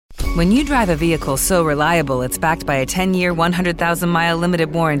When you drive a vehicle so reliable it's backed by a 10-year, 100,000-mile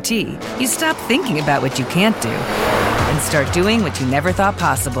limited warranty, you stop thinking about what you can't do and start doing what you never thought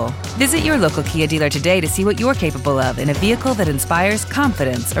possible. Visit your local Kia dealer today to see what you're capable of in a vehicle that inspires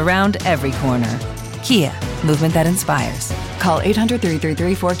confidence around every corner. Kia, movement that inspires. Call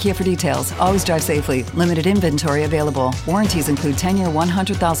 800-333-4KIA for details. Always drive safely. Limited inventory available. Warranties include 10-year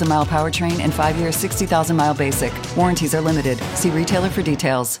 100,000-mile powertrain and 5-year 60,000-mile basic. Warranties are limited. See retailer for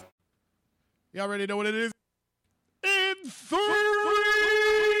details. Y'all already know what it is? In 3!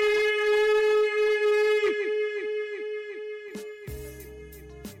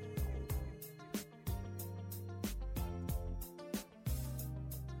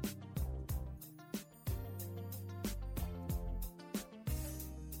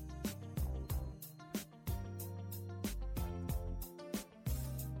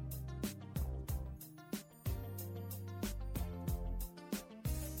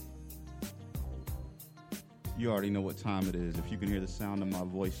 You already know what time it is. If you can hear the sound of my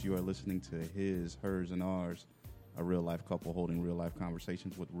voice, you are listening to His, Hers, and Ours, a real-life couple holding real-life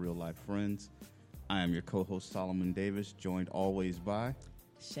conversations with real-life friends. I am your co-host, Solomon Davis, joined always by...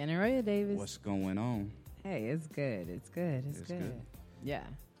 Shannon Roya Davis. What's going on? Hey, it's good. It's good. It's good. Yeah.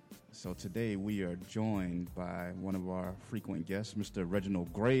 So today we are joined by one of our frequent guests, Mr.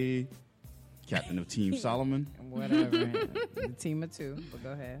 Reginald Gray, captain of Team Solomon. Whatever. The team of two, but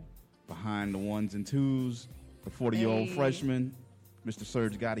go ahead. Behind the ones and twos, the 40-year-old freshman, Mr.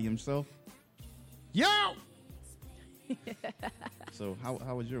 Serge Gotti himself. Yo! So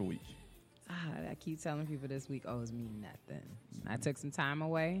how was your week? I keep telling people this week owes me nothing. I took some time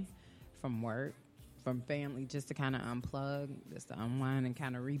away from work, from family, just to kind of unplug, just to unwind and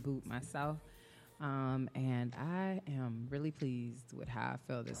kind of reboot myself. And I am really pleased with how I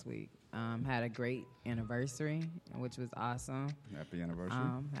feel this week. Had a great anniversary, which was awesome. Happy anniversary.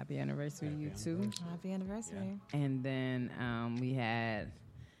 Happy anniversary to you too. Happy anniversary. Yeah. And then we had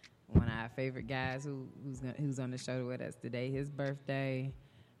one of our favorite guys who's on the show with us today, his birthday.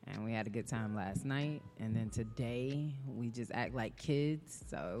 And we had a good time last night. And then today we just act like kids.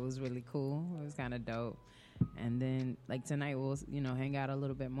 So it was really cool. It was kind of dope. And then, like, tonight we'll, hang out a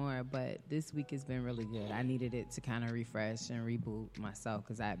little bit more. But this week has been really good. I needed it to kind of refresh and reboot myself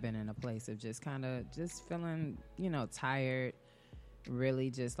because I've been in a place of just kind of just feeling, tired, really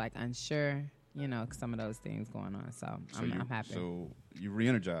just, like, unsure, some of those things going on. So I'm happy. So you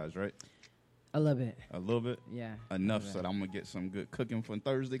re-energized, right? A little bit. A little bit? Yeah. Enough so that I'm going to get some good cooking for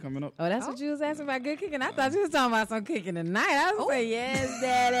Thursday coming up. Oh, that's what you was asking about, good cooking? I thought you was talking about some cooking tonight. I was saying, yes,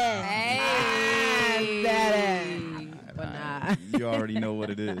 Daddy. Hey. Daddy. But nah. You already know what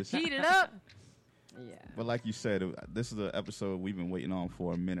it is. Heat it up. Yeah. But like you said, this is an episode we've been waiting on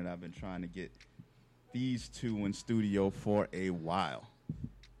for a minute. I've been trying to get these two in studio for a while.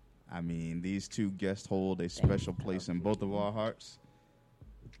 I mean, these two guests hold a special place in both of our hearts.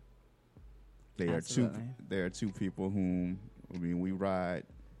 They are two people whom we ride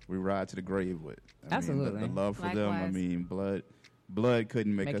to the grave with. Absolutely. The love for Likewise. them. I mean, blood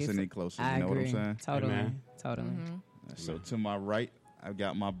couldn't make us any closer. You know agree. what I'm saying? Totally. Amen. Totally. Mm-hmm. So to my right, I've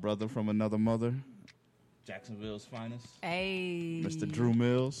got my brother from another mother, Jacksonville's finest, Hey. Mr. Drew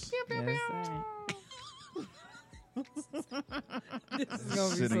Mills. Yes,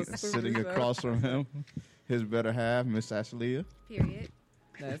 sir. Sitting across from him, his better half, Miss Ashleah. Period.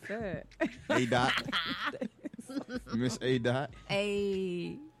 That's it. A dot. Miss A dot.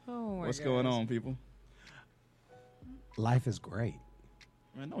 Hey. Oh my What's gosh. going on, people? Life is great.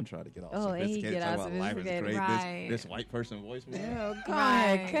 Man, don't try to get all Oh, and he sophisticated. get Talk all about life is great. sophisticated. Right. This white person voice. Ew, God,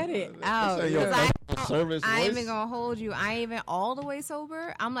 Right. cut it out. Say your I- customer service I ain't voice. even gonna hold you. I ain't even all the way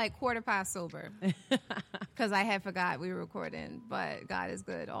sober. I'm like quarter past sober because I had forgot we were recording. But God is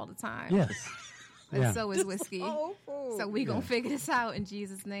good all the time. Yes. And Yeah. so is whiskey. So we gonna figure this out in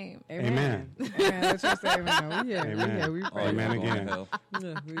Jesus' name. Amen. Amen. Let's just say amen. We here. Amen. We here. We Oh, pray. Amen y'all going again. to hell.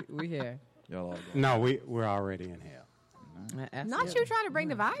 Yeah, we here. Y'all all going. No, we're already in hell. Not you trying to bring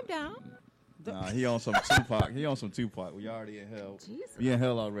the vibe down. Nah, he on some Tupac. We already in hell. Jesus. We in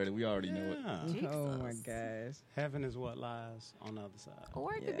hell already. We already know it. Yeah. Jesus. Oh my gosh. Heaven is what lies on the other side.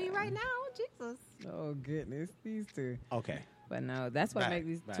 Or it could be Yeah. right now. Jesus. Oh goodness, these two. Okay. But no, that's what Back- makes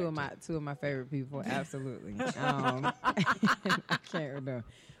these back two of my favorite people. Absolutely. I can't remember.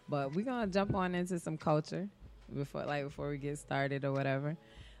 But we're gonna jump on into some culture before we get started or whatever.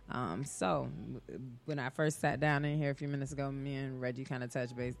 So when I first sat down in here a few minutes ago, me and Reggie kind of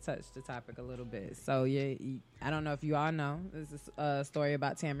touched the topic a little bit. So yeah, I don't know if you all know, this is a story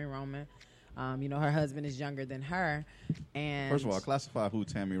about Tammy Roman. Her husband is younger than her. And First of all, classify who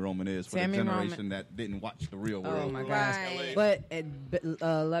Tammy Roman is for Tammy the generation Roman- that didn't watch The Real World. Oh my gosh! Right. But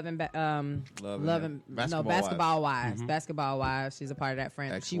Basketball Wives. Basketball Wives. She's a part of that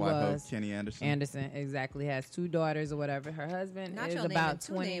friend. She Ex-wife was of Kenny Anderson. Anderson, exactly. Has 2 daughters or whatever. Her husband Not is your name about and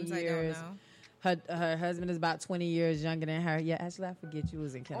two 20 names, years. I don't know. Her husband is about 20 years younger than her. Yeah, actually, I forget you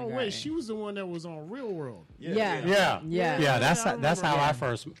was in Oh kindergarten. wait, she was the one that was on Real World. Yeah. That's how I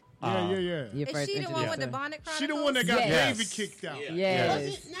first. Yeah. Your Is first she the one with the introduction. Bonnet Chronicles? She the one that got Yes. David kicked out.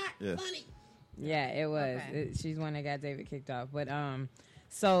 Yes. Yeah. Yeah, it was. Okay. She's one that got David kicked off. But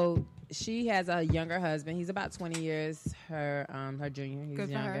so she has a younger husband. He's about 20 years her junior. He's Good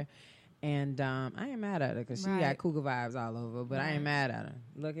for younger. her. And I ain't mad at her because she got Right. cougar vibes all over. But I ain't mad at her.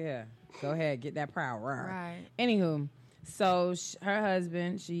 Look at her. Go ahead, get that proud roar. Right. Anywho, so her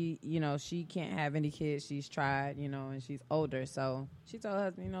husband, she can't have any kids. She's tried, and she's older. So she told her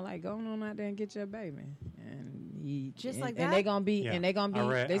husband, go on out there and get your baby. And he Just and, like and that? they gonna be Yeah. and they gonna be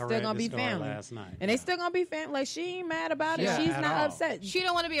I they still read gonna the be story family last night. and they still gonna be family. Like she ain't mad about it. Yeah, She's at not all. upset. She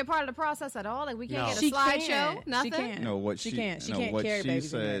don't want to be a part of the process at all. Like we can't No. get a She slideshow. can't. Nothing. She can't. No, what She she can't. She no, can't what carry she babies in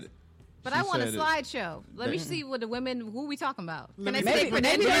said. this. But she I want a said it- slideshow. Let me that- see what the women. Who we talking about? Let Can me I see pick- maybe-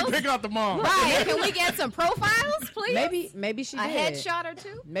 let me credentials? pick out the mom. Right? Can we get some profiles, please? Maybe she a did. headshot or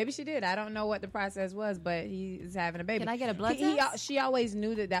two. Maybe she did. I don't know what the process was, but he is having a baby. Can I get a blood He- test? She always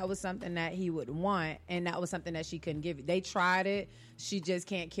knew that was something that he would want, and that was something that she couldn't give. They tried it. She just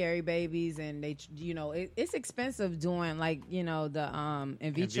can't carry babies, and it's expensive doing the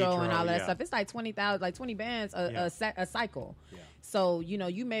in vitro and all that yeah. stuff. It's like 20,000, like 20 bands a cycle. Yeah. So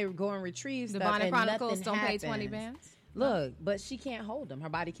you may go and retrieve The stuff, Bonnet and Chronicles nothing don't pay 20 happens. bands. Look, but she can't hold them. Her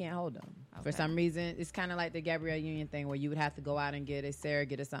body can't hold them. For Okay. some reason, it's kind of like the Gabrielle Union thing where you would have to go out and get a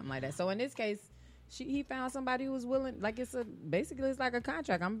surrogate or something like that. So in this case, he found somebody who was willing. Like it's like a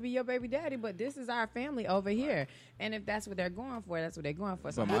contract. I'm gonna be your baby daddy, but this is our family over here. And if that's what they're going for, that's what they're going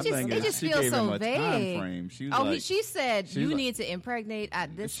for. So But my It just, thing it is, just she feels gave so him a time vague. frame. She was Oh, like, she said she's you like- need to impregnate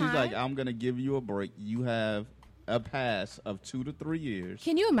at this she's time. like, I'm gonna give you a break. You have a pass of 2 to 3 years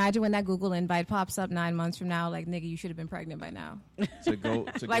Can you imagine when that Google invite pops up 9 months from now? Like, nigga, you should have been pregnant by now. to go.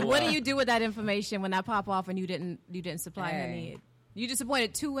 Like, go what out. do you do with that information when that pop off and you didn't supply her Hey. need? You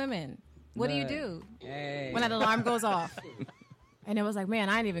disappointed 2 women. What do you Look. do Hey. when that alarm goes off? And it was like, man,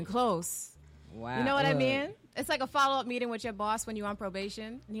 I ain't even close. Wow. You know what I Look. mean? It's like a follow-up meeting with your boss when you're on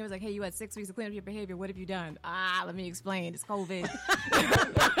probation. And he was like, hey, you had 6 weeks to clean up your behavior. What have you done? Let me explain. It's COVID.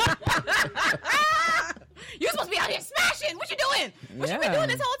 You're supposed to be out here smashing. What you doing? What you been Yeah. doing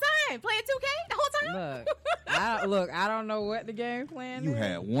this whole time? Playing 2K the whole time? I don't know what the game plan You is.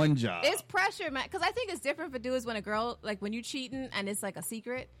 had one job. It's pressure, man. Because I think it's different for dudes when a girl, like when you cheating and it's like a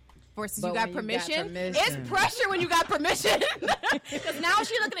secret versus But you got when you got permission. permission. It's pressure when you got permission. Because now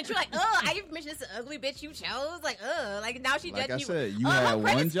she looking at you like, I give you permission. This ugly bitch you chose. Like, like now she Like judging I you. said, you her had credit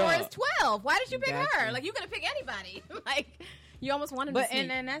one score job. is 12. Why did you pick Gotcha. her? Like you could have picked anybody. Like you almost wanted But to sneak.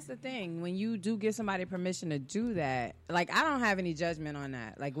 and that's the thing. When you do give somebody permission to do that, like I don't have any judgment on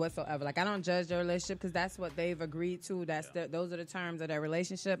that, like whatsoever. Like I don't judge their relationship because that's what they've agreed to. Those are the terms of their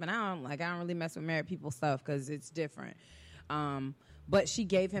relationship, and I don't really mess with married people stuff because it's different. But she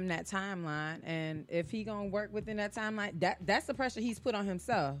gave him that timeline, and if he gonna work within that timeline, that's the pressure he's put on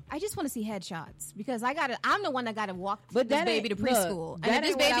himself. I just want to see headshots because I'm the one that got to walk But this that baby to ain't- preschool. look, And if that this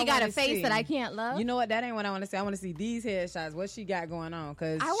ain't what baby I got a wanna face see. that I can't love. You know what? That ain't what I want to see. I want to see these headshots. What she got going on?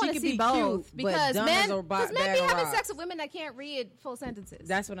 Because I she want to could see be both cute, because but men dumb as a be bag of having rocks. sex with women that can't read full sentences.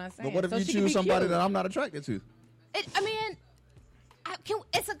 That's what I'm saying. But what if So you she could choose be somebody cute. that I'm not attracted to?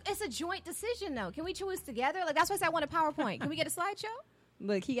 It's a joint decision though. Can we choose together? Like that's why I said I want a PowerPoint. Can we get a slideshow?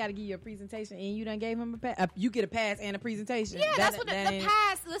 Look, he got to give you a presentation, and you done gave him a pass. You get a pass and a presentation. Yeah, that's what that the ain't-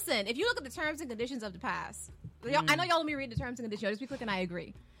 pass. Listen, if you look at the terms and conditions of the pass, I know y'all let me read the terms and conditions. I'll just be quick, and I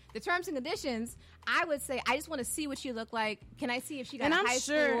agree. The terms and conditions, I would say, I just want to see what she looked like. Can I see if she got And a I'm high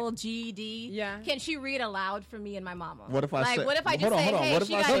sure- school GED? Yeah. Can she read aloud for me and my mama? What if I like? say- What if I just hold on, say, hold on. hey, What if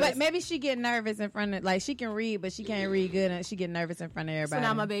she I got say- But this. maybe she get nervous in front of, like, she can read, but she can't read good, and she get nervous in front of So everybody.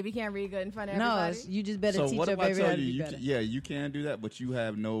 now my baby can't read good in front of No, everybody. you just better So teach what your if I baby how tell to you, be you better. you can do that, but you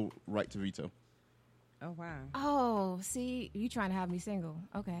have no right to veto? Oh, wow. Oh, see, you trying to have me single?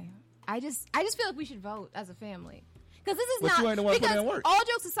 Okay, I just feel like we should vote as a family. Because this is But not. you ain't the one because putting in work. all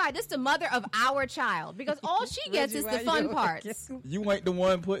jokes aside, this is the mother of our child. Because all she gets Reggie, is the why fun you parts. You ain't the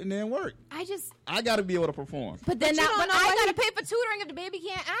one putting in work. I got to be able to perform. But then But you now, don't but know I what gotta pay for tutoring if the baby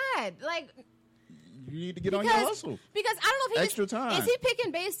can't add. Like You need to get on your hustle. because I don't know if he Extra time. Is he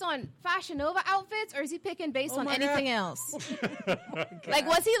picking based on Fashion Nova outfits or is he picking based on my anything God. else? Like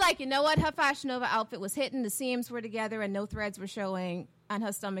was he like, you know what, her Fashion Nova outfit was hitting, the seams were together and no threads were showing. and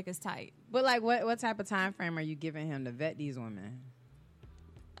her stomach is tight. But like, what type of time frame are you giving him to vet these women?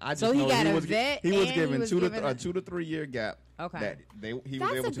 I just So he know got he a was, vet he was and given he was a 2 to 3 year gap. Okay. That he was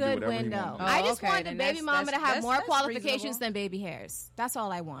That's able a to do good whatever he window. wanted. I just okay, want the then baby mama to have that's- more that's qualifications reasonable. than baby hairs. That's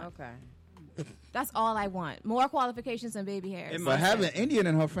all I want. Okay. That's all I want. More qualifications than baby hairs. But having Indian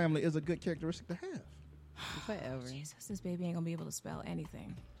in her family is a good characteristic to have. Whatever. Jesus, this baby ain't gonna be able to spell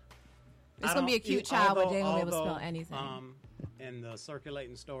anything. I It's gonna be a don't- cute child, but although- they ain't gonna be able to although, spell anything. In the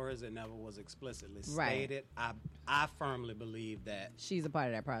circulating stories, it never was explicitly Right. stated. I firmly believe that. She's a part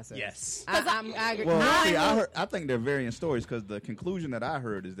of that process. Yes. I agree. Well, see, I think they're varying stories because the conclusion that I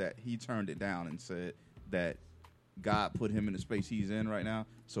heard is that he turned it down and said that God put him in the space he's in right now.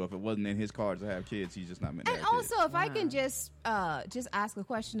 So if it wasn't in his cards to have kids, he's just not meant to And have kids. also, if I can just ask a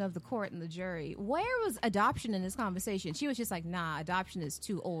question of the court and the jury, where was adoption in this conversation? She was just like, "Nah, adoption is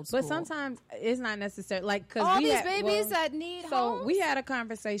too old school." But sometimes it's not necessary. Like, cause all we these had, babies well, that need So homes? we had a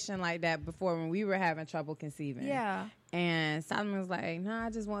conversation like that before when we were having trouble conceiving. Yeah. And Solomon was like, "Nah, I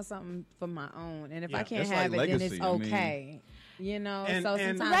just want something for my own, and if I Yeah. can't It's have like it, then legacy, it's I mean. okay." You know, And- so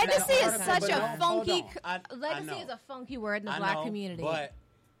and sometimes legacy that's is hard such to a know. Hold funky. on. I Legacy know. is a funky word in the I black know, community. But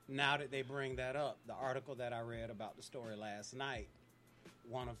now that they bring that up, the article that I read about the story last night,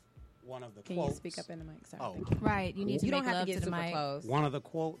 one of the Can quotes. you speak up in the mic? Sorry. Oh. Thank you. Right, you need to You make don't have love to get the super mic. close. One of the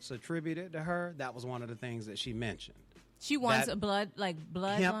quotes attributed to her, that was one of the things that she mentioned. She wants That- a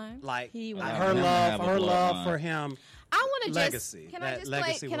bloodline. Him, like He her wants him to have a love bloodline. for him. I want to Legacy. just. Can I That just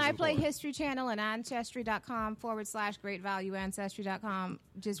legacy play? Can was I play important. History Channel and Ancestry.com/Great Value Ancestry.com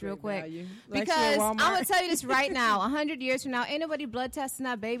just real Great quick? value. Like Because she at I'm Walmart. gonna tell you this right now. 100 years from now, ain't nobody blood testing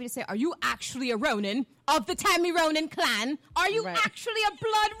that baby to say, "Are you actually a Ronin of the Tammy Ronin clan? Are you Right. actually a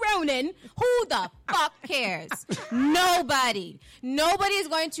blood Ronin? Who the fuck cares? Nobody. Nobody is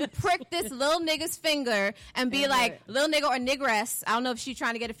going to prick this little nigga's finger and be like, little nigga or niggeress. I don't know if she's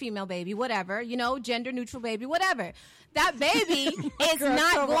trying to get a female baby, whatever. You know, gender neutral baby, whatever. That baby is Girl,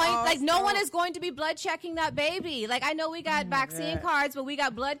 not cover going, all like, no stuff. one is going to be blood checking that baby. Like, I know we got vaccine God. cards, but we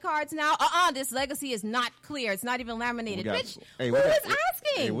got blood cards now. This legacy is not clear. It's not even laminated. We got- Bitch, hey, who we got- is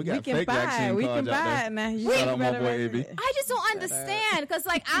asking? Hey, we got We can fake buy vaccine it. We cards can out buy there. it now. Shout out my boy AB. I just don't understand because,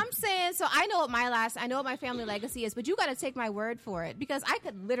 like, I'm saying, so I know what my family legacy is, but you got to take my word for it because I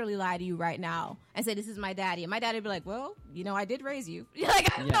could literally lie to you right now and say this is my daddy, and my daddy would be like, "Well, you know, I did raise you."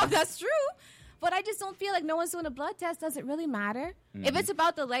 Like, I don't know if that's true, but I just don't feel like no one's doing a blood test. Does it really matter? If it's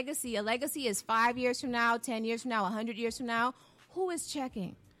about the legacy, a legacy is 5 years from now, 10 years from now, 100 years from now. Who is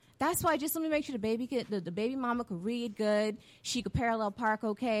checking? That's why just let me make sure the baby mama could read good. She could parallel park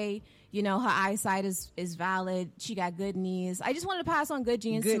okay. You know, her eyesight is valid. She got good knees. I just wanted to pass on good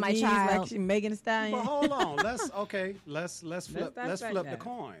genes to my knees, child. like she Megan Thee Stallion. But hold on, let's flip dissect the that.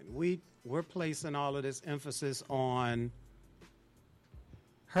 coin. We're placing all of this emphasis on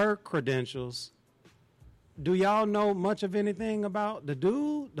her credentials. Do y'all know much of anything about the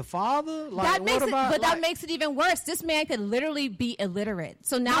dude, the father? Like, That makes what about, that makes it even worse. This man could literally be illiterate.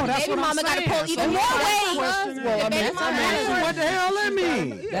 So now No, the that's baby what I'm mama got to pull saying. even So more my weight. question is- The baby that's mama her has husband. to- What the hell that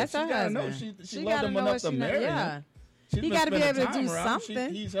mean? That's her she gotta know husband. she She loved gotta him know enough what to she know. marry Yeah. him. She's He been gotta be spending able to time do around him.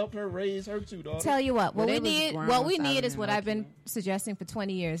 something. He's helped her raise her two daughters. Tell you what Well, we they was need grown what we inside need of is him, what low I've been key. suggesting for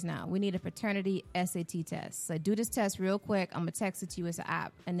 20 years now. We need a paternity SAT test. So do this test real quick. I'm gonna text it to you as an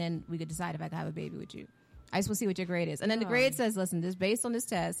app, and then we could decide if I can have a baby with you. I just want to see what your grade is, and then the grade says, listen, this based on this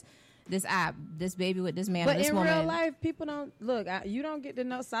test, this app, this baby with this man, or But this in woman. real life, people don't look. You don't get to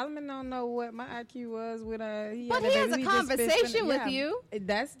know. Solomon don't know what my IQ was with But he has a conversation with you.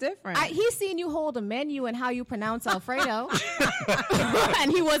 That's different. He's seen you hold a menu and how you pronounce Alfredo,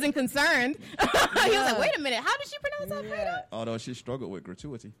 and he wasn't concerned. He was like, "Wait a minute, how did she pronounce Alfredo?" Although she struggled with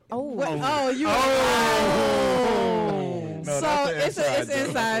gratuity. you. No, So that's an it's an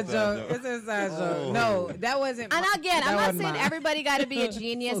inside joke. joke. It's an inside joke. No, that wasn't. And again, that I'm not wasn't saying mine. everybody got to be a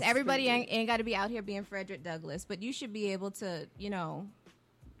genius. So Everybody stupid. ain't got to be out here being Frederick Douglass, but you should be able to,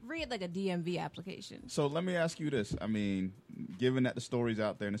 read like a DMV application. So let me ask you this. I mean, given that the story's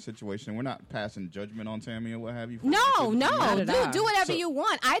out there in the situation, we're not passing judgment on Tammy or what have you. No, Not at all. do whatever So- you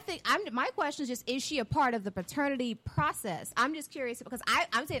want. I think my question is just, is she a part of the paternity process? I'm just curious because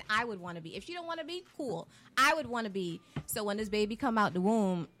I'm saying I would want to be. If she don't want to be, cool. I would want to be. So when this baby come out the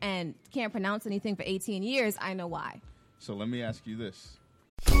womb and can't pronounce anything for 18 years, I know why. So let me ask you this.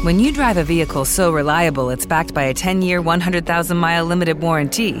 When you drive a vehicle so reliable it's backed by a 10-year, 100,000-mile limited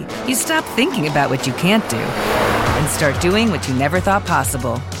warranty, you stop thinking about what you can't do and start doing what you never thought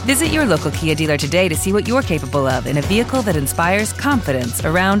possible. Visit your local Kia dealer today to see what you're capable of in a vehicle that inspires confidence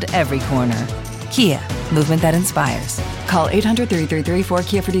around every corner. Kia, movement that inspires. Call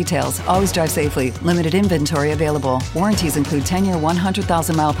 800-333-4KIA for details. Always drive safely. Limited inventory available. Warranties include 10-year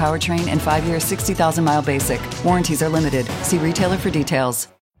 100,000-mile powertrain and 5-year 60,000-mile basic. Warranties are limited. See retailer for details.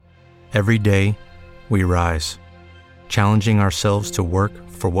 Every day, we rise, challenging ourselves to work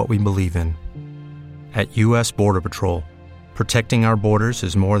for what we believe in. At U.S. Border Patrol, protecting our borders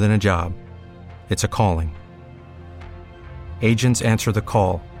is more than a job. It's a calling. Agents answer the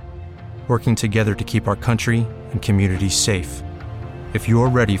call, working together to keep our country and communities safe. If you're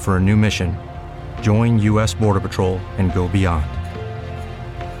ready for a new mission, join U.S. Border Patrol and go beyond.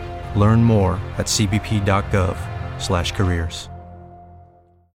 Learn more at cbp.gov/careers.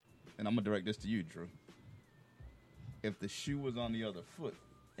 And I'm going to direct this to you, Drew. If the shoe was on the other foot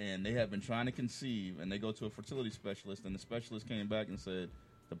and they have been trying to conceive and they go to a fertility specialist and the specialist came back and said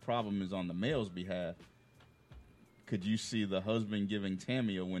the problem is on the male's behalf, could you see the husband giving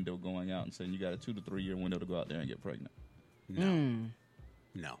Tammy a window going out and saying you got a 2 to 3 year window to go out there and get pregnant? No.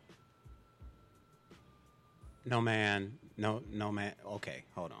 No man. Okay,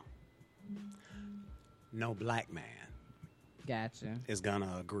 hold on. No black man Gotcha. is going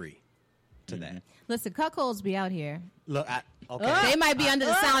to agree to that. Listen, cuckolds be out here. Look, okay. They might be under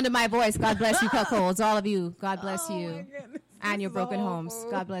the sound of my voice. God bless you, cuckolds, all of you. God bless you. And your broken homes.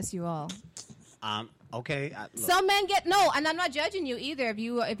 God bless you all. Okay. Some men get and I'm not judging you either. If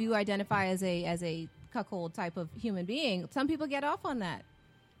you identify as a cuckold type of human being, some people get off on that.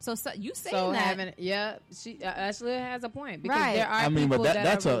 So you saying that? She Ashley has a point because Right. there are. I mean, people but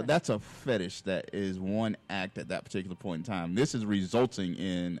that are that's a fetish that is one act at that particular point in time. This is resulting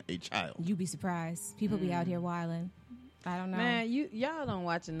in a child. You'd be surprised. People be out here wilding. I don't know. Man, y'all don't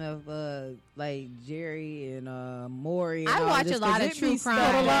watch enough like Jerry and Maury. And I all watch this, a lot 'cause of it true be crime.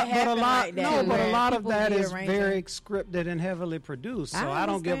 stuff But a that lot happen like that but a where lot of people that be is arranging. very scripted and heavily produced. So I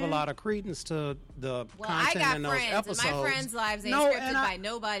don't give a understand. lot of credence to the Well, I content got in those friends, episodes. and my friends' lives ain't No, scripted and by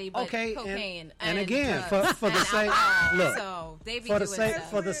nobody but cocaine. And again, drugs for the and sake, alcohol. look, So they be for the doing sake stuff.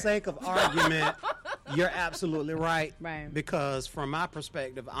 for the sake of argument, you're absolutely right. Right. Because from my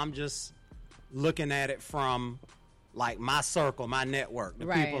perspective, I'm just looking at it from like my circle, my network, the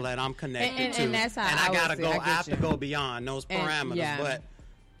Right. people that I'm connected And to, that's how and I I would gotta say, go. I I get have you. to go beyond those And, parameters. yeah. But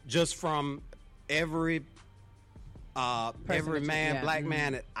just from every that man, you- black yeah.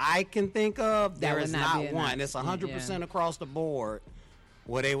 man that I can think of, there would is not be not enough. one. It's 100% across the board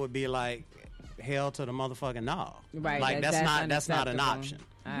where they would be like, hell to the motherfucking no. Right. Like that's not an unacceptable. option.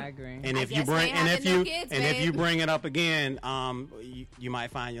 I agree. And I if you guess bring they ain't having no kids, if you babe. bring it up again, you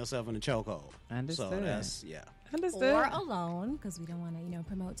might find yourself in a chokehold. So Understood. that's Understood. or alone, because we don't want to,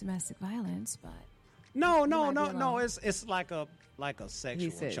 promote domestic violence. But No. might be alone. It's like a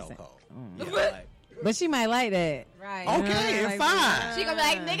sexual said chokehold. Mm. Yeah, like, But she might like that. right, okay, like, fine. she gonna be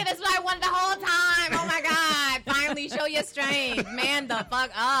like, nigga, this is what I wanted the whole time. Oh my God, finally show your strength, man. The fuck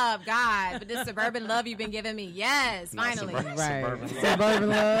up, God. But this suburban love you've been giving me, yes, finally. Right. Suburban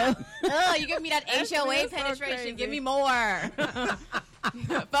love. Ugh, you give me that HOA so penetration. crazy. Give me more.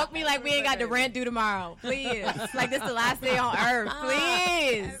 Fuck me like we ain't got the rent due tomorrow, please. Like this the last day on earth,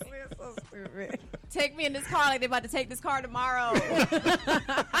 please. So stupid. Take me in this car like they're about to take this car tomorrow.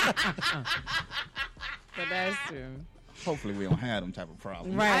 But that's true. Hopefully we don't have them type of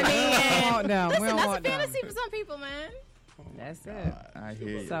problems. Right. I mean, we don't want them. Listen, we don't that's a want them. fantasy for some people, man. That's it. I hear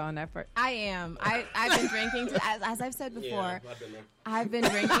you. So on that first. I am. I've been drinking, as I've said before. I've been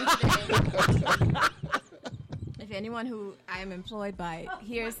drinking today. If anyone who I am employed by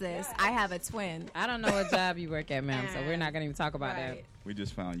hears this, I have a twin. I don't know what job you work at, ma'am, so we're not going to even talk about Right. We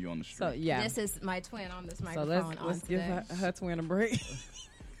just found you on the street. that. So, yeah. This is my twin on this So microphone. let's on give today. her twin a break.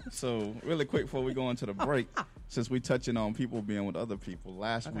 So, really quick before we go into the break, since we touching on people being with other people,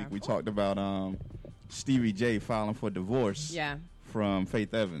 last week we talked about Stevie J filing for divorce Yeah. from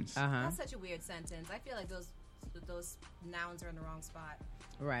Faith Evans. Uh-huh. That's such a weird sentence. I feel like those nouns are in the wrong spot.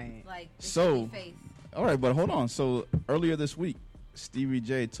 Right. Like, it So- should be faith. All right, but hold on. So, earlier this week, Stevie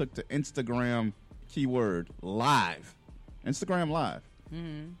J took to Instagram keyword live, Instagram live,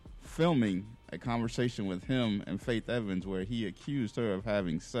 filming a conversation with him and Faith Evans where he accused her of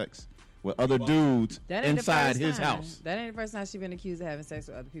having sex with other dudes That ain't the inside first his time. house. That ain't the first time she's been accused of having sex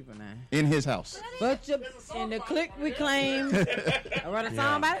with other people now. In his house. But in the click we claim, I wrote a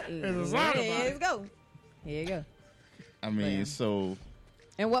song about it. Here you go. Here you go. I mean, Yeah. so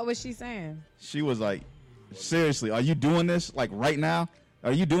And what was she saying? she was like, seriously, are you doing this like right now?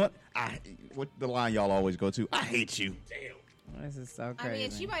 Are you doing what the line y'all always go to? I hate you. This is so crazy. I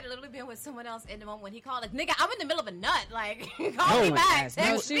mean, she might have literally been with someone else in the moment when he called. Like, nigga, I'm in the middle of a nut. Like, call me back.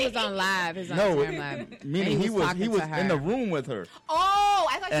 No, she was on live. His Instagram live. Meaning he was in the room with her. Oh,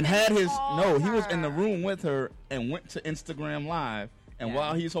 I thought. And you had meant his call he was her. in the room with her and went to Instagram Live. And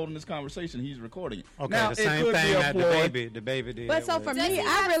while he's holding this conversation, he's recording it. Okay, now, the same thing that the baby did. But so for Does me, he I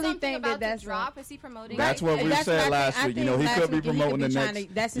have really something think about that's the drop. Is he promoting? That's it? what we That's said what I last think- week. You know, he last could be week promoting the trying next,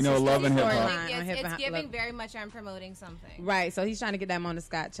 to- that's you his know, Love and Hip storyline. Hop. on Hip It's Hop giving Love. very much I'm promoting something. Right, so he's trying to get that Mona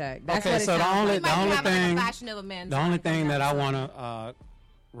Scott check. That's Okay, what it so the sounds only- like. He might the be only having thing- like a Fashion Nova man. The only thing that I want want to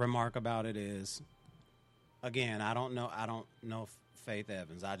remark about it is, again, I don't know Faith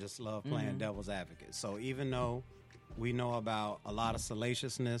Evans. I just love playing devil's advocate. So even though we know about a lot of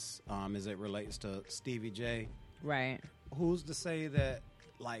salaciousness as it relates to Stevie J, Right. who's to say that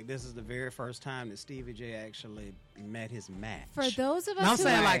like this is the very first time that Stevie J actually met his match? For those of us, Now, I'm who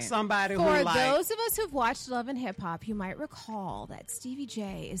saying Right. like somebody who For like those of us who've watched Love and Hip Hop, you might recall that Stevie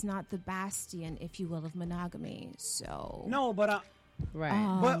J is not the bastion, if you will, of monogamy. So no, but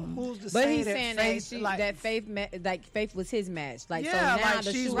Right. but who's to But say he's that saying Faith, that like, that Faith was his match. Like yeah, so now like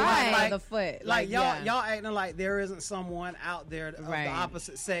the she's shoe right. on Like, the foot. like y'all yeah. acting like there isn't someone out there of Right. the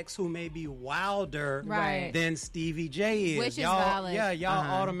opposite sex who may be wilder Right. than Stevie J is. Which is y'all, valid. Yeah,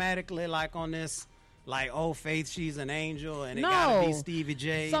 y'all automatically like on this. Like, oh, Faith, she's an angel, and it No. gotta be Stevie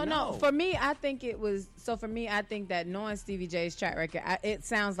J. So no, for me, I think it was. So for me, I think that knowing Stevie J's track record, it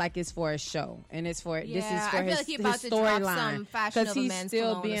sounds like it's for a show, and it's for this is Yeah, for I feel his, like he his about to drop storyline some Fashion Nova he's men's still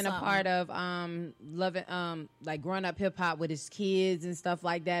cologne or being a something. part of loving like growing up hip hop with his kids and stuff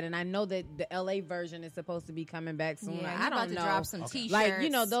like that. And I know that the LA version is supposed to be coming back soon. Yeah, I he's don't about to know. drop some T-shirts,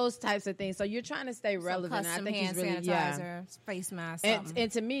 like those types of things. So you're trying to stay some relevant. custom I think hand he's really sanitizer, face mask. And, something.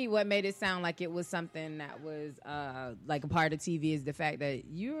 and to me, what made it sound like it was something that was like a part of TV is the fact that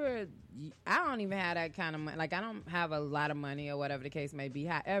I don't even have that kind of money. Like, I don't have a lot of money or whatever the case may be.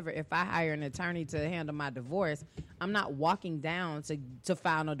 However, if I hire an attorney to handle my divorce, I'm not walking down to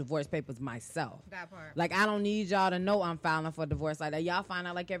file no divorce papers myself. That part. Like, I don't need y'all to know I'm filing for divorce like that. Y'all find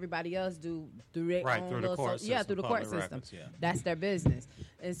out like everybody else do through their Right, own through the little court yeah, system, through the court public system. records, yeah. That's their business.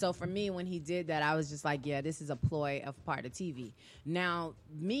 And so for me, when he did that, I was just like, yeah, this is a ploy of part of TV. Now,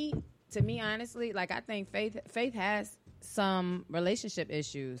 to me, honestly, like, I think Faith has some relationship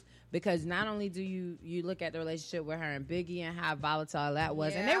issues because not only do you look at the relationship with her and Biggie and how volatile that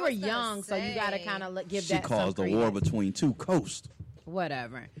was, and Yeah, they I were was gonna young, so you got to say. kind of give She that caused some the war credence. between two coasts.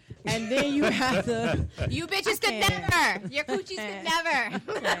 Whatever. And then you have the You bitches could never. Your coochies could never.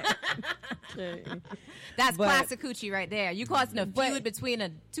 That's But- classic coochie right there. You causing a feud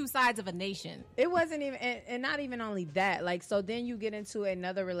between two sides of a nation. It wasn't even, and not even only that. Like, so then you get into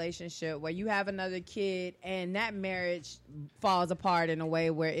another relationship where you have another kid, and that marriage falls apart in a way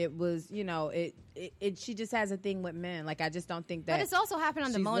where it was, she just has a thing with men. Like, I just don't think that. But it's also happened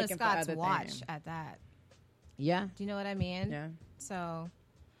on the she's Mona looking for Scott's other watch things. at that. Yeah. Do you know what I mean? Yeah. So,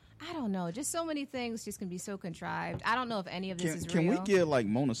 I don't know. Just so many things just can be so contrived. I don't know if any of this is Can we real. give like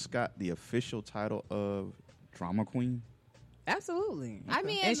Mona Scott the official title of drama queen? Absolutely. I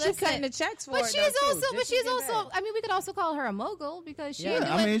mean, and listen, she's cutting the checks for but it. she's though, also, too, but just to she's get also. back. I mean, we could also call her a mogul because she Yeah. ain't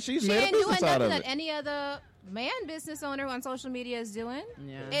I doing. mean, she's she made a ain't doing business out nothing of that it. any other man business owner on social media is doing.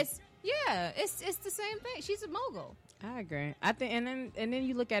 Yeah. It's the same thing. She's a mogul. I agree. I think, and then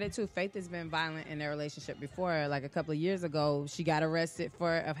you look at it too. Faith has been violent in their relationship before. Like a couple of years ago, she got arrested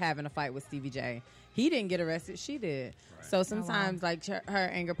for having a fight with Stevie J. He didn't get arrested; she did. So sometimes, like her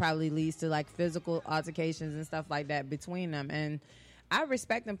anger probably leads to like physical altercations and stuff like that between them. And I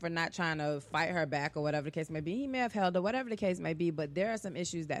respect him for not trying to fight her back or whatever the case may be. He may have held her, whatever the case may be, but there are some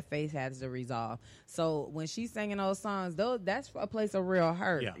issues that Faith has to resolve. So when she's singing those songs, that's a place of real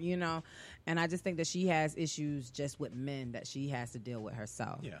hurt, And I just think that she has issues just with men that she has to deal with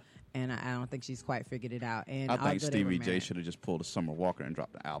herself. Yeah. And I don't think she's quite figured it out. And I think although they were Stevie J married, should have just pulled a Summer Walker and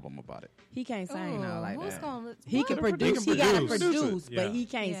dropped an album about it. He can't sing Ooh, though like who's that. gonna- He can what? produce. He got to produce, Yeah. but he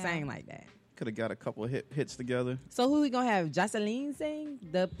can't Yeah. sing like that. Could have got a couple of hits together. So who we gonna have? Jocelyn sing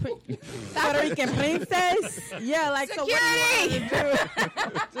the Puerto Rican princess? Yeah, like so. What do you want to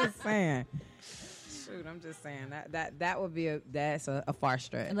do? Just saying. Shoot, I'm just saying that would be that's a far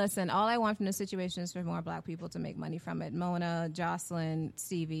stretch. Listen, all I want from this situation is for more black people to make money from it. Mona, Jocelyn,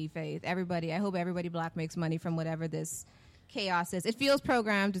 Stevie, Faith, everybody. I hope everybody black makes money from whatever this chaos is. It feels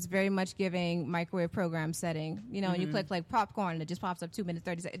programmed. It's very much giving microwave program setting. And you click like popcorn and it just pops up 2 minutes,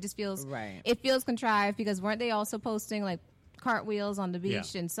 30 seconds. It just feels Right. It feels contrived because weren't they also posting like cartwheels on the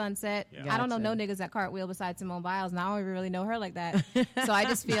beach in Sunset. I don't know no niggas that cartwheel besides Simone Biles, and I don't even really know her like that. So I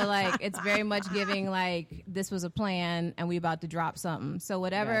just feel like it's very much giving like this was a plan and we about to drop something. So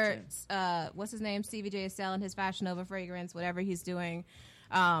whatever, what's his name? Stevie J is selling his Fashion Nova fragrance, whatever he's doing,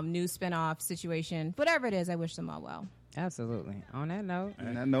 new spinoff situation, whatever it is, I wish them all well. Absolutely. On that note.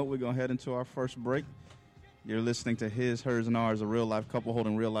 On that note, we're going to head into our first break. You're listening to His, Hers, and Ours, a real-life couple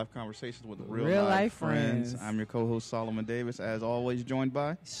holding real-life conversations with real-life friends. I'm your co-host, Solomon Davis, as always, joined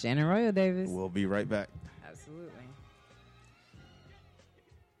by Shannon Royal Davis. We'll be right back. Absolutely.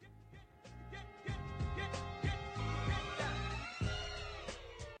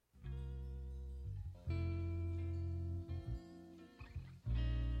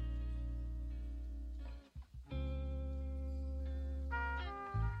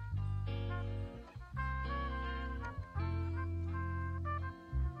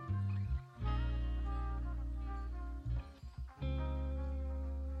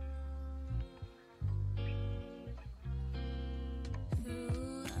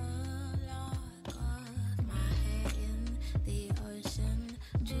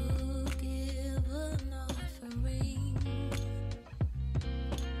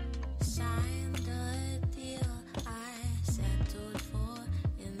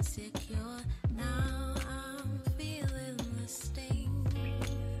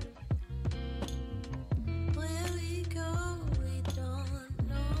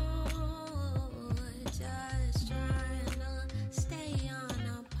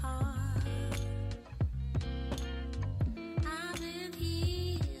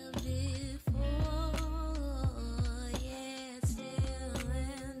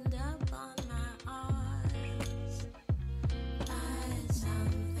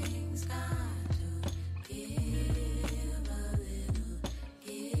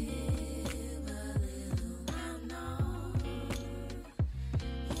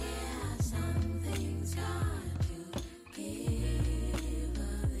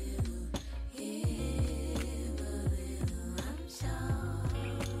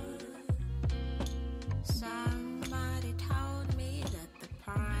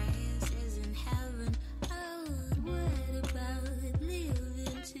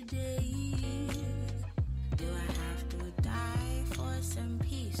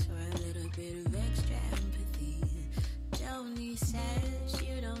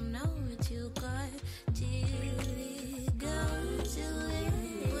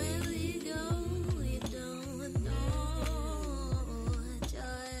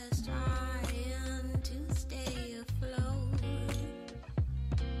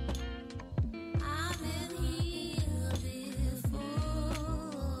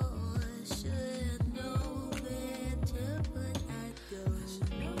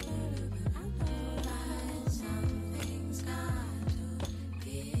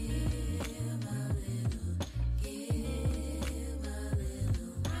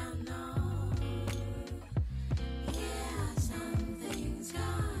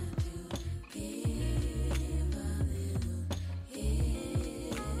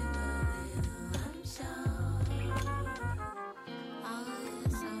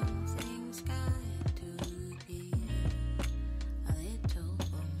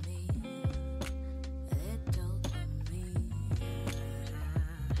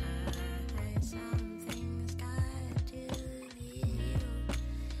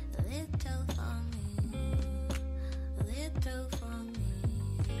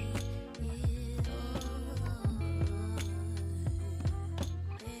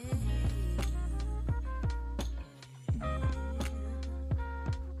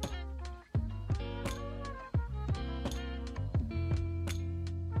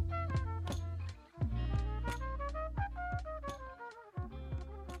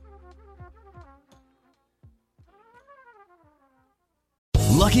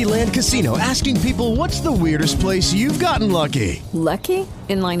 Lucky Land Casino, asking people, what's the weirdest place you've gotten lucky? Lucky?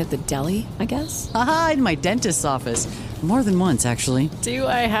 In line at the deli, I guess? Aha, in my dentist's office. More than once, actually. Do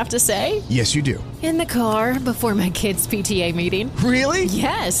I have to say? Yes, you do. In the car before my kids' PTA meeting. Really?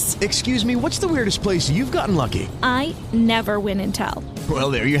 Yes. Excuse me, what's the weirdest place you've gotten lucky? I never win and tell.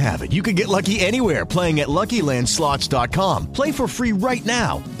 Well, there you have it. You can get lucky anywhere, playing at LuckyLandSlots.com. Play for free right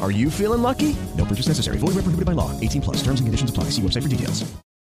now. Are you feeling lucky? No purchase necessary. Void where prohibited by law. 18+. Terms and conditions apply. See website for details.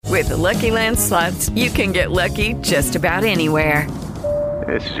 With the Lucky Land Slots, you can get lucky just about anywhere.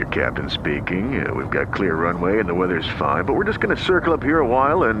 This is your captain speaking. We've got clear runway and the weather's fine, but we're just going to circle up here a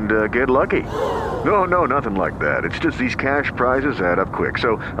while and get lucky. No, nothing like that. It's just these cash prizes add up quick.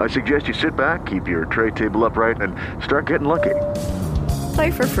 So I suggest you sit back, keep your tray table upright, and start getting lucky.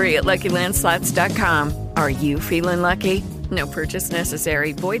 Play for free at LuckyLandSlots.com. Are you feeling lucky? No purchase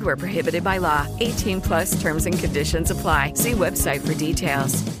necessary. Void where prohibited by law. 18 plus terms and conditions apply. See website for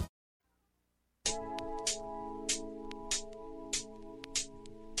details.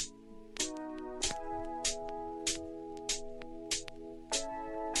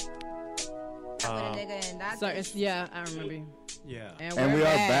 Yeah, I remember. Yeah. And we are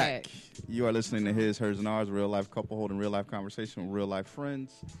back. You are listening to His, Hers, and Ours, real life couple holding real life conversation with real life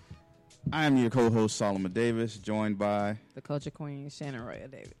friends. I am your co-host, Solomon Davis, joined by the culture queen, Shannon Royal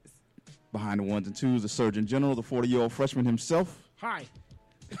Davis. Behind the ones and twos, the Surgeon General, the 40-year-old freshman himself. Hi.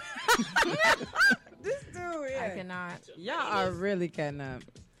 This dude, yeah. I cannot. Y'all are really cutting up.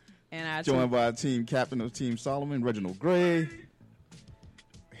 And I joined by team captain of Team Solomon, Reginald Gray.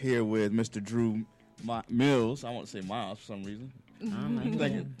 Here with Mr. Drew Mills. I won't say Miles for some reason.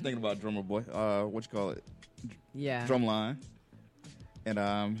 Thinking about drummer boy. What you call it? Yeah. Drumline.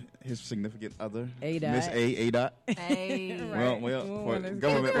 And his significant other, A-Dot. Miss A-Dot. Hey. Well, for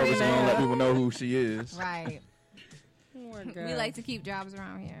government purposes, we don't let people know who she is. Right. Oh my God. We like to keep jobs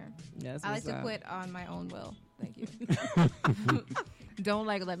around here. Yes, I like to quit on my own will. Thank you. Don't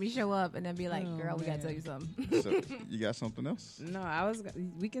let me show up and then be like, girl, we gotta tell you something. So, you got something else? No,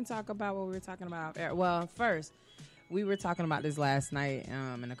 we can talk about what we were talking about. Well, first, we were talking about this last night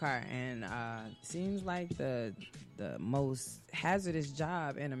in the car, and seems like the most hazardous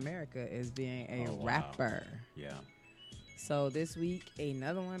job in America is being a rapper. Yeah. So this week,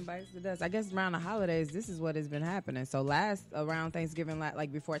 another one bites the dust. I guess around the holidays, this is what has been happening. So around Thanksgiving,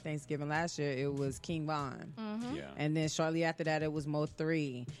 like before Thanksgiving last year, it was King Von. Mm-hmm. Yeah. And then shortly after that, it was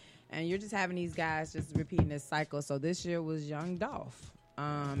Mo3. And you're just having these guys just repeating this cycle. So this year was Young Dolph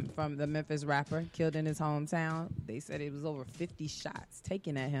from the Memphis rapper, killed in his hometown. They said it was over 50 shots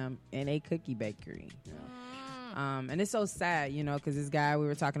taken at him in a cookie bakery. Yeah. And it's so sad, because this guy, we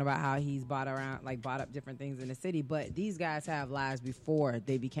were talking about how he's bought up different things in the city, but these guys have lives before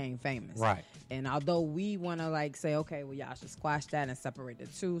they became famous. Right. And although we want to say, okay, well, y'all should squash that and separate the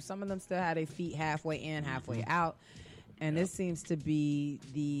two, some of them still had their feet halfway in, halfway out. And this seems to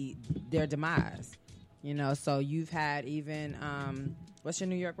be their demise. So you've had even, what's your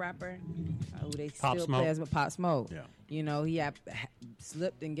New York rapper? Who they Pop still Smoke. play as Pop Smoke. Yeah. He had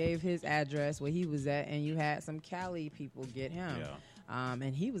slipped and gave his address where he was at, and you had some Cali people get him. Yeah.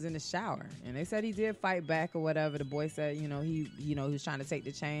 And he was in the shower, and they said he did fight back or whatever. The boy said, he was trying to take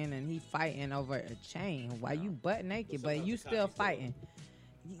the chain, and he fighting over a chain while you butt naked, but you still fighting.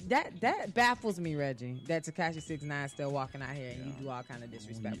 That baffles me, Reggie. That Tekashi 6ix9ine still walking out here and you do all kind of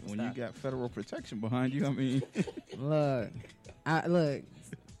disrespectful when stuff. you got federal protection behind you, I mean, look.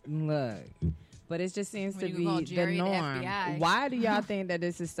 But it just seems to be the norm. FBI. Why do y'all think that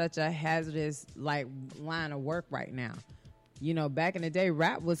this is such a hazardous line of work right now? Back in the day,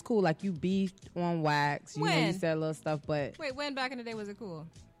 rap was cool. Like you beefed on wax. You said little stuff, but wait, when back in the day was it cool?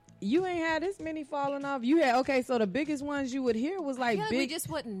 You ain't had this many falling off. You had so the biggest ones you would hear was big. We just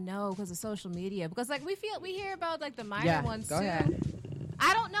wouldn't know because of social media. Because we hear about the minor ones go too. Ahead.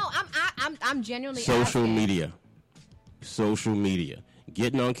 I don't know. I'm genuinely social asking. media,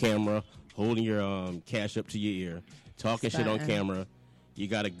 getting on camera, holding your cash up to your ear, talking shit on camera.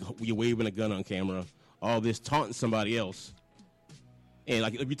 You're waving a gun on camera. All this taunting somebody else. And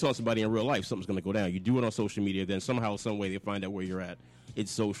if you taunt somebody in real life, something's going to go down. You do it on social media, then somehow, some way, they find out where you're at. It's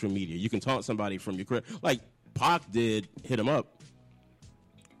social media. You can taunt somebody from your career. Like Pac did hit him up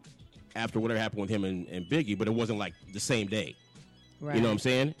after whatever happened with him and Biggie, but it wasn't the same day. Right. You know what I'm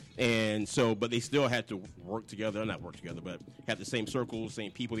saying? And so, but they still had to work together. Not work together, but had the same circles,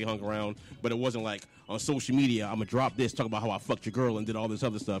 same people they hung around. But it wasn't like on social media, I'm going to drop this, talk about how I fucked your girl and did all this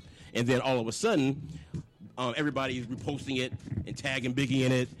other stuff. And then all of a sudden, everybody's reposting it and tagging Biggie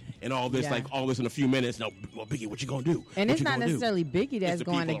in it. And all this, all this in a few minutes. No, well, Biggie, what you gonna do? And it's not necessarily Biggie that's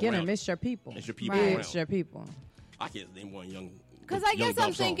going to get him. It's your people. It's your people. Right. It's your people. I can't name one young. Because I guess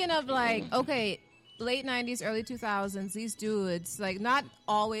I'm thinking of okay, late 90s, early 2000s, these dudes, not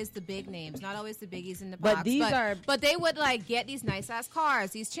always the big names, not always the biggies in the box. But they would get these nice ass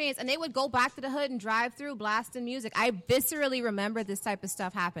cars, these chains, and they would go back to the hood and drive through blasting music. I viscerally remember this type of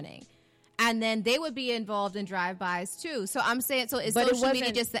stuff happening. And then they would be involved in drive-bys too. So I'm saying, is social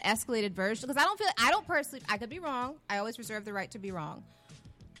media just the escalated version? Because I don't personally, I could be wrong. I always reserve the right to be wrong.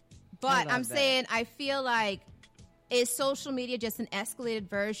 But I'm saying, I feel like, is social media just an escalated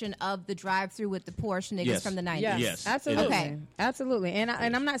version of the drive-through with the Porsche niggas from the 90s? Yes, absolutely. Okay. Absolutely. And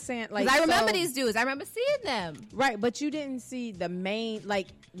I'm not saying I remember these dudes. I remember seeing them. Right, but you didn't see the main,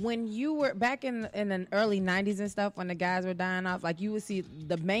 when you were back in the early 90s and stuff, when the guys were dying off, you would see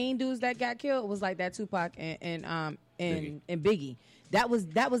the main dudes that got killed was that Tupac and Biggie. that was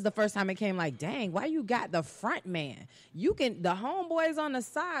the first time it came like, dang, why you got the front man? You can, the homeboys on the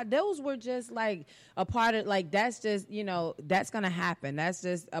side, those were just like a part of, like, that's just, you know, that's going to happen. That's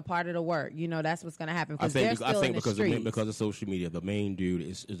just a part of the work. You know, that's what's going to happen. I think because because of social media, the main dude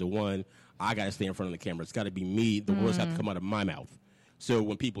is the one, I got to stay in front of the camera. It's got to be me. The words have to come out of my mouth. So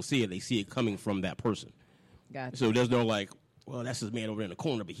when people see it, they see it coming from that person. Gotcha. So there's no like, well, that's his man over in the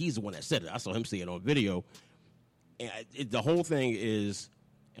corner, but he's the one that said it. I saw him say it on video. And the whole thing is,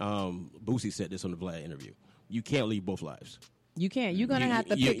 Boosie said this on the Vlad interview. You can't leave both lives. You can't. You're going to have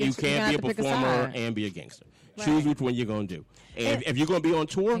to pick You can't be a performer and be a gangster. Right. Choose which one you're going to do. And if you're going to be on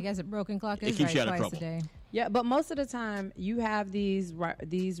tour, I guess a broken clock it is keeps right you out of twice trouble. a day. Yeah, but most of the time you have these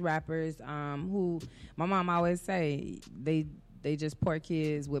rappers who my mom always say they just poor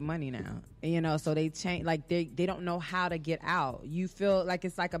kids with money now, you know. So they change, like they don't know how to get out. You feel like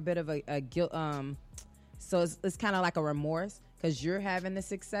it's like a bit of a guilt. So it's kind of like a remorse because you're having the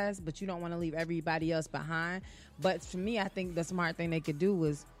success, but you don't want to leave everybody else behind. But for me, I think the smart thing they could do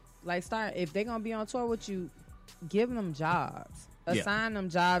was like start, if they're gonna be on tour with you, give them jobs. Assign them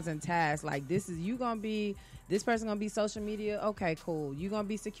jobs and tasks. Like, this person gonna be social media. Okay, cool. You gonna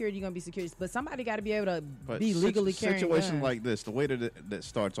be security. You gonna be security. But somebody got to be able to be legally carrying situation guns. like this. The way that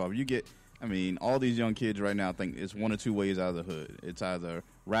starts off, you get. I mean, all these young kids right now think it's one or two ways out of the hood. It's either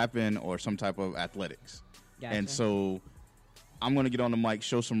rapping or some type of athletics. Gotcha. And so, I'm gonna get on the mic,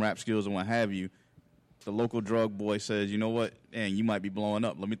 show some rap skills and what have you. The local drug boy says, you know what, and you might be blowing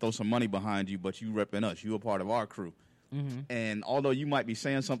up. Let me throw some money behind you, but you repping us. You a part of our crew. Mm-hmm. And although you might be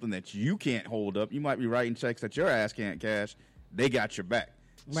saying something that you can't hold up, you might be writing checks that your ass can't cash, they got your back.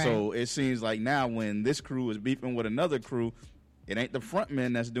 Right. So it seems like now when this crew is beefing with another crew, it ain't the front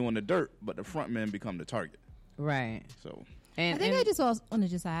men that's doing the dirt, but the front men become the target. Right. So I think I just want to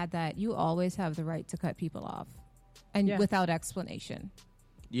just add that you always have the right to cut people off, and without explanation.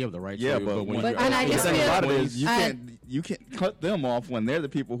 You have the right to, but when you can't cut them off when they're the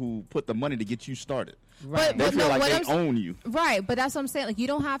people who put the money to get you started. Right. They feel like they own you. Right, but that's what I'm saying. Like, you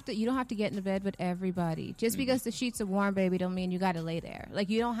don't have to get into bed with everybody. Just because the sheets are warm, baby, don't mean you got to lay there. Like,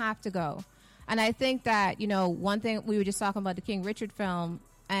 you don't have to go. And I think that, you know, one thing we were just talking about the King Richard film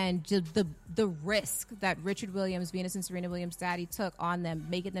and just the risk that Richard Williams, Venus and Serena Williams' daddy took on them,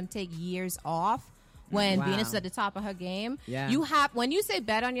 making them take years off. When Venus is at the top of her game, when you say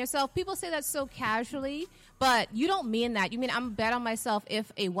bet on yourself, people say that so casually, but you don't mean that. You mean I'm bet on myself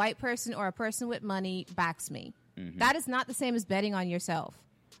if a white person or a person with money backs me. Mm-hmm. That is not the same as betting on yourself.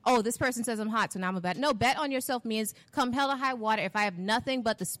 Oh, this person says I'm hot, so now I'm a bet. No, bet on yourself means come hell or high water. If I have nothing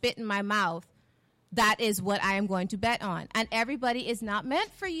but the spit in my mouth, that is what I am going to bet on. And everybody is not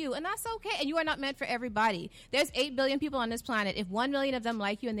meant for you, and that's okay. And you are not meant for everybody. There's 8 billion people on this planet. If 1 million of them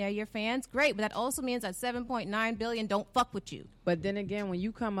like you and they're your fans, great. But that also means that 7.9 billion don't fuck with you. But then again, when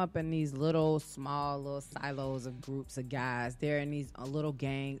you come up in these little silos of groups of guys, they're in these little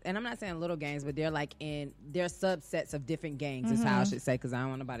gangs. And I'm not saying little gangs, but they're subsets of different gangs is how I should say, because I don't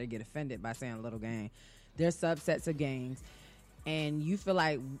want nobody to get offended by saying little gang. They're subsets of gangs. And you feel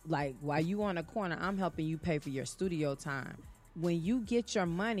like while you on the corner, I'm helping you pay for your studio time. When you get your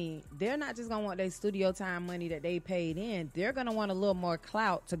money, they're not just going to want their studio time money that they paid in. They're going to want a little more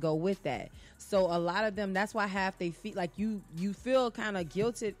clout to go with that. So a lot of them, that's why half they feel like you feel kind of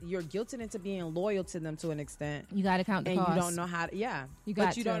guilted. You're guilted into being loyal to them to an extent. You got to count the cost. And you don't know how to,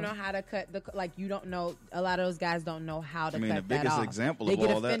 you don't know how to cut you don't know, a lot of those guys don't know how to cut that off. The biggest example of all that.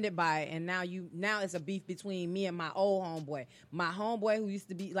 They get offended by it, and now it's a beef between me and my old homeboy. My homeboy who used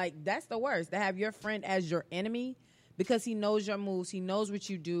to be, like, that's the worst, to have your friend as your enemy. Because he knows your moves, he knows what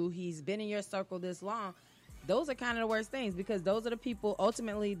you do, he's been in your circle this long. Those are kind of the worst things, because those are the people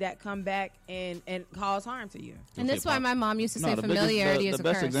ultimately that come back and cause harm to you. And that's why my mom used to say familiarity is a curse. The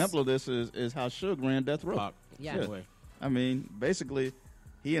best example of this is how Suge ran Death Row. Yeah. I mean, basically,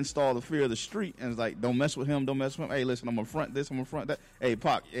 he installed the fear of the street and was like, don't mess with him, don't mess with him. Hey, listen, I'm going to front this, I'm going to front that. Hey,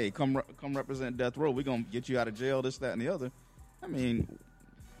 Pac, come represent Death Row. We're going to get you out of jail, this, that, and the other. I mean,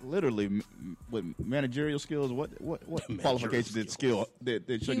 literally, with managerial skills, what qualifications did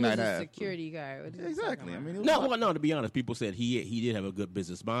Suge Knight have? He was a security guy. Exactly. I mean, to be honest, people said he did have a good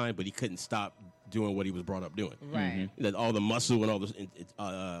business mind, but he couldn't stop doing what he was brought up doing. Right. Mm-hmm. All the muscle and all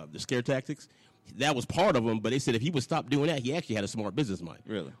the scare tactics, that was part of him. But they said if he would stop doing that, he actually had a smart business mind.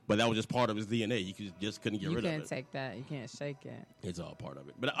 Really? But that was just part of his DNA. You just couldn't get rid of it. You can't take that. You can't shake it. It's all part of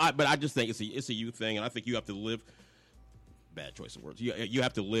it. But I just think it's a youth thing, and I think you have to live. Bad choice of words. You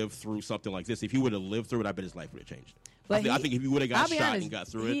have to live through something like this. If he would have lived through it, I bet his life would have changed. I think if he would have got shot and got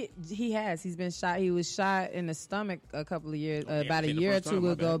through it. He has. He's been shot. He was shot in the stomach a couple of years, about a year or two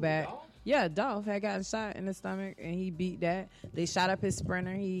ago back. Yeah, Dolph had gotten shot in the stomach, and he beat that. They shot up his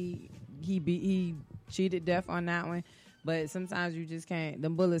sprinter. He cheated death on that one. But sometimes you just can't.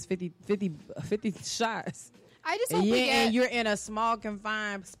 Them bullets, 50 shots. I just hope and you're in a small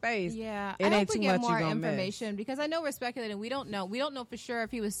confined space. Yeah, it I ain't hope we too get much more you gonna information because I know we're speculating. We don't know. We don't know for sure if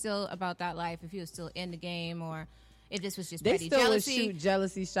he was still about that life, if he was still in the game, or if this was just they petty still jealousy. Would shoot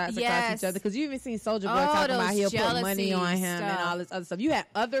jealousy shots across Yes. each other because you even seen Soulja Boy talking about he'll put money on him stuff. and all this other stuff. You had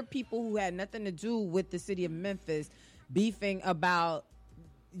other people who had nothing to do with the city of Memphis beefing about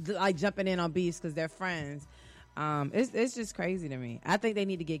like jumping in on beefs because they're friends. It's just crazy to me. I think they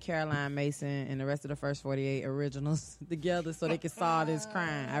need to get Caroline Mason and the rest of the first 48 originals together so they can solve this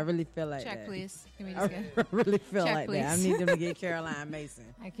crime. I really feel like Check, that. please. Can we just I really feel check, like please. that. I need them to get Caroline Mason.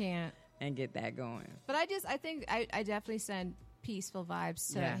 I can't. And get that going. But I think I definitely send peaceful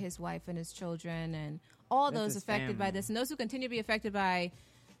vibes to his wife and his children and all those affected by this and those who continue to be affected by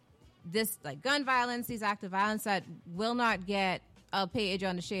this, like gun violence, these acts of violence that will not get a page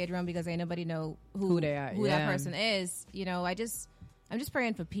on the Shade Room because ain't nobody know who they are, who that person is. You know, I'm just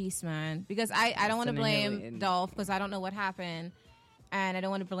praying for peace, man, because I don't want to blame Dolph because I don't know what happened, and I don't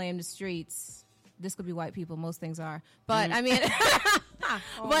want to blame the streets. This could be white people. Most things are, but I mean,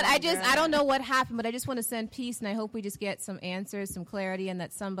 but I don't know what happened. But I just want to send peace, and I hope we just get some answers, some clarity, and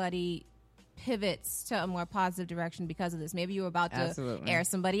that somebody pivots to a more positive direction because of this. Maybe you were about to air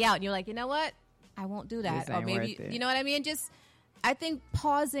somebody out, and you're like, you know what, I won't do that, or maybe you know what I mean. Just I think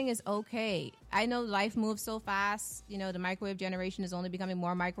pausing is okay. I know life moves so fast. You know, the microwave generation is only becoming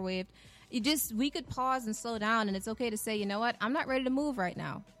more microwaved. We could pause and slow down, and it's okay to say, you know what, I'm not ready to move right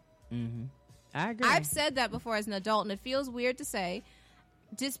now. Mm-hmm. I agree. I've said that before as an adult, and it feels weird to say.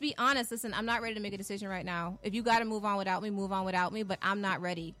 Just be honest. Listen, I'm not ready to make a decision right now. If you got to move on without me, move on without me, but I'm not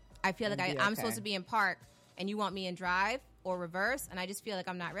ready. I feel like I'm supposed to be in park, and you want me in drive or reverse, and I just feel like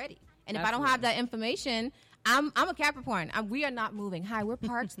I'm not ready. And if I don't have that information, I'm a Capricorn. We are not moving. Hi, we're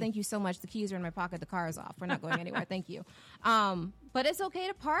parked. Thank you so much. The keys are in my pocket. The car is off. We're not going anywhere. Thank you. But it's okay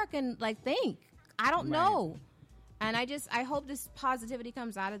to park and think. I don't know. And I hope this positivity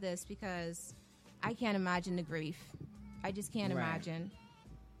comes out of this because I can't imagine the grief. I just can't imagine.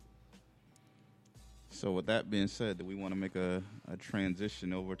 So with that being said, do we want to make a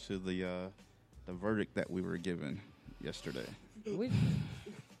transition over to the verdict that we were given yesterday?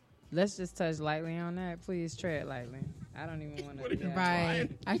 Let's just touch lightly on that. Please tread lightly. I don't even want to. Right.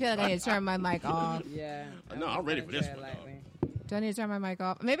 I feel like I need to turn my mic off. Yeah. No, I'm ready for this one. Do I need to turn my mic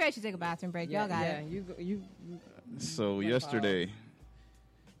off? Maybe I should take a bathroom break. Y'all got it. So yesterday,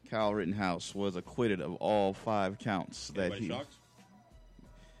 Kyle Rittenhouse was acquitted of all 5 counts that he. Shocked?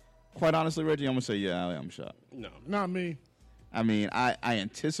 Quite honestly, Reggie, I'm gonna say I am shocked. No, not me. I mean, I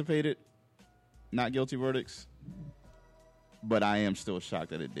anticipated not guilty verdicts, but I am still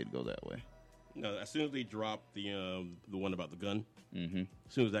shocked that it did go that way. No, as soon as they dropped the one about the gun, as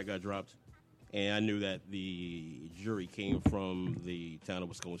soon as that got dropped, and I knew that the jury came from the town of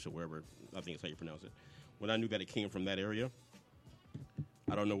Wisconsin, wherever I think it's how you pronounce it. When I knew that it came from that area,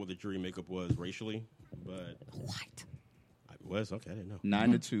 I don't know what the jury makeup was racially, but white. It was okay. I didn't know.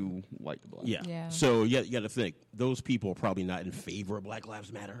 9-2, white to black. Yeah. So you got to think those people are probably not in favor of Black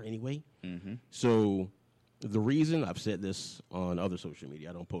Lives Matter anyway. Mm-hmm. So the reason I've said this on other social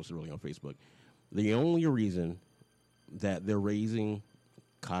media, I don't post it really on Facebook. The only reason that they're raising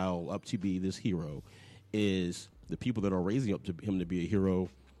Kyle up to be this hero is the people that are raising up to him to be a hero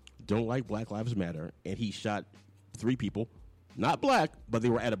don't like Black Lives Matter, and he shot 3 people. Not black, but they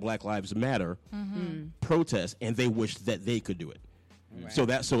were at a Black Lives Matter protest, and they wished that they could do it. Right.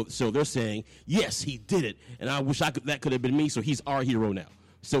 So they're saying, yes, he did it, and I wish that could have been me. So he's our hero now.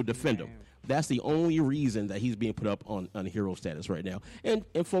 So defend him. That's the only reason that he's being put up on hero status right now. And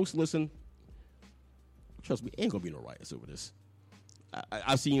folks, listen, trust me, ain't gonna be no riots over this.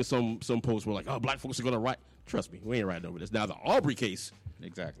 I've seen some posts where like, oh, black folks are gonna riot. Trust me, we ain't rioting over this. Now the Aubrey case.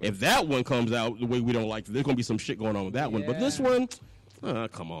 Exactly. If that one comes out the way we don't like it, there's going to be some shit going on with that one. But this one,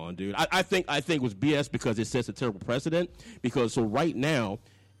 come on, dude. I think it was BS because it sets a terrible precedent. Because so right now,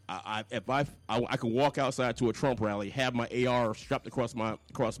 if I could walk outside to a Trump rally, have my AR strapped across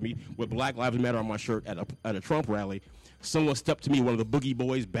me with Black Lives Matter on my shirt at a Trump rally, someone stepped to me, one of the Boogie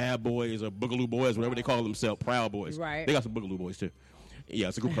Boys, Bad Boys, or Boogaloo Boys, whatever they call themselves, Proud Boys. Right. They got some Boogaloo Boys too. Yeah,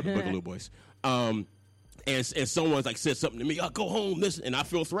 it's a group called the Boogaloo Boys. And someone's like said something to me, go home, and I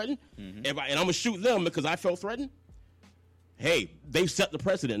feel threatened, and I'm gonna shoot them because I felt threatened. Hey, they've set the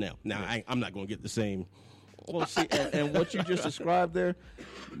precedent now. Now I'm not gonna get the same. Well, see, and what you just described there,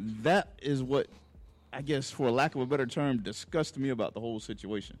 that is what I guess, for lack of a better term, disgusts me about the whole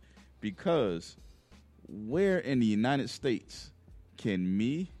situation. Because where in the United States can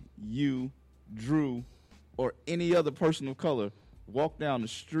me, you, Drew, or any other person of color walk down the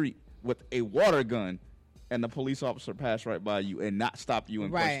street with a water gun and the police officer pass right by you and not stop you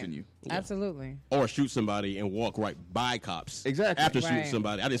and question you. Absolutely. Or shoot somebody and walk right by cops. Exactly. After shooting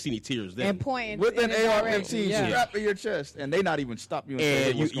somebody. I didn't see any tears then. And pointing. With an AR-15 strapped to your chest, and they not even stop you.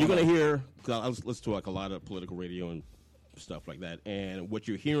 And you're going to hear, I listen to like a lot of political radio and stuff like that, and what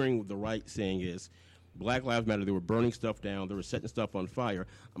you're hearing the right saying is, Black Lives Matter, they were burning stuff down, they were setting stuff on fire.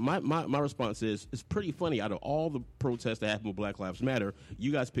 My response is, it's pretty funny, out of all the protests that happened with Black Lives Matter,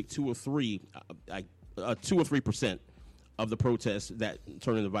 you guys picked 2 or 3% of the protests that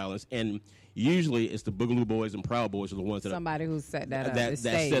turn into violence, and usually it's the Boogaloo Boys and Proud Boys are the ones that somebody who set that up,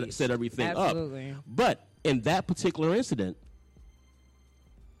 that set everything Absolutely. up. But in that particular incident,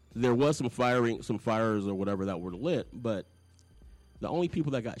 there was some fires or whatever that were lit, but the only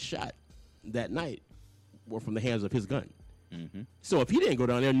people that got shot that night were from the hands of his gun. Mm-hmm. So if he didn't go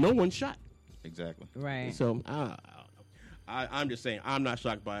down there, no one shot. Exactly. Right. So I'm just saying, I'm not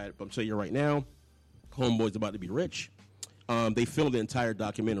shocked by it, but I'm telling you right now, Homeboy's about to be rich. They filmed the entire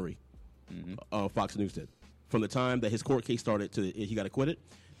documentary. Fox News did. From the time that his court case started to he got acquitted,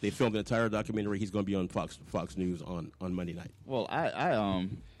 they filmed the entire documentary. He's going to be on Fox News on Monday night. Well,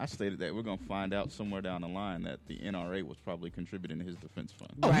 I stated that we're going to find out somewhere down the line that the NRA was probably contributing to his defense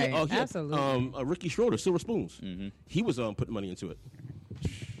fund. Right. Yeah. Absolutely. Ricky Schroeder, Silver Spoons. He was putting money into it.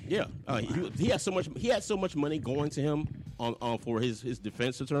 Yeah, he had so much. He had so much money going to him on for his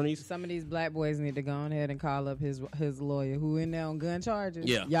defense attorneys. Some of these black boys need to go ahead and call up his lawyer who in there on gun charges.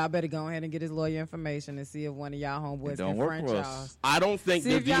 Yeah, y'all better go ahead and get his lawyer information and see if one of y'all homeboys can confront y'all. I don't think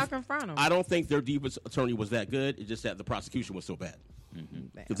see if y'all confront him. I don't think their defense attorney was that good. It's just that the prosecution was so bad.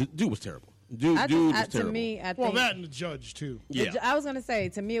 Because the dude was terrible. Dude was terrible. To me, I think, that and the judge too. Yeah, I was gonna say,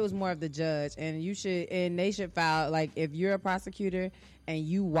 to me, it was more of the judge, and they should file, like, if you're a prosecutor and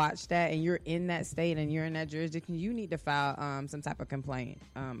you watch that and you're in that state and you're in that jurisdiction, you need to file some type of complaint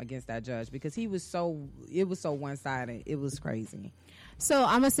against that judge, because it was so one-sided. It was crazy. So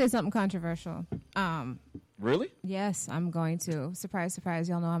I'm gonna say something controversial. Really? Yes, I'm going to. Surprise, surprise!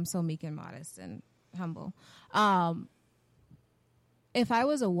 Y'all know I'm so meek and modest and humble. If I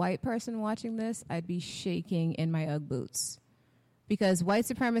was a white person watching this, I'd be shaking in my Ugg boots, because white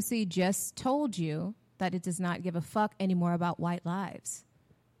supremacy just told you that it does not give a fuck anymore about white lives.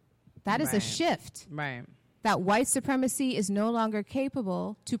 That is a shift. Right. That white supremacy is no longer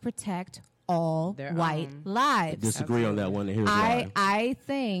capable to protect all white lives. I disagree on that one. Here's why. I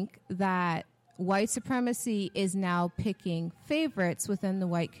think that white supremacy is now picking favorites within the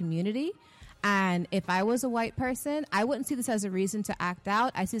white community. And if I was a white person, I wouldn't see this as a reason to act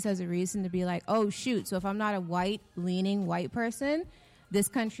out. I see this as a reason to be like, oh, shoot. So if I'm not a white-leaning white person, this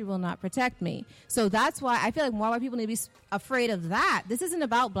country will not protect me. So that's why I feel like more white people need to be afraid of that. This isn't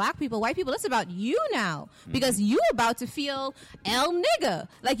about black people, white people. It's about you now, because you about to feel El Nigga.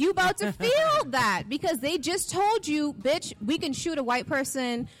 Like, you about to feel that, because they just told you, bitch, we can shoot a white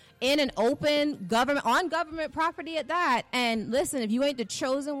person in an open government property at that. And listen, if you ain't the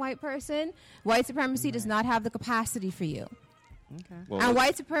chosen white person, white supremacy does not have the capacity for you. Okay. Well, and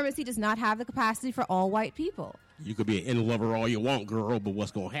white supremacy does not have the capacity for all white people. You could be an in lover all you want, girl, but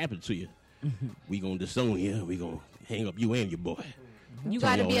what's going to happen to you? We going to disown you. We going to hang up you and your boy. You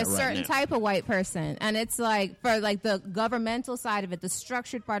got to be a certain type of white person. And it's like, for like the governmental side of it, the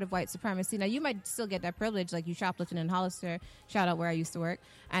structured part of white supremacy. Now, you might still get that privilege, like you shoplifting in Hollister, shout out where I used to work.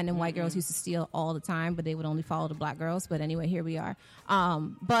 And then white girls used to steal all the time, but they would only follow the black girls. But anyway, here we are.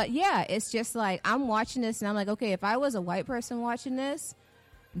 But yeah, it's just like, I'm watching this and I'm like, okay, if I was a white person watching this,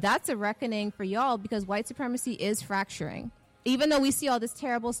 that's a reckoning for y'all, because white supremacy is fracturing. Even though we see all this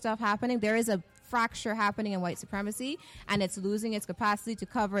terrible stuff happening, there is a fracture happening in white supremacy, and it's losing its capacity to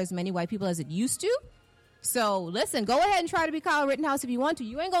cover as many white people as it used to. So listen, go ahead and try to be Kyle Rittenhouse if you want to.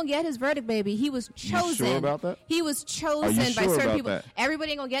 You ain't gonna get his verdict, baby. He was chosen. You sure about that? He was chosen by certain people. That?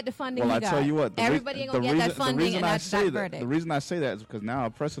 Everybody ain't gonna get the funding he got. Well, I tell you what. Everybody ain't gonna get that funding and that verdict. The reason I say that is because now a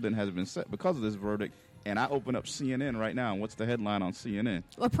precedent has been set because of this verdict. And I open up CNN right now, and what's the headline on CNN?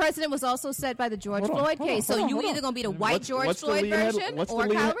 Well, precedent was also set by the George Floyd case. So you either going to be the white George Floyd version or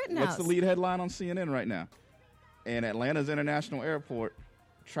Kyle Rittenhouse. What's the lead headline on CNN right now? In Atlanta's International Airport,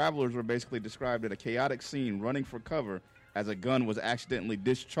 travelers were basically described at a chaotic scene running for cover as a gun was accidentally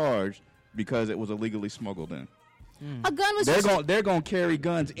discharged because it was illegally smuggled in. A gun was they're going to carry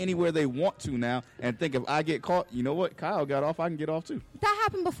guns anywhere they want to now, and think if I get caught, you know what? Kyle got off, I can get off too. That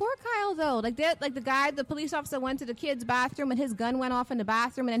happened before Kyle, though. Like the police officer went to the kid's bathroom and his gun went off in the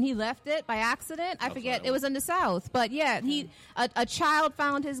bathroom, and then he left it by accident. I forget. It was in the South, but yeah, a child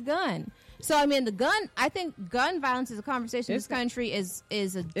found his gun. So I mean, I think gun violence is a conversation in this country is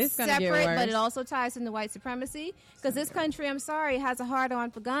separate, but it also ties into white supremacy because this country, I'm sorry, has a hard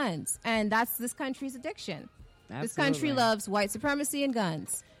on for guns, and that's this country's addiction. Absolutely. This country loves white supremacy and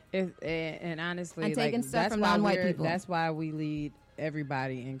guns. And honestly, and taking stuff from non-white people. That's why we lead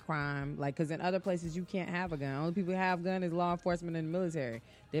everybody in crime. Like, because in other places you can't have a gun. Only people who have gun is law enforcement and the military.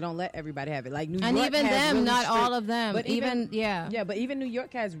 They don't let everybody have it. Like New York, and even has them, really not strict, all of them. But But even New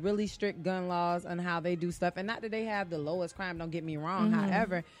York has really strict gun laws on how they do stuff. And not that they have the lowest crime. Don't get me wrong.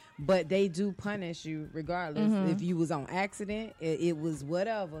 However, but they do punish you regardless. If you was on accident, it was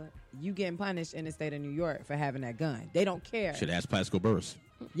whatever. You getting punished in the state of New York for having that gun. They don't care. Should ask Plaxico Burress.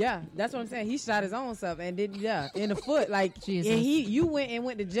 Yeah, that's what I'm saying. He shot his own self and did in the foot. Like Jesus. And you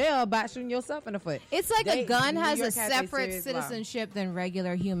went to jail about shooting yourself in the foot. It's like a gun has a separate citizenship than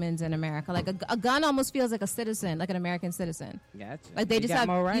regular humans in America. Like a gun almost feels like a citizen, like an American citizen. Gotcha. Like they just have,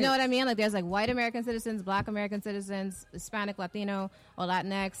 right. you know what I mean? Like there's like white American citizens, black American citizens, Hispanic, Latino, or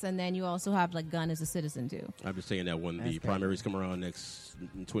Latinx, and then you also have like gun as a citizen too. I'm just saying that when the primaries come around next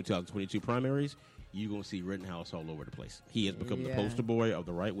 2022 primaries, you're going to see Rittenhouse all over the place. He has become the poster boy of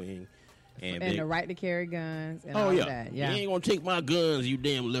the right wing. And the right to carry guns and all that. Yeah. You ain't going to take my guns, you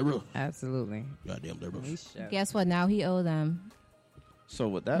damn liberal. Absolutely. Goddamn liberals. Guess what? Now he owe them. So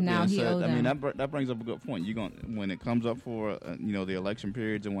with that being said, I mean, that brings up a good point. When it comes up for, the election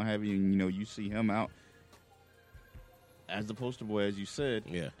periods and what have you, you see him out as the poster boy, as you said.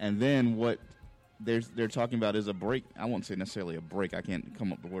 Yeah. And then what they're talking about is a break. I won't say necessarily a break. I can't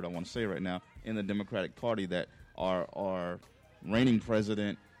come up with the word I want to say right now in the Democratic Party that our reigning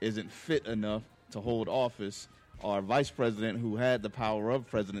president isn't fit enough to hold office. Our vice president, who had the power of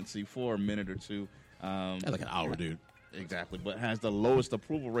presidency for a minute or two, like an hour, dude. Exactly, but has the lowest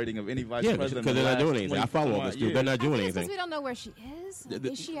approval rating of any vice president. Because they're not doing anything. I follow all this, dude. They're not doing anything. We don't know where she is.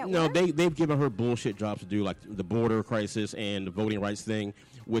 Is she at No, work? they've given her bullshit jobs to do, like the border crisis and the voting rights thing,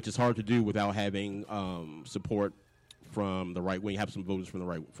 which is hard to do without having support from the right wing. Have some voters from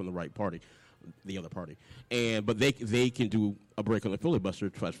the right party, the other party, but they can do a break on the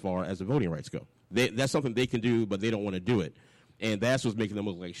filibuster as far as the voting rights go. That's something they can do, but they don't want to do it, and that's what's making them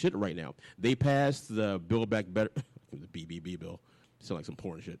look like shit right now. They passed the Build Back Better. The BBB bill. Sound like some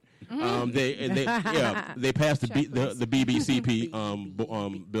porn shit. They passed the BBCP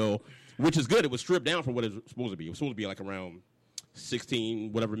bill, which is good. It was stripped down from what it's supposed to be. It was supposed to be like around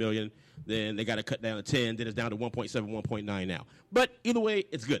 16 whatever million. Then they got to cut down to 10. Then it's down to 1.7, 1.9 now. But either way,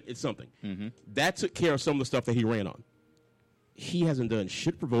 it's good. It's something. That took care of some of the stuff that he ran on. He hasn't done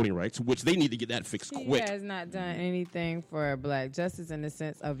shit for voting rights, which they need to get that fixed quick. He has not done anything for black justice in the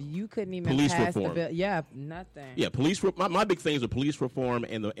sense of you couldn't even police pass reform. the bill. Yeah, nothing. Yeah, police. My big thing is the police reform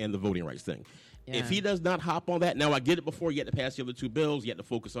and the voting rights thing. Yeah. If he does not hop on that, now I get it before you had to pass the other two bills, you had to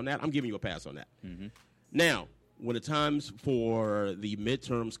focus on that. I'm giving you a pass on that. Now, when the times for the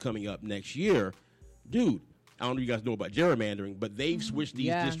midterms coming up next year, dude, I don't know if you guys know about gerrymandering, but they've switched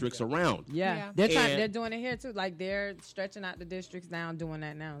these districts around. Yeah. They're doing it here too. Like they're stretching out the districts down, doing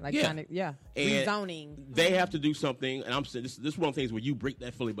that now. Like trying to, rezoning. They have to do something, and I'm saying this is one of the things where you break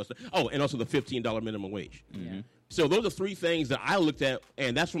that filibuster. Oh, and also the $15 minimum wage. So those are three things that I looked at,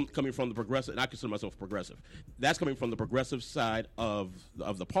 and that's coming from the progressive, and I consider myself progressive. That's coming from the progressive side of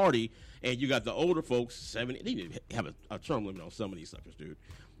the party, and you got the older folks, 70, they need to have a term limit on some of these suckers, dude.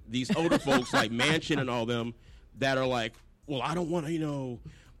 These older folks like Manchin and all them that are like, well, I don't want to,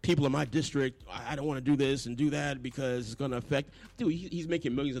 people in my district, I don't want to do this and do that because it's going to affect. Dude, he's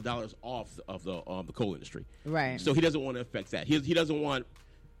making millions of dollars off of the coal industry. Right. So he doesn't want to affect that. He doesn't want,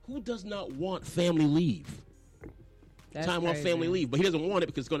 who does not want family leave? That's time off crazy. family leave, but he doesn't want it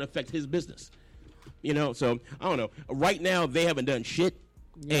because it's going to affect his business. So I don't know. Right now, they haven't done shit,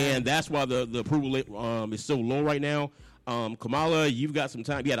 and that's why the approval is so low right now. Kamala, you've got some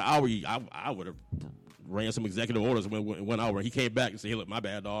time. You had an hour. I would have ran some executive orders in 1 hour. He came back and said, hey, look, my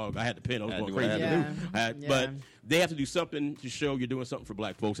bad, dog. I had to pin. I was going crazy. But they have to do something to show you're doing something for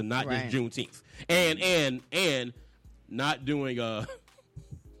black folks and not just Juneteenth. And not doing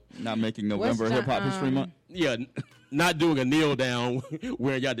not making November Hip Hop History Month. Yeah, not doing a kneel down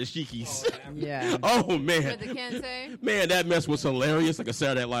wearing y'all dashikis. Oh man. With the kente? Man, that mess was hilarious, like a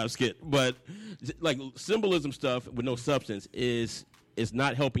Saturday Night Live skit. But like symbolism stuff with no substance is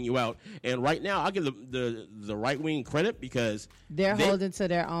not helping you out. And right now, I'll give the right wing credit because they're holding to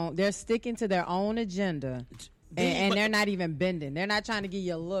their own. They're sticking to their own agenda. And they're not even bending. They're not trying to give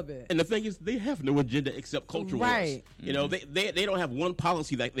you a little bit. And the thing is, they have no agenda except cultural wars. Right. You know, they don't have one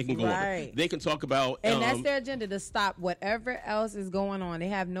policy that they can go over. They can talk about... And that's their agenda, to stop whatever else is going on. They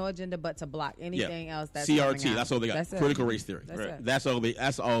have no agenda but to block anything else that's CRT, that's all they got. That's Critical race theory. That's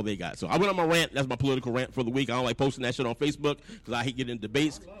all they got. So I went on my rant. That's my political rant for the week. I don't like posting that shit on Facebook because I hate getting in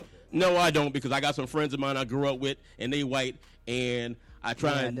debates. No, I don't, because I got some friends of mine I grew up with, and they white, and... I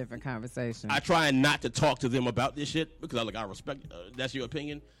try and different conversation. I try not to talk to them about this shit because I respect that's your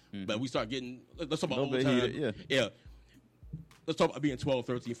opinion. But we start getting let's talk about old times. Yeah. Let's talk about being 12,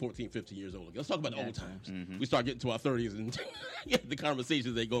 13, 14, 15 years old. Let's talk about the old times. We start getting to our 30s and the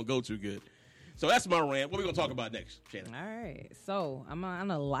conversations ain't gonna go too good. So that's my rant. What are we going to talk about next, Shannon? All right. So I'm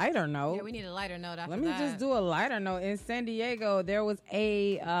on a lighter note. Yeah, we need a lighter note after that. Let me just do a lighter note. In San Diego, there was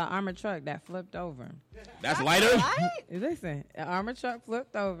a armored truck that flipped over. That's lighter? Listen, an armored truck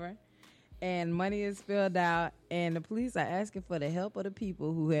flipped over, and money is spilled out, and the police are asking for the help of the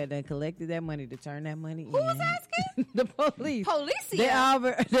people who had collected that money to turn that money in. Who was asking? The police.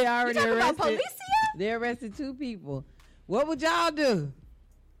 Policia? They already you arrested. About Policia? They arrested 2 people. What would y'all do?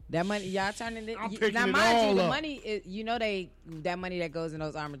 That money, y'all turning it. Now, mind you, the money is, that money that goes in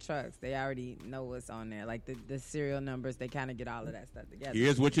those armored trucks, they already know what's on there. Like the serial numbers, they kind of get all of that stuff together.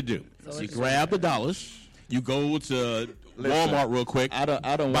 Here's what you do: you grab the dollars, you go to Walmart real quick. I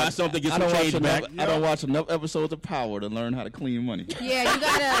don't buy watch, something, get some change back. I don't watch enough episodes of Power to learn how to clean money.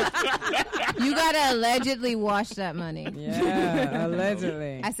 Yeah, you gotta allegedly wash that money. Yeah,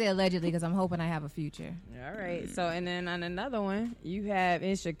 allegedly. I say allegedly because I'm hoping I have a future. All right. So, and then on another one, you have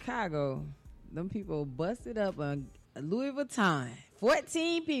in Chicago, them people busted up a Louis Vuitton.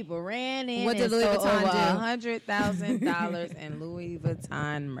 14 people ran in what and did Louis stole Vuitton over do? $100,000 in Louis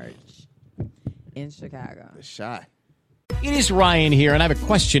Vuitton merch in Chicago. Shot. It is Ryan here, and I have a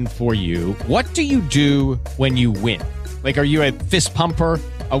question for you. What do you do when you win? Like, are you a fist pumper,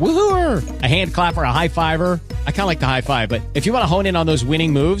 a woohooer, a hand clapper, a high fiver? I kind of like the high five, but if you want to hone in on those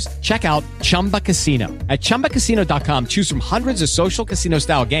winning moves, check out Chumba Casino. At ChumbaCasino.com, choose from hundreds of social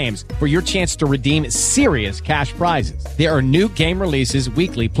casino-style games for your chance to redeem serious cash prizes. There are new game releases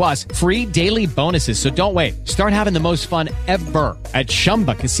weekly, plus free daily bonuses, so don't wait. Start having the most fun ever at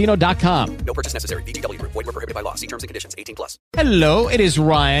ChumbaCasino.com. No purchase necessary. VGW Group. Void where prohibited by law. See terms and conditions. 18+. Hello, it is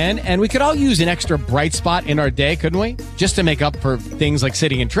Ryan, and we could all use an extra bright spot in our day, couldn't we? Just to make up for things like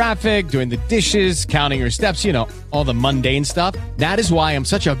sitting in traffic, doing the dishes, counting your steps, all the mundane stuff. That is why I'm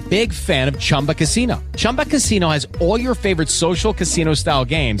such a big fan of Chumba Casino. Chumba Casino has all your favorite social casino-style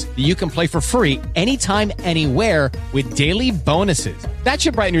games that you can play for free anytime, anywhere with daily bonuses. That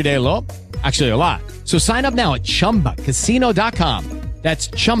should brighten your day a little. Actually, a lot. So sign up now at ChumbaCasino.com. That's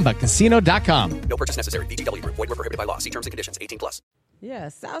ChumbaCasino.com. No purchase necessary. VGW Group. Void where prohibited by law. See terms and conditions. 18+. Yeah,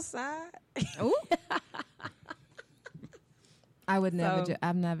 Southside. Ooh. I would never.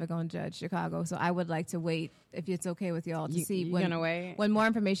 I'm never going to judge Chicago, so I would like to wait, if it's okay with y'all, to see when more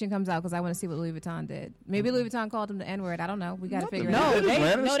information comes out, because I want to see what Louis Vuitton did. Maybe Louis Vuitton called him the N-word. I don't know. We got to figure it out. They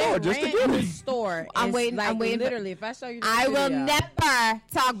ran the store. I'm waiting. I'm waiting. Literally, if I show you, I will never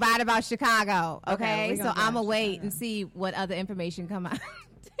talk bad about Chicago. Okay, so I'm gonna wait and see what other information come out.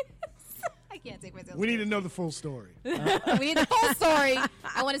 I can't take myself. We need to know the full story. We need the full story.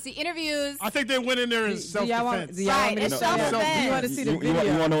 I want to see interviews. I think they went in there in self-defense. Right, it's self-defense. You want to see the video?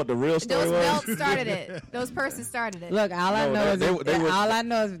 You want to know what the real story was? Those belts started it. Those purses started it. Look, all I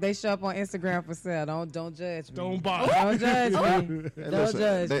know is if they show up on Instagram for sale. Don't judge me. Don't buy. Don't judge me. Don't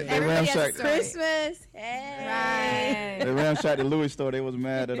judge me. They ramsacked Christmas. Hey. They ramsacked the Louis store. They was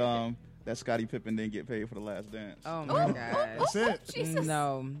mad that Scottie Pippen didn't get paid for the last dance. Oh my God. That's it. Jesus.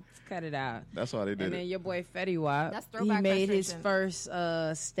 No. Cut it out. That's why they did And then your boy Fetty Wap, he made his first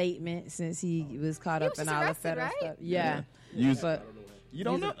statement since he was caught up in all the federal stuff. Yeah. But you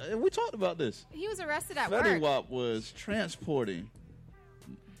don't know. We talked about this. He was arrested at work. Fetty Wap was transporting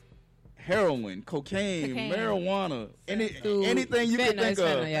heroin, cocaine, marijuana, anything you could think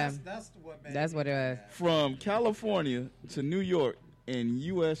of. Yeah. That's what it was. From California to New York in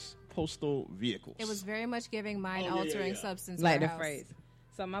U.S. postal vehicles. It was very much giving mind-altering substance. Like the phrase.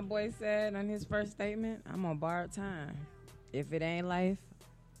 So my boy said on his first statement, I'm on borrowed time. If it ain't life,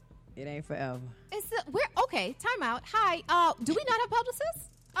 it ain't forever. Okay, time out. Hi, do we not have publicists?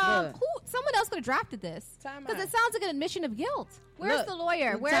 Someone else could have drafted this. Because it sounds like an admission of guilt. Where's the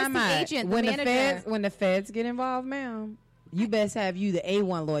lawyer? Where's the agent, the manager? When the feds get involved, ma'am, you best have you the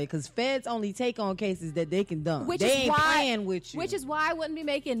A1 lawyer, because feds only take on cases that they can dump. They ain't playing with you. Which is why I wouldn't be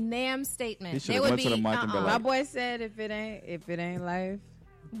making NAM statements. They would be. My boy said, if it ain't life,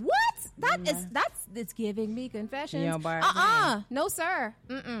 What? That's giving me confessions. You don't buy No, sir.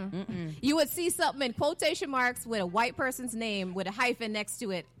 You would see something in quotation marks with a white person's name with a hyphen next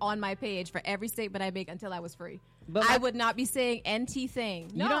to it on my page for every statement I make until I was free. But I would not be saying NT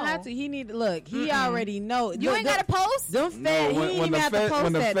thing. No. You don't have to. He need to look. He already know. You ain't got to post. When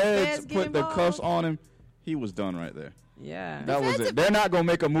the feds put the cuffs on him, he was done right there. Yeah, that was it. They're not gonna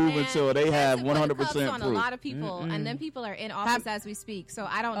make a move until they have 100% proof. On a lot of people, and then people are in office as we speak. So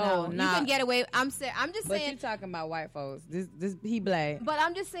I don't know. You can get away. I'm just saying. But you talking about white folks? This he black. But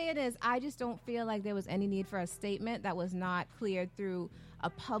I'm just saying I just don't feel like there was any need for a statement that was not cleared through a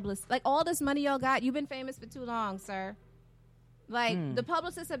publicist. Like all this money y'all got, you've been famous for too long, sir. Like the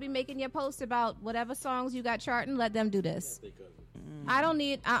publicists have been making your post about whatever songs you got charting. Let them do this. I don't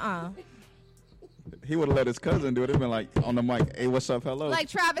need. He would have let his cousin do it. It'd been like on the mic, hey, what's up, hello? Like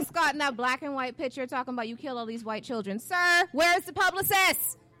Travis Scott in that black and white picture talking about you kill all these white children. Sir, where's the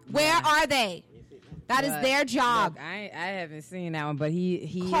publicists? Where are they? That is their job. Look, I haven't seen that one, but he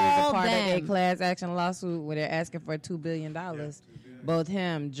is a part of a class action lawsuit where they're asking for $2 billion. Both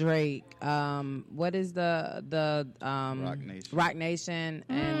him, Drake, what is the Rock Nation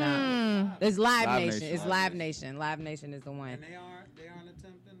and it's Live Nation. It's Live Nation. Live Nation is the one. And they aren't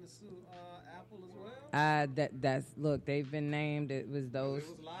attempting to sue Apple as well? That's look, they've been named. It was those.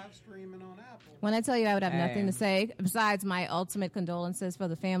 It was live streaming on Apple. When I tell you I would have nothing to say besides my ultimate condolences for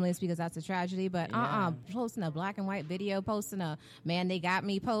the families because that's a tragedy, but posting a black and white video, posting a man they got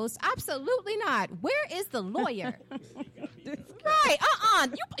me post, absolutely not. Where is the lawyer? Right,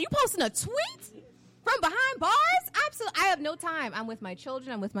 you posting a tweet from behind bars? Absolutely. I have no time. I'm with my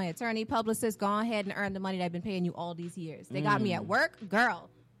children. I'm with my attorney, publicist. Go ahead and earn the money that I've been paying you all these years. They got me at work. Girl,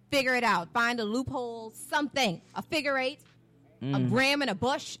 figure it out. Find a loophole, something. A figure eight, a gram in a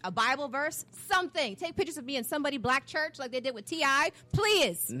bush, a Bible verse, something. Take pictures of me in somebody black church like they did with T.I.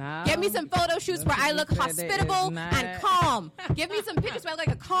 Please. No. Get me some photo shoots where I look hospitable and calm. Give me some pictures where I look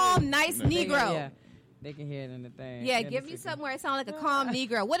like a calm, nice Negro. Yeah. They can hear it in the thing. Yeah, give me somewhere I sound like a calm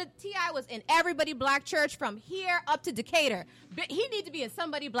Negro. What if T.I. was in everybody black church from here up to Decatur? He need to be in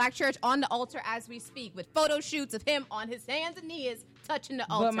somebody black church on the altar as we speak with photo shoots of him on his hands and knees touching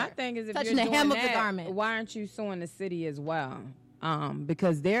the altar. But my thing is, if touching you're the doing hem that, of the garment. why aren't you suing the city as well?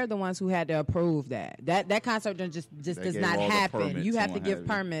 Because they're the ones who had to approve that. That concert just does not happen. You have to give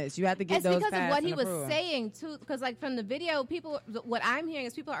permits. You have to get those. It's because of what he was approved. saying too. Because like from the video, what I'm hearing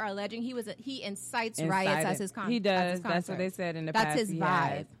is people are alleging he incites riots as his concert. He does. That's what they said in the past. That's his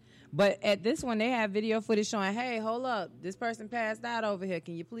vibe. But at this one, they have video footage showing, hey, hold up, this person passed out over here.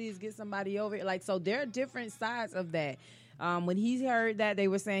 Can you please get somebody over here? Like, so there are different sides of that. When he heard that, they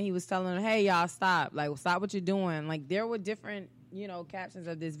were saying he was telling them, hey, y'all, stop. Like, stop what you're doing. Like, there were different, captions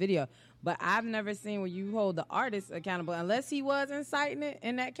of this video. But I've never seen where you hold the artist accountable, unless he was inciting it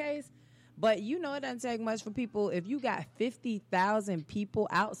in that case. But, it doesn't take much for people. If you got 50,000 people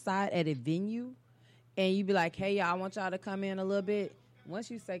outside at a venue, and you be like, hey, y'all, I want y'all to come in a little bit.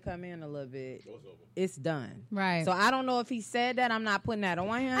 Once you say come in a little bit, it's done. Right. So I don't know if he said that. I'm not putting that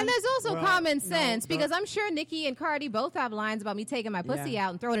on him. And there's also common sense because I'm sure Nicki and Cardi both have lines about me taking my pussy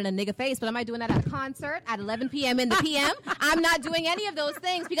out and throwing it in a nigga face. But am I doing that at a concert at 11 p.m. in the p.m.? I'm not doing any of those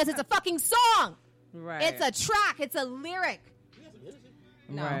things because it's a fucking song. Right. It's a track. It's a lyric.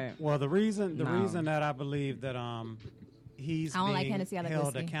 No. Right. Well, the reason that I believe that he's being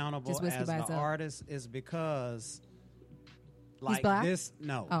held accountable as the artist is because. Like this,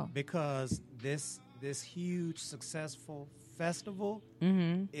 because this huge successful festival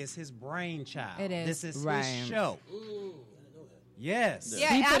is his brainchild. It is. This is his show. Yes.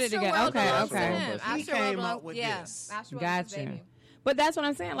 Yeah, he put it together. Okay. He came up with this. Gotcha. But that's what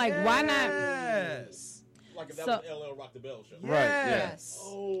I'm saying. Like, why not? Yes. Like if that was LL Rock the Bell show. Right. Yes.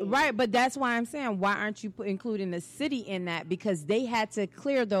 Oh. Right, but that's why I'm saying, why aren't you including the city in that? Because they had to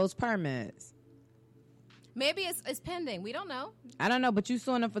clear those permits. Maybe it's pending. We don't know. I don't know, but you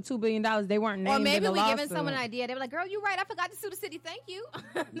suing them for $2 billion. They weren't named. Or maybe in the we lawsuit. giving someone an idea. They were like, "Girl, you're right. I forgot to sue the city. Thank you."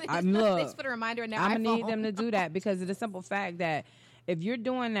 They just put a reminder in their iPhone. I'm gonna need them to do that because of the simple fact that if you're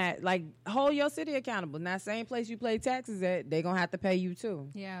doing that, like, hold your city accountable. Now, same place you pay taxes at, they're gonna have to pay you too.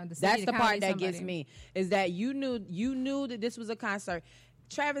 Yeah, that's the part that gets me. Is that you knew that this was a concert.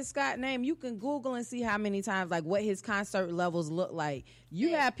 Travis Scott name, you can Google and see how many times, like, what his concert levels look like.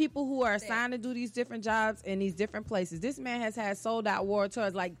 You have people who are assigned to do these different jobs in these different places. This man has had sold out world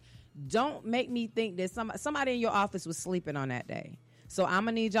tours. Like, don't make me think that somebody in your office was sleeping on that day. So I'm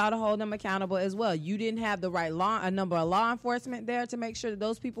gonna need y'all to hold them accountable as well. You didn't have the right number of law enforcement there to make sure that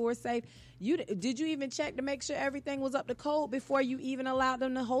those people were safe. Did you even check to make sure everything was up to code before you even allowed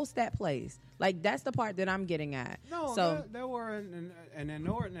them to host that place? Like, that's the part that I'm getting at. No, so there were an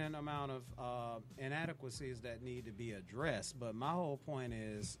inordinate amount of inadequacies that need to be addressed. But my whole point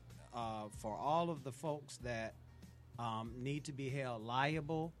is, for all of the folks that need to be held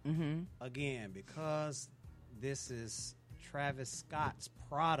liable, again, because this is Travis Scott's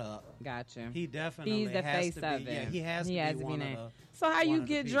product. Gotcha. He definitely He's the has face to of be. it. Yeah, he has to be one named. of the. So how you one of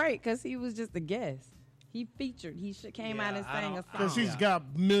the get people. Drake? Because he was just a guest. He featured. He came out and sang a song. Because he's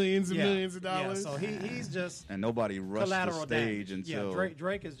got millions and millions of dollars. Yeah, so he's just and nobody rushed the collateral stage damage. until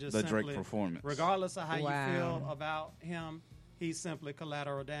Drake is just the simply, Drake performance. Regardless of how you Wow. feel about him, he's simply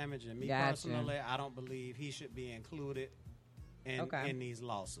collateral damage. And me Gotcha. personally, I don't believe he should be included in these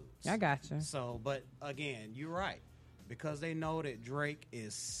lawsuits. I gotcha. So, but again, you're right. Because they know that Drake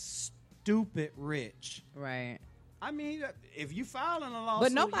is stupid rich. Right. I mean, if you filing a lawsuit,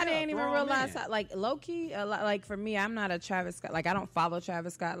 But nobody ain't even throw 'em realized in. how, like, low key, like for me, I'm not a Travis Scott. Like, I don't follow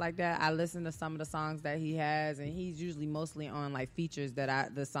Travis Scott like that. I listen to some of the songs that he has, and he's usually mostly on like features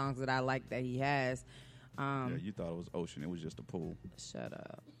the songs that I like that he has. Yeah, you thought it was ocean. It was just a pool. Shut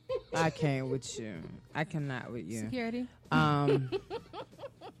up. I can't with you. I cannot with you. Security.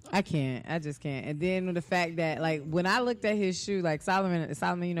 I can't. I just can't. And then with the fact that, like, when I looked at his shoe, like Solomon,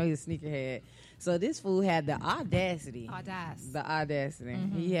 you know, he's a sneakerhead. So this fool had the audacity. The audacity.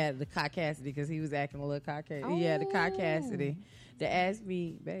 He had the caucasity because he was acting a little cocky. He had the caucasity to ask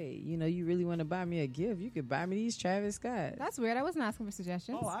me, babe, you know, you really want to buy me a gift? You could buy me these Travis Scott. That's weird. I wasn't asking for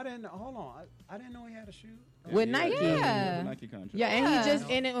suggestions. Oh, I didn't. Hold on. I didn't know he had a shoe. With Nike. Yeah. Nike contract. Yeah, and he just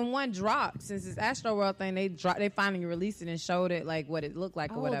in one drop since his Astro World thing. They finally released it and showed it like what it looked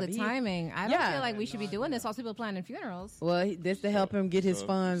like or whatever. The timing. I don't feel like we should be doing this while people planning funerals. Well, this to help him get his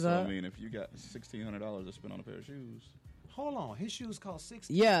funds up. I mean, if you got $1,600 to spend on a pair of shoes. Hold on, his shoes cost $60.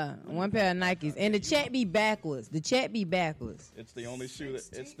 Yeah, one pair of Nikes, and the check be backwards. The check be backwards. It's the only shoe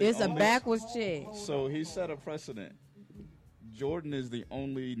that It's a backwards check. So he set a precedent. Jordan is the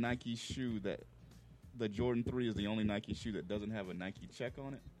only Nike shoe that. The Jordan 3 is the only Nike shoe that doesn't have a Nike check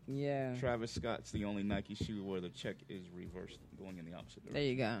on it. Yeah. Travis Scott's the only Nike shoe where the check is reversed, going in the opposite direction. There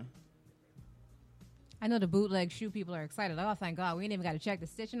you go. I know the bootleg shoe people are excited. Oh, thank God. We ain't even got to check the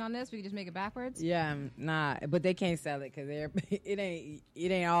stitching on this. We can just make it backwards. Yeah, nah, but they can't sell it because it ain't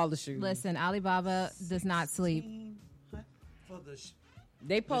all the shoes. Listen, Alibaba does not sleep. For the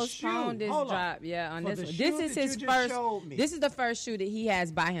They postponed this drop, on this one. This is his first. This is the first shoe that he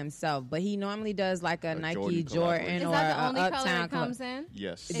has by himself, but he normally does like a Nike Jordan or that the only Uptown color it comes in?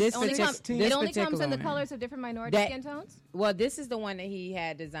 Yes. It only comes in the colors of different minority skin tones? Well, this is the one that he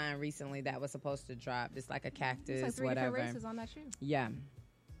had designed recently that was supposed to drop. It's like a cactus, It's like 3 whatever. different races on that shoe. Yeah.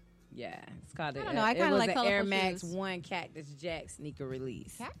 Yeah, it's called. I don't know. I kind of like colorful Air Max shoes. 1 Cactus Jack sneaker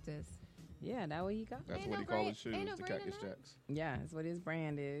release. Cactus. Yeah, that what he got. That's what he called his shoes, the Cactus Jacks. Yeah, that's what his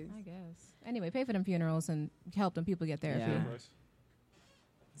brand is. I guess. Anyway, pay for them funerals and help them people get therapy. Yeah.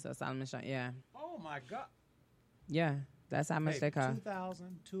 So Solomon Sean, yeah. Oh my God. Yeah, that's how much they cost.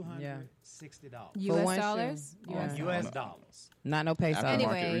 $2,260. U.S. dollars? U.S. dollars. Not no peso.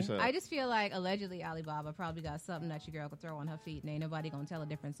 Anyway, I just feel like allegedly Alibaba probably got something that your girl could throw on her feet, and ain't nobody gonna tell a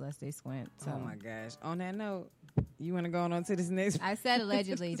difference unless they squint. So. Oh my gosh! On that note, you want to go on to this next? I said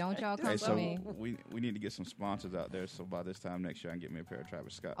allegedly. Don't y'all come for me. We need to get some sponsors out there. So by this time next year, I can get me a pair of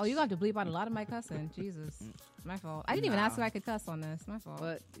Travis Scott. Oh, you got to bleep out a lot of my cussing. Jesus, it's my fault. I didn't even ask if I could cuss on this. My fault.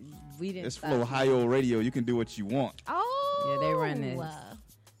 But we didn't. It's Flow Ohio Radio. You can do what you want. Oh, yeah, they run this.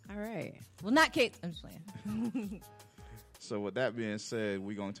 All right. Well, not Kate. I'm just playing. So with that being said,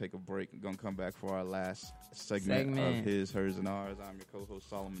 we're going to take a break. We're going to come back for our last segment of His, Hers, and Ours. I'm your co-host,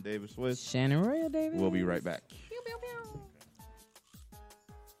 Solomon Davis with Shannon Royal Davis. We'll be right back. Pew, pew, pew.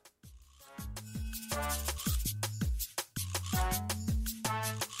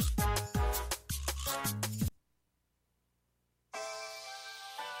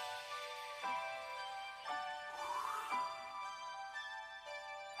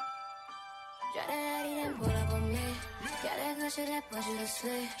 Push you to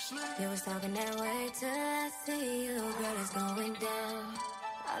sleep. You was talking that way till I see you, girl, it's going down.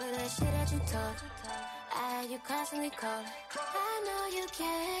 All of that shit that you talk, you constantly call. I know you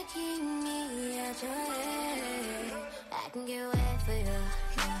can't keep me out your head. I can get wet for you,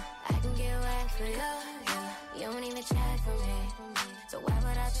 I can get wet for you, You don't even check for me, so why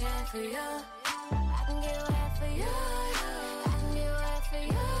would I check for you? I can get wet for you, I can get wet for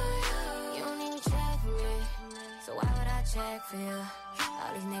you, You don't even check for me, so why would I check check for you.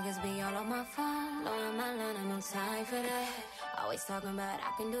 All these niggas be all on my phone, blowing my line, I no time for that. Always talking about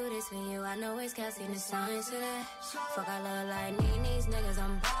I can do this for you. I know it's Cassie the signs to that. Fuck, I look like these niggas,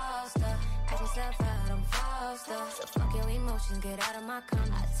 I'm bossed up. Ask myself out, I'm false up. So fuck your emotions, get out of my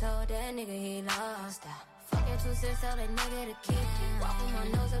comment. I told that nigga he lost out. Fuck your 2 cents, tell that nigga to keep. Walk with my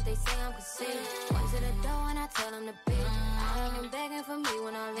nose up, they say I'm conceited. Point to the door and I tell him to beat. I heard him begging for me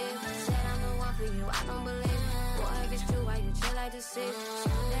when I leave. Said I'm the one for you, I don't believe it. Boy, if it's true, why you chill like to see?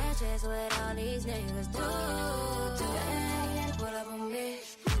 That's just what all these niggas do. Yeah, pull up on me.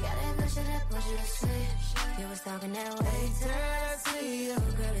 Got that good shit that push you to sleep. You was talking that way till I see you.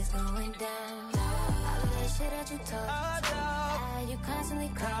 Girl, it's going down. All of that shit that you talk, you constantly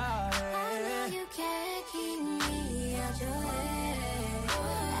call. I know you can't keep me out your head. I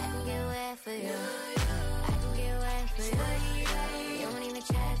can get wet for you. I can get wet for you. You don't even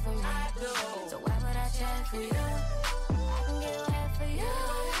check for me, so why would I check for you? I can get wet for you.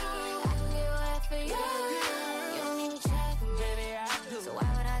 I can get wet for you. You don't even check for me, so why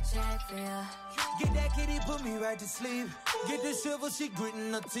would I check for you? Get that kitty, put me right to sleep. Get the silver, she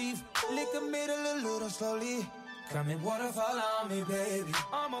gritting her teeth. Lick the middle a little slowly. Come and waterfall on me, baby.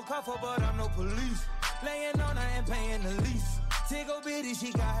 I'm a couple, but I'm no police. Laying on her and paying the lease. Tickle bitty,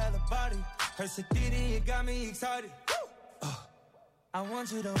 she got hella body. Her sedity, it got me excited. I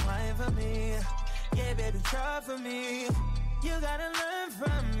want you to whine for me. Yeah, baby, try for me. You gotta learn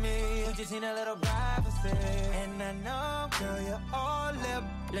from me. You just need a little privacy. And I know, girl, you're all lip.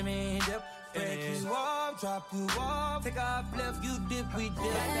 Let me dip. Break you off, drop you off. Take off left, you dip, we dip.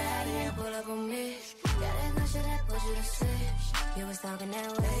 Daddy, pull up on me. Got that good shit that push you to sleep. You was talking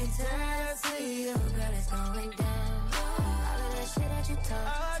that way till I see you. Girl, it's going down. All of that shit that you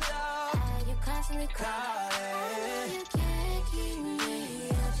talk, you constantly call. I know you can't keep me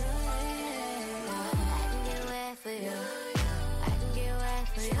out your head. I can get wet for you. I can get wet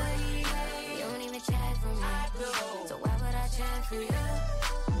for you. You don't even check for me, so why would I check for you? I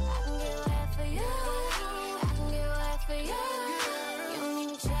can get wet for you. I can get wet for you. You don't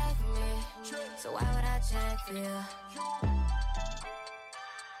even check for me, so why would I check for you?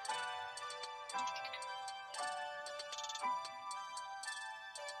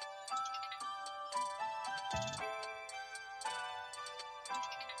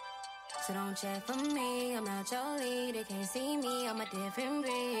 So don't check for me, I'm not your lead. They can't see me, I'm a different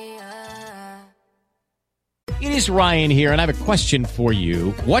breed. It is Ryan here, and I have a question for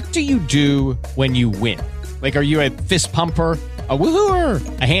you. What do you do when you win? Like, are you a fist pumper, a woohooer,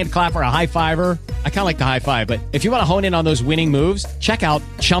 a hand clapper, a high fiver? I kind of like the high five, but if you want to hone in on those winning moves, check out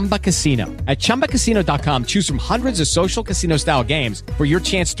Chumba Casino. At ChumbaCasino.com, choose from hundreds of social casino-style games for your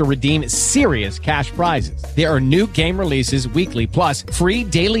chance to redeem serious cash prizes. There are new game releases weekly, plus free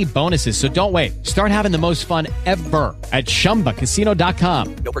daily bonuses. So don't wait. Start having the most fun ever at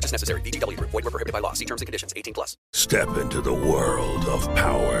ChumbaCasino.com. No purchase necessary. VGW Group. Void where prohibited by law. See terms and conditions. 18+. Step into the world of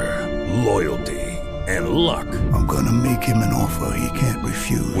power, loyalty, and luck. I'm gonna make him an offer he can't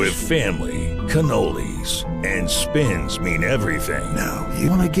refuse. With family, cannolis, and spins mean everything. Now, you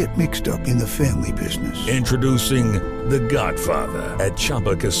wanna get mixed up in the family business. Introducing The Godfather at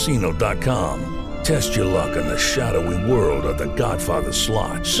ChumbaCasino.com. Test your luck in the shadowy world of The Godfather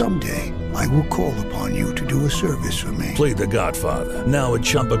slot. Someday, I will call upon you to do a service for me. Play The Godfather, now at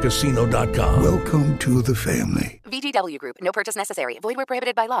ChumbaCasino.com. Welcome to the family. VGW Group. No purchase necessary. Void where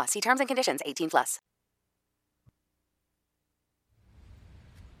prohibited by law. See terms and conditions. 18+.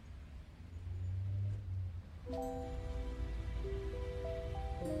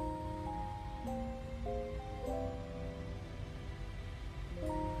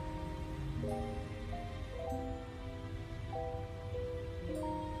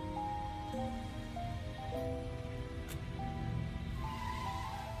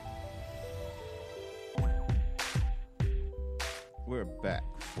 We're back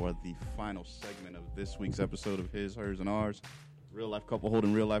for the final segment of this week's episode of His, Hers, and Ours. Real life couple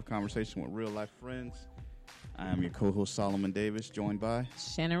holding real life conversation with real life friends. I am your co-host Solomon Davis, joined by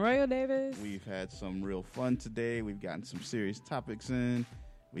Shannon Royal Davis. We've had some real fun today. We've gotten some serious topics in.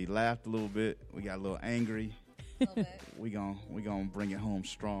 We laughed a little bit. We got a little angry. We gonna bring it home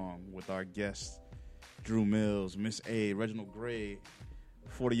strong with our guests, Drew Mills, Miss A, Reginald Gray,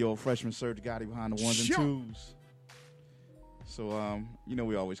 40-year-old freshman Serge Gotti behind the ones and twos. So,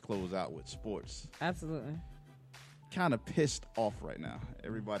 we always close out with sports. Absolutely. Kind of pissed off right now.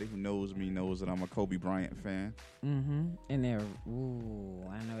 Everybody who knows me knows that I'm a Kobe Bryant fan. Mm-hmm. And they're, I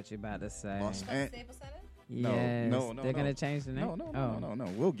know what you're about to say. Staples Center? Yes. No. They're going to change the name? No.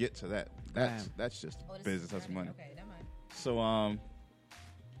 We'll get to that. That's just business. That's money. Okay, never mind. So,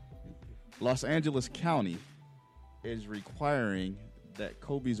 Los Angeles County is requiring that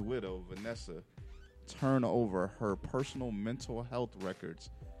Kobe's widow, Vanessa, turn over her personal mental health records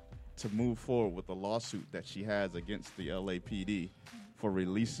to move forward with the lawsuit that she has against the LAPD for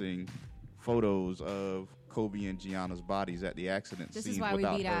releasing photos of Kobe and Gianna's bodies at the accident scene. This is why we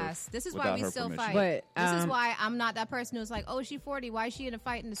beat ass. This is why we still fight. But, this is why I'm not that person who's like, oh, she's 40. Why is she in a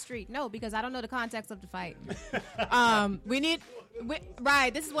fight in the street? No, because I don't know the context of the fight. This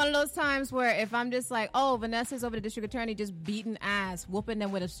is one of those times where if I'm just like, oh, Vanessa's over the district attorney just beating ass, whooping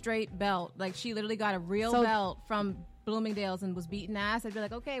them with a straight belt. Like, she literally got a real belt from Bloomingdale's and was beating ass. I'd be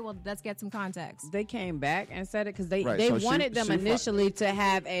like, okay, well, let's get some context. They came back and said it because they wanted them initially to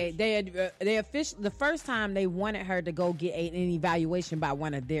have the first time they wanted her to go get an evaluation by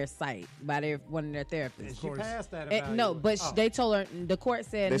one of their one of their therapists. She passed that evaluation. No, but they told her, the court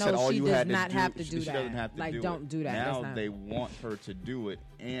said she does not have to do that. She doesn't have to don't do that. Now they want her to do it,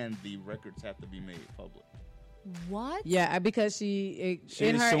 and the records have to be made public. What? Yeah, because she's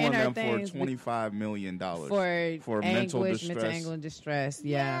suing them for $25 million for mental distress.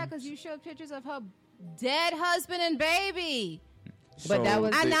 Yeah, because you showed pictures of her dead husband and baby. But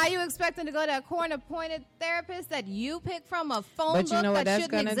now you expect them to go to a corner-appointed therapist that you pick from a phone book that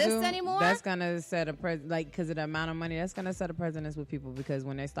shouldn't exist anymore? That's gonna set a because of the amount of money. That's gonna set a precedence with people because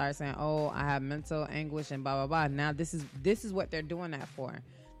when they start saying, "Oh, I have mental anguish and blah blah blah," now this is what they're doing that for.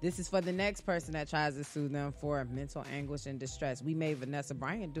 This is for the next person that tries to sue them for mental anguish and distress. We made Vanessa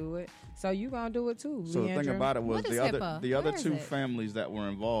Bryant do it, so you gonna do it too. So Leandra. The thing about it was the other two families that were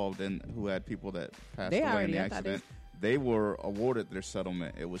involved and who had people that passed away in the accident. They were awarded their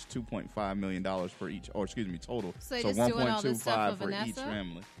settlement. It was $2.5 million for each, or excuse me, total. So 1.25 for each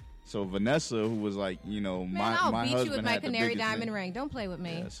family. So Vanessa, who was like, my I'll beat husband you with my had canary the diamond ring. Don't play with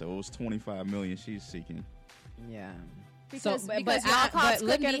me. Yeah, so it was $25 million she's seeking. Yeah. Because y'all cops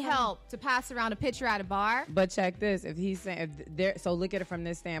couldn't be helped to pass around a pitcher at a bar. But check this: if he's saying, so look at it from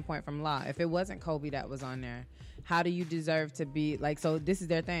this standpoint, from law. If it wasn't Kobe that was on there, how do you deserve to be like? So this is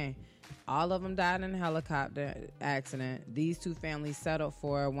their thing. All of them died in a helicopter accident. These two families settled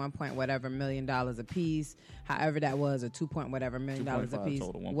for $1 million apiece. However, that was a $2 million apiece.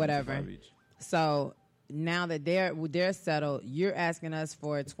 Total, whatever. So now that they're settled, you're asking us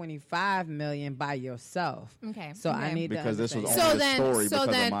for $25 million by yourself. Okay. So I need because to this was only a story because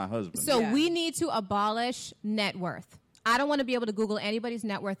of my husband. So we need to abolish net worth. I don't want to be able to Google anybody's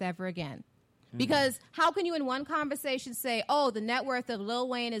net worth ever again. Because how can you in one conversation say, oh, the net worth of Lil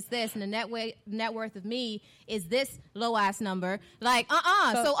Wayne is this and the net worth of me is this low-ass number? Like,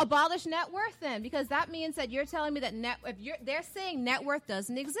 So abolish net worth then, because that means that you're telling me that they're saying net worth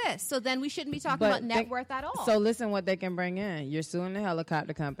doesn't exist. So then we shouldn't be talking about net worth at all. So listen what they can bring in. You're suing the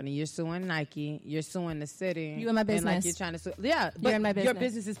helicopter company. You're suing Nike. You're suing the city. You in my business. And like you're trying to sue. Yeah, but you're in my business. Your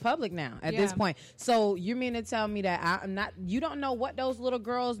business is public now at this point. So you mean to tell me that I'm not? You don't know what those little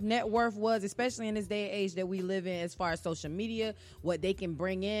girls' net worth was, especially in this day and age that we live in as far as social media, what they can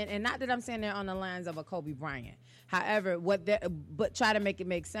bring in. And not that I'm saying they're on the lines of a Kobe Bryant. However, but try to make it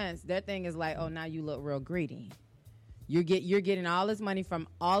make sense. Their thing is like, oh, now you look real greedy. You're getting all this money from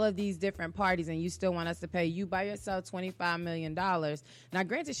all of these different parties, and you still want us to pay you by yourself $25 million. Now,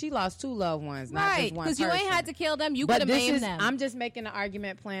 granted, she lost two loved ones, not just one person. Because you ain't had to kill them. You could have maimed them. I'm just making an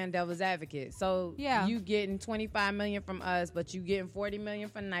argument playing devil's advocate. So you getting $25 million from us, but you getting $40 million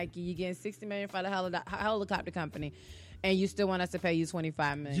from Nike. You getting $60 million for the helicopter company. And you still want us to pay you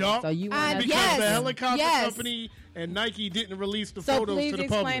 $25 million. Yup. So you want because the helicopter company and Nike didn't release the photos to the public. So please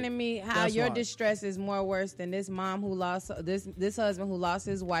explain to me how your distress is more worse than this mom who lost this husband who lost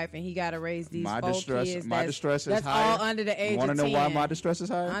his wife and he got to raise these kids. My distress is higher. That's all under the age of 10. You want to know why my distress is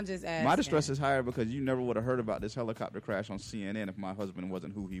higher? I'm just asking. My distress is higher because you never would have heard about this helicopter crash on CNN if my husband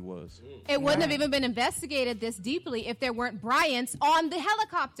wasn't who he was. It wouldn't have even been investigated this deeply if there weren't Bryants on the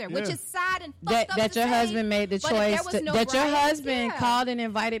helicopter, which is sad and fucked up that your husband made the choice that your husband called and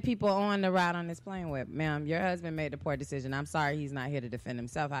invited people on the ride on this plane with. Ma'am, your husband made the poor decision. I'm sorry he's not here to defend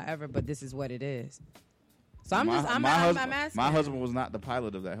himself, however, but this is what it is. So I'm asking. My husband was not the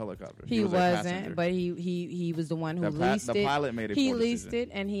pilot of that helicopter. He wasn't, but he was the one who leased it. The pilot made it. He leased it,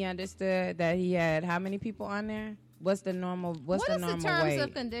 and he understood that he had how many people on there? What's the normal? What is the terms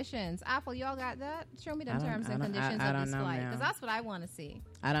of conditions? Apple, y'all got that? Show me the terms and conditions of this flight, because that's what I want to see.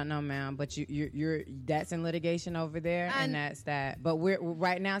 I don't know, ma'am, but you're that's in litigation over there, and that's that. But we're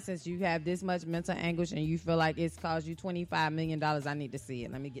right now, since you have this much mental anguish and you feel like it's caused you $25 million, I need to see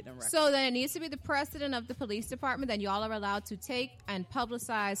it. Let me get them records. So then it needs to be the precedent of the police department that y'all are allowed to take and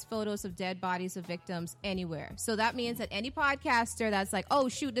publicize photos of dead bodies of victims anywhere. So that means that any podcaster that's like, oh,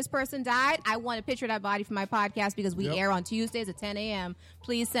 shoot, this person died, I want a picture of that body for my podcast because we air on Tuesdays at 10 a.m.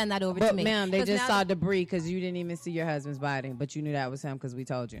 Please send that over to me. But, ma'am, they just saw debris because you didn't even see your husband's body, but you knew that was him because we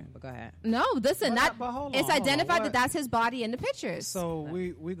told you. But go ahead. No, listen, it's identified that that's his body in the pictures. So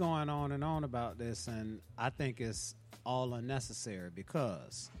we going on and on about this, and I think it's all unnecessary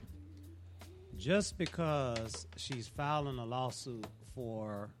because just because she's filing a lawsuit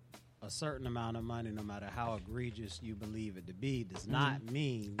for a certain amount of money, no matter how egregious you believe it to be, does not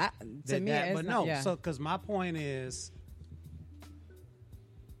mean that. But no, so because my point is,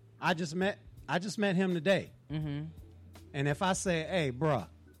 I just met him today, and if I say, "Hey, bruh,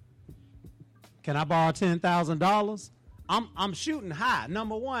 can I borrow $10,000?" I'm shooting high.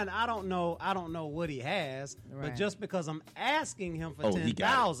 Number one, I don't know what he has, but just because I'm asking him for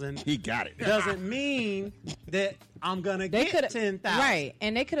 $10,000, he got it. Doesn't mean that I'm gonna get $10,000. Right,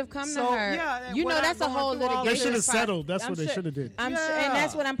 and they could have come to her. Yeah, you know, that's a whole litigation. They should have settled. That's what they should have did. I'm sure, and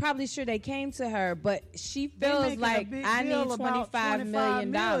that's what I'm probably sure they came to her. But she feels like I need $25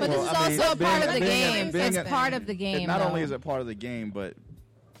 million. But this is also a part of the game. It's part of the game. Not only is it part of the game, but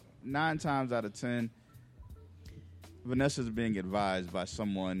 9 times out of 10. Vanessa's being advised by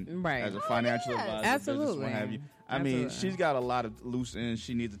someone as a financial advisor, absolutely, business, what have you. I mean, she's got a lot of loose ends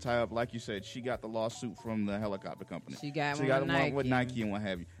she needs to tie up. Like you said, she got the lawsuit from the helicopter company. She got one with Nike and what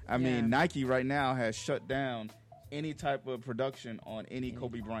have you. I mean, Nike right now has shut down any type of production on any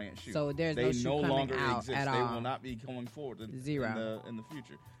Kobe Bryant shoe. So there's they no shoe no coming longer out exist. at They all. will not be going forward in the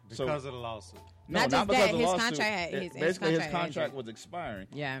future. Because of the lawsuit. No, not not just because that. of the His lawsuit. contract, his contract was expiring.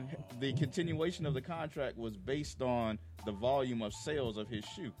 Yeah. The continuation of the contract was based on the volume of sales of his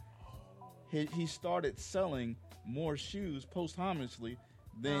shoe. He started selling more shoes posthumously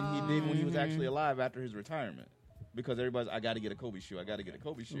than he did when he was actually alive after his retirement. Because everybody's, I got to get a Kobe shoe. I got to get a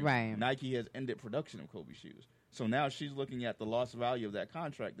Kobe shoe. Right. Nike has ended production of Kobe shoes. So now she's looking at the lost value of that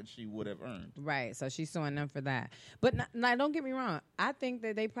contract that she would have earned. Right. So she's suing them for that. But now, don't get me wrong. I think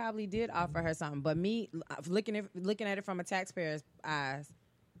that they probably did offer her something. But me looking at it from a taxpayer's eyes,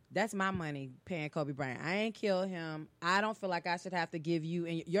 that's my money paying Kobe Bryant. I ain't killed him. I don't feel like I should have to give you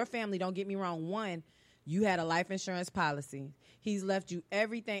and your family. Don't get me wrong. One, you had a life insurance policy. He's left you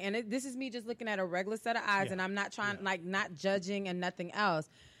everything. And this is me just looking at a regular set of eyes, and I'm not trying, not judging and nothing else.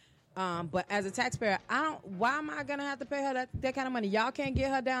 But as a taxpayer, why am I going to have to pay her that kind of money? Y'all can't get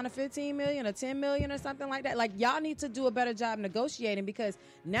her down to $15 million or $10 million or something like that. Like, y'all need to do a better job negotiating, because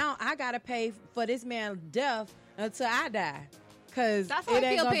now I got to pay for this man's death until I die. Cause that's how I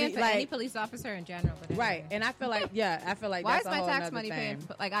feel paying for any police officer in general. But anyway. Right, and I feel like, why that's is my a whole tax money thing. paying?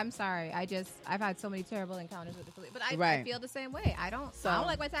 Like, I'm sorry, I've had so many terrible encounters with the police, but I feel the same way. I don't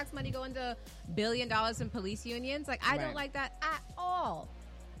like my tax money going to $1 billion in police unions. Like, I don't like that at all.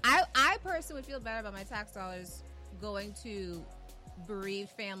 I personally would feel better about my tax dollars going to bereaved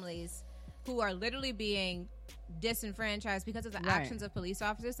families who are literally being disenfranchised because of the actions of police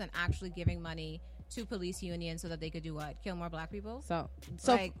officers than actually giving money to police unions so that they could do what? Kill more black people? So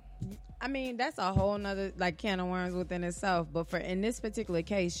I mean, that's a whole nother can of worms within itself. But in this particular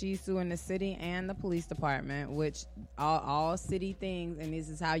case, she's suing the city and the police department, which all city things, and this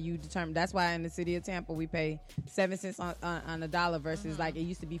is how you determine. That's why in the city of Tampa we pay 7 cents on a dollar versus like it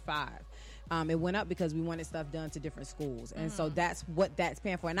used to be 5. It went up because we wanted stuff done to different schools. And so that's what that's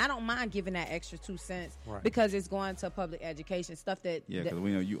paying for. And I don't mind giving that extra 2 cents because it's going to public education, stuff that... Yeah, because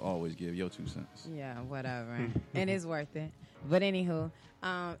we know you always give your 2 cents. Yeah, whatever. And it's worth it. But anywho,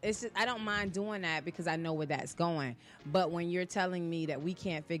 it's just, I don't mind doing that because I know where that's going. But when you're telling me that we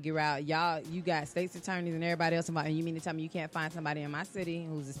can't figure out, you got state's attorneys and everybody else involved, and you mean to tell me you can't find somebody in my city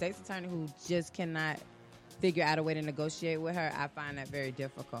who's a state's attorney who just cannot figure out a way to negotiate with her, I find that very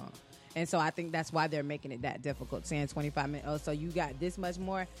difficult. And so I think that's why they're making it that difficult, saying 25 minutes. Oh, so you got this much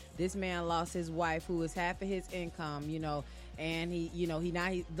more. This man lost his wife, who is half of his income, and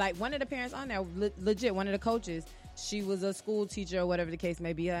he like one of the parents on there, legit, one of the coaches, she was a school teacher or whatever the case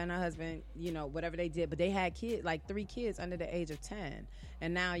may be, her and her husband, whatever they did, but they had kids, like 3 kids under the age of 10.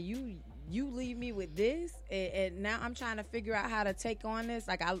 And now you leave me with this, and now I'm trying to figure out how to take on this.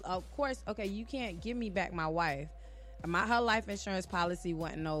 Like, of course, okay, you can't give me back my wife. Her life insurance policy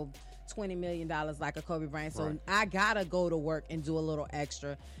wasn't no $20 million like a Kobe Bryant. So I gotta go to work and do a little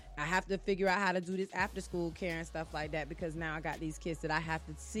extra. I have to figure out how to do this after school care and stuff like that, because now I got these kids that I have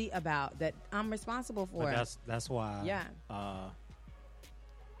to see about, that I'm responsible for. But that's why. Yeah.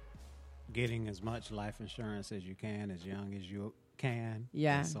 getting as much life insurance as you can as young as you can.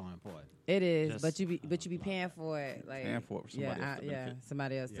 Yeah, is so important. It is, Just but you be paying for it, like Paying for it for somebody else to benefit.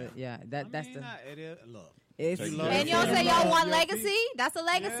 somebody else. That's the. It is. Look. And y'all say y'all want legacy? That's a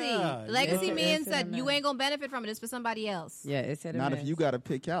legacy. Yeah, Legacy yeah. means It's that in you there. ain't gonna benefit from it. It's for somebody else. Yeah, it's hit or Not miss. if you got to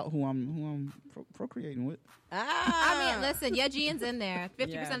pick out who I'm procreating with. I mean, listen, your genes in there. 50%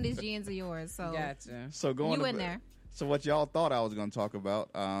 Yeah. of these genes are yours. So Gotcha. So going you to in bed. there. So what y'all thought I was going to talk about?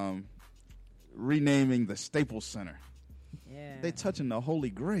 Renaming the Staples Center. Yeah. They touching the Holy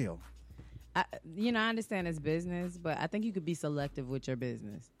Grail. I understand it's business, but I think you could be selective with your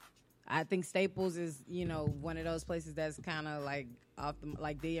business. I think Staples is, one of those places that's kind of like off the,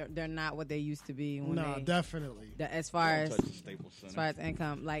 like they're not what they used to be. When No, they, definitely. As far Don't as touch the Staples Center. as far as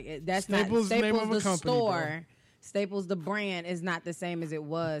income, like that's Staples not is the name Staples of a the company, store. bro. Staples the brand is not the same as it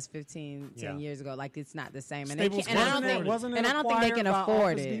was 10 Yeah. years ago. Like it's not the same, and Staples I don't think wasn't it and I don't think they can acquired by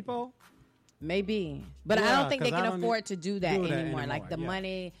afford Office it. Depot? Maybe, but I Yeah, don't think they 'cause I can don't afford to do that do that anymore. Like the yeah.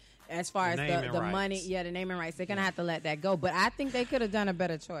 money, as far as naming the rights. money, the naming rights, they're gonna have to let that go. But I think they could have done a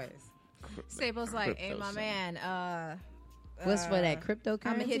better choice. Staples like, hey, my Center. man. What's for that cryptocurrency?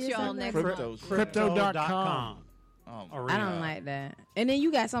 I'm gonna hit or you all something? next Cryptos. month. Crypto.com. I don't like that. And then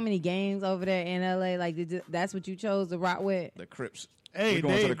you got so many games over there in LA. Like that's what you chose to rock with. The Crips. Hey, We're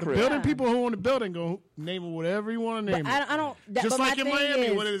going to they, the the Crips. building people who own the building go name it whatever you want to name But it. I don't. That, Just but like my in thing Miami,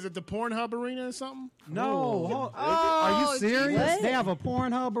 is, what is it? The Pornhub Arena or something? No. Oh, Are you serious? what? They have a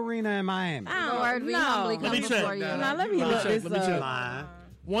Pornhub arena in Miami. I don't Lord, we know. humbly come Let me before check. you. Now let me Let me look check, this let me up. check. Lying.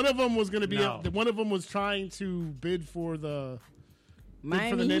 One of them was going to be. No. One of them was trying to bid for the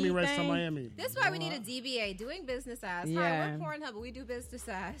Miami naming Heat rights to thing? Miami This is why we need a DBA, doing business as. Yeah. Hi, we're Pornhub, but we do business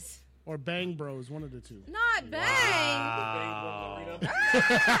as. or Bang Bros, one of the two. Not bang.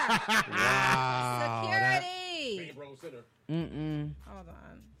 Wow. Security. Mm-mm. Hold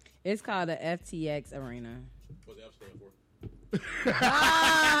on. It's called the FTX Arena. What's the F stand for?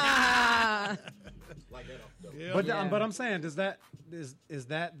 Ah! Like that off the Yeah. But I'm saying, is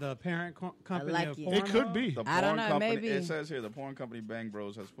that the parent company like of it. It could Pornhub? be. The I don't porn know, company, maybe. It says here the porn company Bang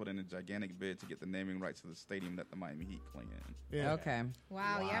Bros has put in a gigantic bid to get the naming rights to the stadium that the Miami Heat play in. Yeah. Okay.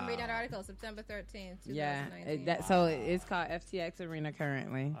 Wow, yeah, I'm reading that article, September 13th, 2019. Yeah. So it's called FTX Arena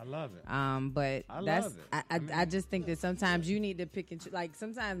currently. I love it. But I that's love it. I just think that sometimes you need to pick and choose. Like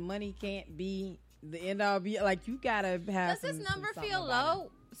sometimes money can't be the end all be. Like you gotta have. Does this number feel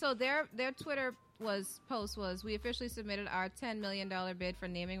low? So their Twitter post was, we officially submitted our $10 million bid for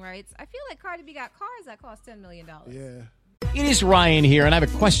naming rights. I feel like Cardi B got cars that cost $10 million. Yeah. It is Ryan here, and I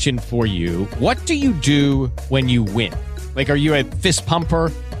have a question for you. What do you do when you win? Like, are you a fist pumper,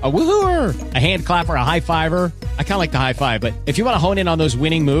 a woohooer, a hand clapper, a high fiver? I kind of like the high five, but if you want to hone in on those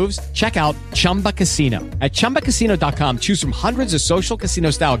winning moves, check out Chumba Casino. At ChumbaCasino.com, choose from hundreds of social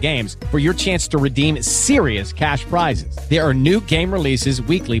casino-style games for your chance to redeem serious cash prizes. There are new game releases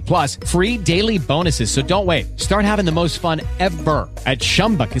weekly, plus free daily bonuses. So don't wait. Start having the most fun ever at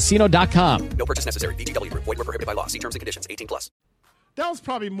ChumbaCasino.com. No purchase necessary. VGW Group. Void were prohibited by law. See terms and conditions. 18+. That was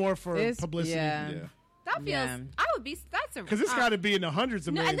probably more for It's- publicity. yeah. That feels, Yeah. I would be, that's a... Because it's got to be in the hundreds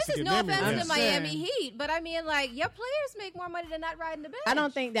of No, millions and this to is get no naming offense rights. to Miami Heat, but I mean, like, your players make more money than not riding the bench. I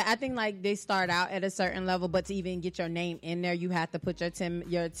don't think that. I think like they start out at a certain level, but to even get your name in there, you have to put your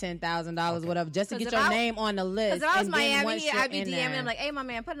 $10,000, whatever, just to 'Cause get if your I- name on the list. Because if I was and then Miami once Heat, you're I'd be in DMing there- him like, hey, my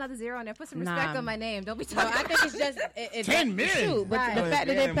man, put another zero in there. Put some Nah. respect on my name. Don't be No, talking I think it's just it, 10 million. Shoot, but Right. the fact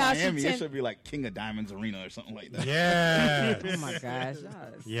that they in passed you Miami, it 10. should be like King of Diamonds Arena or something like that. Yeah. Oh my gosh,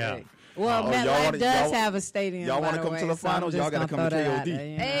 y'all is Yeah. sick. Well, Oh, y'all MetLife wanna- does y'all- have a stadium. y'all by wanna the come way, to the so I'm finals? just Y'all gotta gonna come to throw that out KOD. there,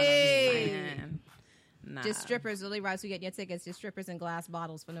 you know? Hey. Nah. Just strippers, Lily Rice, we get your tickets, just strippers in glass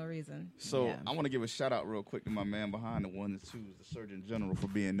bottles for no reason. So Yeah. I want to give a shout out real quick to my man behind the 1 and 2, the Surgeon General, for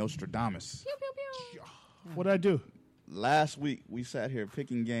being Nostradamus. Pew, pew, pew. What'd I do? Last week we sat here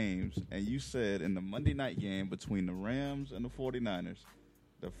picking games, and you said in the Monday night game between the Rams and the 49ers,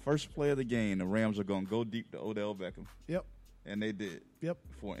 the first play of the game, the Rams are going to go deep to Odell Beckham. Yep. And they did. Yep.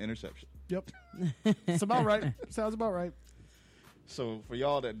 For an interception. Yep. It's about right. Sounds about right. So for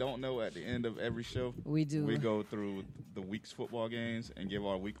y'all that don't know, at the end of every show, We do. we go through the week's football games and give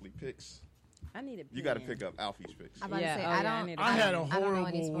our weekly picks. I need a You got to pen. pick up Alfie's picks. I'm about Yeah, to say, oh, I yeah, I don't. need a I had a don't know any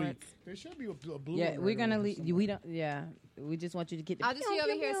horrible sports. week. There should be a blue. Yeah, one we're right gonna over leave. somewhere. We don't. Yeah, we just want you to get. The I'll just be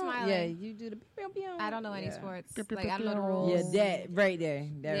over here smiling. Yeah, you do the. Pew, pew. I don't know any Yeah. sports. Like, I don't know the rules. Yeah, that right there.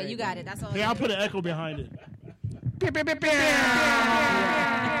 That Yeah, right you got there. it. That's all. Hey, I I'll need. put an echo behind it.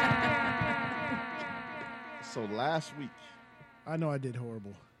 So last week, I know I did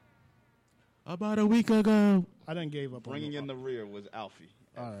horrible. About a week ago. I done gave up. bringing on in the rear was Alfie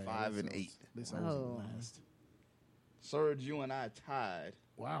at All right, 5 and that 8. At least I was Oh. in last. Serge, you and I tied.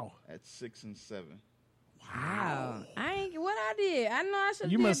 Wow. At 6 and 7. Wow. I ain't what I did. I know I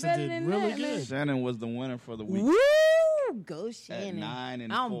should You did must have better did than really that, good. man. Shannon was the winner for the week. Woo! Go Shannon. 9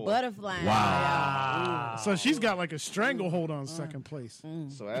 and I'm 4. butterflying. Wow. So she's got like a stranglehold on second place.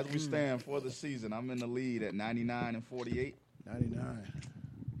 So as we stand for the season, I'm in the lead at 99 and 48. 99.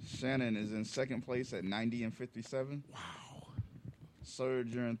 Shannon is in second place at 90 and 57. Wow.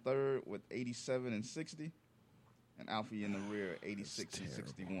 Serge, you're in third with 87 and 60. And Alfie in the rear at 86 and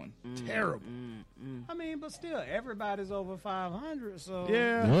 61. Terrible. I mean, but still, everybody's over 500. So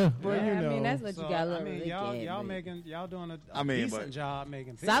Yeah. But Yeah, you I know. mean, that's what you got to I look mean, at. y'all doing a I mean, decent but- job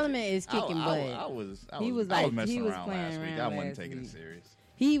making pictures. Solomon is kicking butt. I was messing he was around playing last week. around I wasn't last taking it week. serious.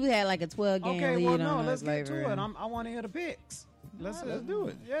 He had like a 12-game Okay, lead well, on no, us let's get later. to it. I want to hear the picks. Let's do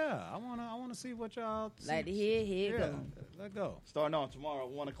it. Yeah, I want to see what y'all Like to see. hear Yeah, go. let's go. Starting off tomorrow at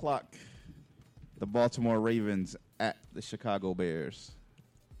 1 o'clock, the Baltimore Ravens at the Chicago Bears.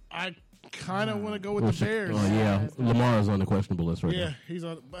 I kind of want to go with the Bears. Oh, yeah. Lamar's on the questionable list right Yeah, now. he's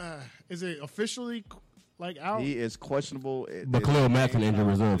on. Is it officially like out? He is questionable. But Khalil Mack's an injured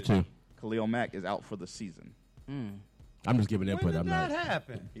reserve, too. Khalil Mack is out for the season. I'm just giving input. When did I'm that not.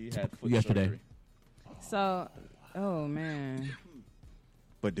 happen? He had foot Yesterday. surgery. So, oh, man.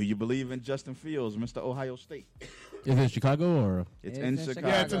 But do you believe in Justin Fields, Mr. Ohio State? Is it Chicago or? It's in Chicago.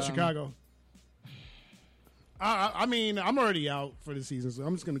 Yeah, it's in Chicago. I mean, I'm already out for the season, so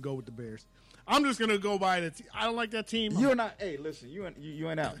I'm just going to go with the Bears. I'm just going to go by the I don't like that team. You're not. Hey, listen, you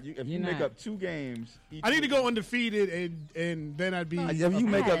ain't out. If you make not. up 2 games, I need to go undefeated, and then I'd be. If you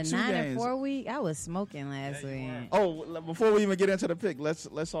make I up had 2 a 9 and games. 4 week. I was smoking last week. Oh, before we even get into the pick,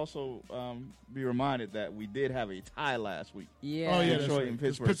 let's also be reminded that we did have a tie last week. Yeah. Oh, yeah, that's Detroit right. and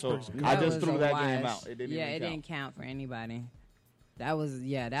It's Pittsburgh. So Pittsburgh's I That just was threw a that wash. game out. It didn't yeah, even it count. didn't count for anybody. That was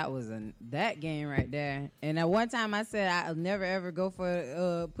that game right there. And at one time I said I'll never ever go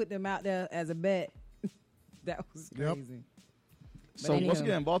for put them out there as a bet. That was Yep. crazy. So But once anywho,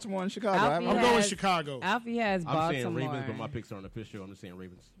 again, Baltimore and Chicago. Alfie I'm has- going Chicago. Alfie has I'm saying Baltimore. Ravens, but my picks aren't official. I'm just saying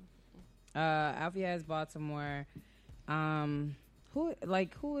Ravens. Alfie has Baltimore.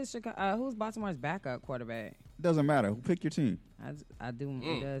 Who is Chicago? Who's Baltimore's backup quarterback? Doesn't matter. Pick your team. I do.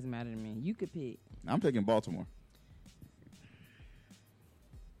 It does matter to me. You could pick. I'm picking Baltimore.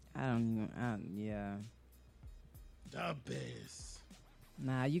 I don't even. Yeah. The Bears.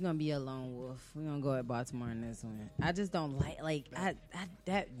 Nah, you're gonna be a lone wolf. We're gonna go at Baltimore in this one. I just don't like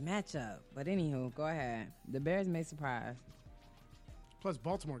that matchup. But anywho, go ahead. The Bears may surprise. Plus,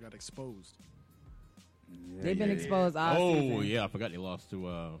 Baltimore got exposed. They've been exposed all season. Oh, yeah. I forgot they lost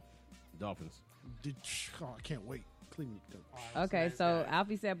to Dolphins. I can't wait. Cleveland. Okay, so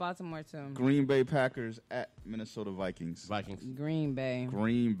Alfie said Baltimore too. Green Bay Packers at Minnesota Vikings. Green Bay.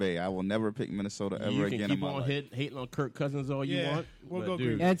 Green Bay. I will never pick Minnesota ever You again can in keep my on life. hating on Kirk Cousins all you Yeah, want. we'll but go dude,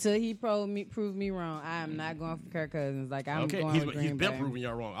 Green Bay. Until he prove me wrong, I am not going for Kirk Cousins. Like I'm okay, going he's with Green been Bay. proving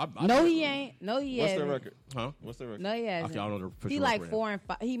y'all wrong. I No, he ain't. No, he What's hasn't. their record? Huh? What's their record? No, he hasn't. I don't know the official He like record. 4 and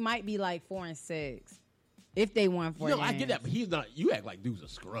 5. He might be like 4 and 6 if they won 4 Yo, games. I get that, but he's not. You act like dude's a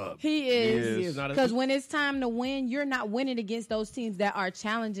scrub. He is. He is not a- Because when it's time to win, you're not winning against those teams that are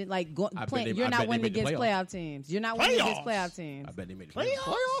challenging. Like I playing, bet they- you're I not bet they winning made the against playoffs. playoff teams. You're not winning against playoff teams. I bet they made the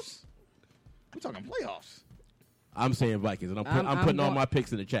Playoffs? We're talking playoffs. I'm saying Vikings, and I'm I'm putting all going- my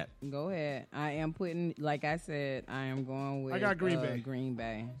picks in the chat. Go ahead. I am putting, like I said, I am going with I got Green Bay. Green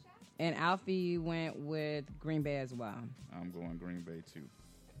Bay. And Alfie went with Green Bay as well. I'm going Green Bay too.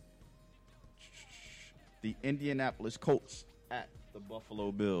 The Indianapolis Colts at the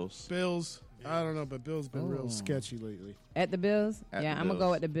Buffalo Bills. Bills. I don't know, but Bills been real sketchy lately. At the Bills? At Yeah, the I'm going to Bills.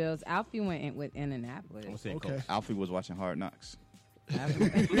 go with the Bills. Alfie went in with Indianapolis. I'm saying Okay. Colts. Alfie was watching Hard Knocks. Alfie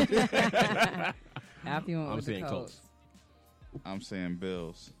went I'm with the saying Colts. Colts. I'm saying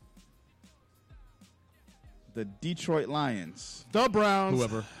Bills. The Detroit Lions The Browns.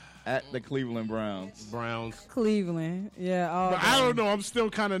 Whoever. at the Cleveland Browns. Browns. Cleveland. Yeah. All But I don't know. I'm still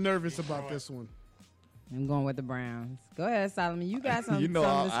kind of nervous about this one. I'm going with the Browns. Go ahead, Solomon. You got some. You know,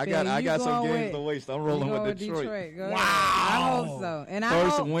 something to I spill. got You some going games with- to waste. I'm you rolling going with Detroit. Go ahead. I hope so. And First I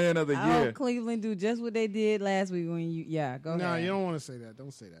hope, win of the I year. hope Cleveland do just what they did last week when you. Yeah, go No, ahead. you don't want to say that.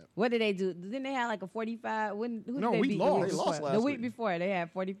 Don't say that. What did they do? Didn't they have like a 45? Who did No, they we beat lost. the week They before? lost last the week week. before they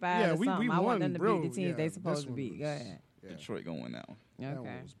had 45 Yeah, or we something. I won, want them to bro. beat the teams Yeah, they this supposed to one beat. was- Go ahead. Detroit gonna win that one. That Okay.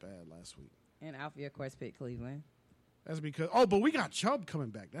 one was bad last week. And Alfie, of course, picked Cleveland. That's because but we got Chubb coming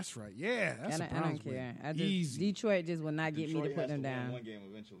back. That's right. Yeah, that's I a don't Browns care. win. I just, Easy. Detroit just will not get me to Detroit put has them win down. one game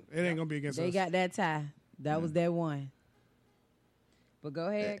eventually. It ain't gonna be against They us. got that tie. That was their one. But go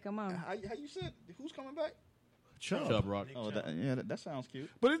ahead, come on. How you said? Who's coming back? Chubb. Rock. Oh, that sounds cute.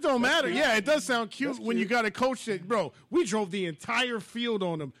 But it don't matter. cute. Yeah, it does sound cute That's when you cute. got a coach that, bro, we drove the entire field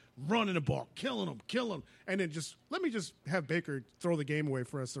on them, running the ball, killing them, and then let me just have Baker throw the game away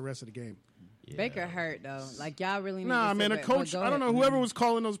for us the rest of the game. Baker hurt though. Like y'all really need Nah, to man, a sit back- coach. but go I don't ahead. know. Whoever was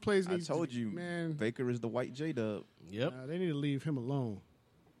calling those plays, I needs told to, you, man. Baker is the white J-Dub. Yep. They need to leave him alone.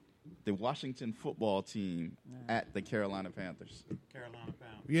 The Washington football team at the Carolina Panthers. Carolina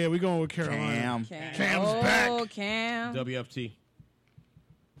Panthers. Yeah, we going with Carolina. Cam's oh, back. Cam. WFT.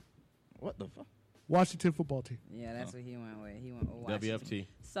 What the fuck? Washington football team. Yeah, that's what he went with. He went with Washington. WFT.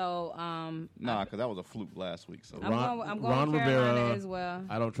 So, Nah, because that was a fluke last week. So I'm going Ron with Carolina Rivera as well.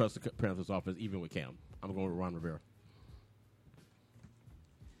 I don't trust the Panthers offense even with Cam. I'm going with Ron Rivera.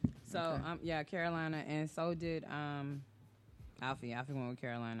 So, yeah, Carolina, and so did Alfie. Alfie went with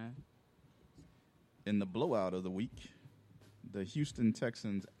Carolina. in the blowout of the week, the Houston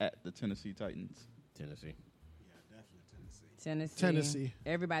Texans at the Tennessee Titans. Tennessee. Tennessee.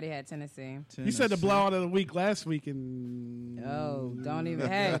 Everybody had Tennessee. You said the blowout of the week last week, and don't even.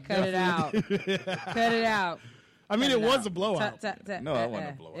 Hey, cut it out. Cut it out. I mean, Cut it was a blowout. No, it wasn't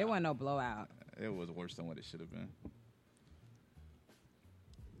a blowout. It wasn't no blowout. It was worse than what it should have been.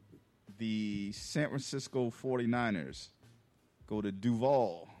 The San Francisco 49ers go to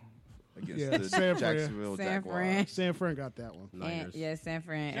Duval against the San Jacksonville Jaguars. San Fran got that one. And, yeah, San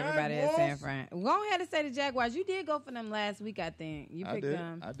Fran. Everybody had San Fran. Go ahead and say the Jaguars. You did go for them last week, I think. You picked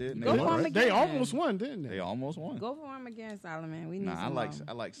them. I did. Go for them again. They almost won, didn't they? They almost won. Go for them again, Solomon. We need I some like more.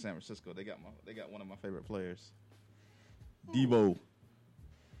 I like San Francisco. They got one of my favorite players, Debo.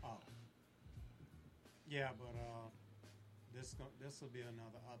 Yeah, but this will be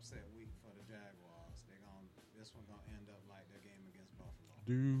another upset week for the Jaguars. This one gonna end up like their game against Buffalo.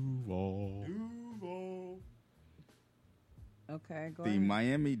 Duval. Okay, go The ahead.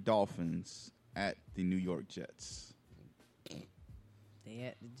 Miami Dolphins at the New York Jets. They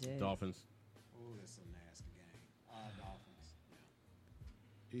at the Jets. Dolphins. Oh, that's a nasty game. Dolphins.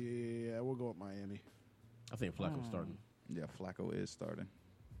 Yeah, we'll go with Miami. I think Flacco's starting. Yeah, Flacco is starting.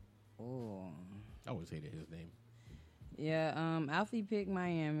 Oh. I always hated his name. Yeah, Alfie picked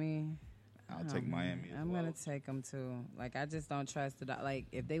Miami. I'll take Miami as I'm well. gonna take them too. Like I just don't trust the like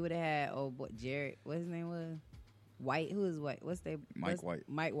if they would have had Jared, what his name was, White. Who is White? Mike White.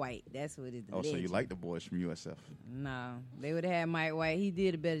 Mike White. That's what it is. Oh, so you like the boys from USF? No, they would have had Mike White. He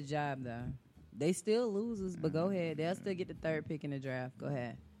did a better job though. They still losers, but go ahead. They'll still get the third pick in the draft. Go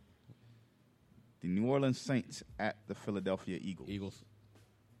ahead. The New Orleans Saints at the Philadelphia Eagles.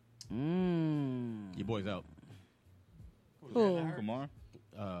 Your boy's out. Who? Kamar.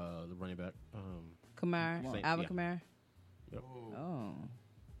 The running back. Kamar. Saints, Alvin yeah. Kamara. Yep. Oh.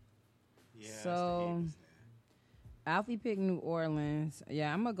 Yeah. So, Alfie picked New Orleans.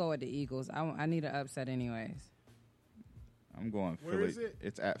 Yeah, I'm gonna go with the Eagles. I need an upset anyways. I'm going Where Philly. is it?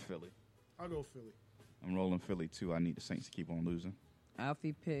 It's at Philly. I'll go Philly. I'm rolling Philly too. I need the Saints to keep on losing.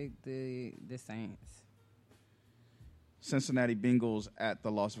 Alfie picked the Saints. Cincinnati Bengals at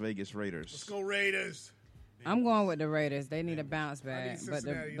the Las Vegas Raiders. Let's go Raiders. I'm going with the Raiders. They need a bounce I back. need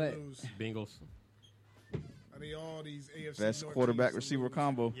Cincinnati to lose. Bengals. I need all these AFC Best North quarterback teams to receiver lose.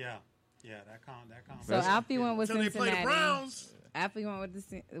 combo. Yeah, that combo. So Alfie went with Until they Cincinnati. play the Browns. Alfie went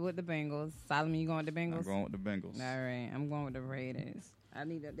with the Bengals. Solomon, you going with the Bengals? I'm going with the Bengals. All right, I'm going with the Raiders.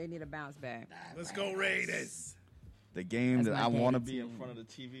 They need a bounce back. Let's go Raiders. The game That's that my I want to daddy be in team. front of the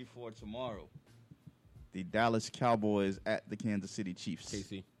TV for tomorrow. The Dallas Cowboys at the Kansas City Chiefs.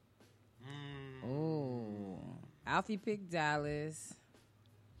 KC. Oh, Alfie picked Dallas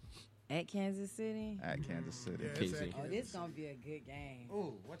at Kansas City. At Kansas City. Yeah, it's KC. at Oh, this gonna be a good game.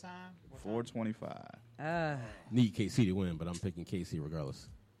 Ooh, what time? 425. Need KC to win, but I'm picking KC regardless.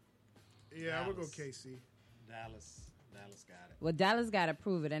 Yeah, we'll go KC. Dallas got it. Well, Dallas got to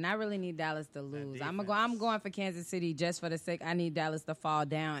prove it, and I really need Dallas to lose. I'm going for Kansas City just for the sake. I need Dallas to fall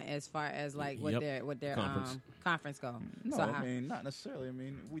down as far as like what Yep. their Conference. conference go. No, So I mean, not necessarily. I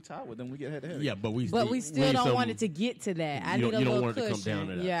mean, we tied with them. We get head to head. Yeah, but we still need don't some- want it to get to that. I You need don't- a you don't little want it to come cushion. down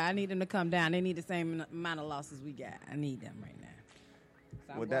to that. Yeah, I need them to come down. They need the same amount of losses we got. I need them right now.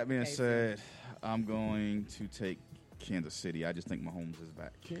 So I'm With going that for being KC. said, I'm going to take Kansas City. I just think Mahomes is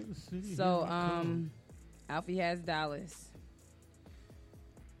back. Kansas City. So Alfie has Dallas.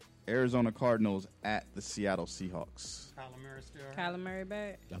 Arizona Cardinals at the Seattle Seahawks. Kyler Murray still hurt? Kyler Murray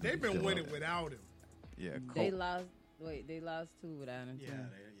back. They've been winning without him. Yeah, They lost. Wait, they lost 2 without him. Yeah, too.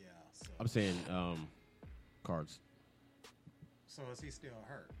 So, I'm saying Cards. so is he still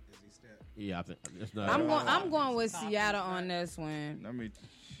hurt? Is he still? Yeah, I think it's not. I'm going with Seattle on this one. Let me.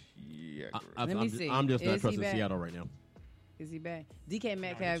 Yeah, Let me see. I'm just not Is he trusting back? Seattle right now. Is he back? DK No,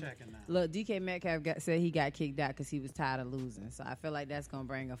 Metcalf. he checking now. Look, DK Metcalf said he got kicked out because he was tired of losing. So I feel like that's gonna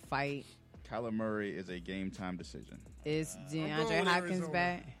bring a fight. Kyler Murray is a game time decision. Is going DeAndre with Hopkins Arizona.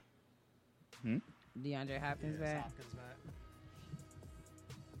 back? Hmm? DeAndre Hopkins back? Hopkins back.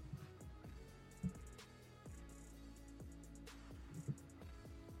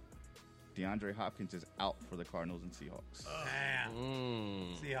 DeAndre Hopkins is out for the Cardinals and Seahawks. Damn.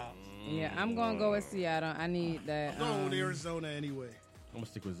 Seahawks. Yeah, I'm gonna go with Seattle. I need that. I'm going with Arizona anyway. I'm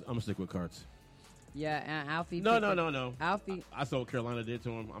gonna stick with Cards. Yeah, and Alfie. No. picked- Alfie. I saw what Carolina did to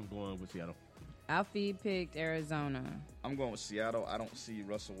him. I'm going with Seattle. Alfie picked Arizona. I'm going with Seattle. I don't see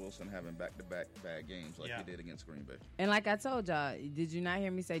Russell Wilson having back-to-back bad games like Yeah. he did against Green Bay. And like I told y'all, did you not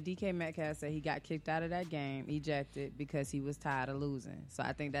hear me say DK Metcalf said he got kicked out of that game, ejected because he was tired of losing. So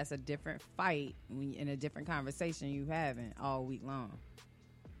I think that's a different fight in a different conversation you having all week long.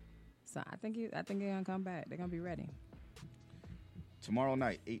 So I think they're gonna come back. They're gonna be ready. Tomorrow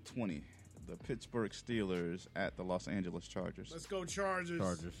night, 8:20, the Pittsburgh Steelers at the Los Angeles Chargers. Let's go Chargers.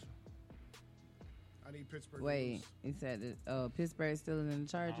 Chargers. I need Pittsburgh. to Wait, lose. he said that Pittsburgh still in the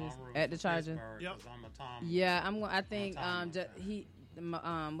Chargers I'm rooting at the for Chargers. Pittsburgh 'cause I'm a Tom. Yeah, I'm going. I think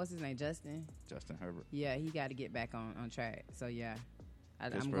Tom what's his name, Justin. Justin Herbert. Yeah, he got to get back on track. So yeah,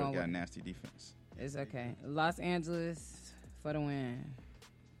 I'm Pittsburgh going. got a With, nasty defense. it's okay. Los Angeles for the win,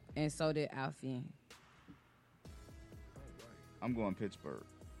 and so did Alfie. I'm going Pittsburgh.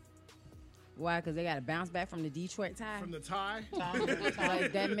 Why? Because they got to bounce back from the Detroit tie. From the tie?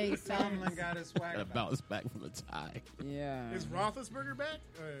 Like, that makes sense. Tomlin got his swag Gotta back. bounce back from the tie. Yeah. Is Roethlisberger back,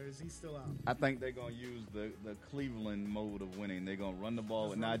 or is he still out? I think they're going to use the Cleveland mode of winning. They're going to run the ball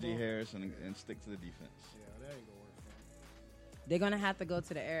with Just run the Najee ball? Harris and stick to the defense. Yeah, that ain't gonna work for him. They're gonna have to go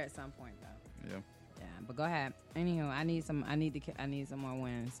to the air at some point, though. Yeah. Yeah, but go ahead. Anywho, I need some more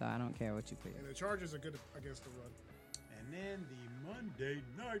wins, so I don't care what you pick. And the Chargers are good against the run. And then the Monday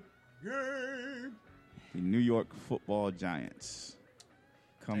night game. The New York Football Giants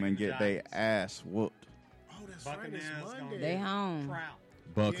come and get their ass whooped. Oh, that's Buccaneers right. It's gonna Monday. They home. Trout.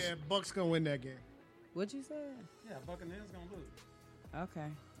 Bucks. Yeah, Bucks gonna win that game. What you said? Yeah, Buccaneers gonna lose. Okay,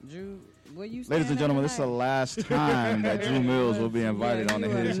 Drew. What you? Ladies and gentlemen, this is the last time that Drew Mills will be invited on the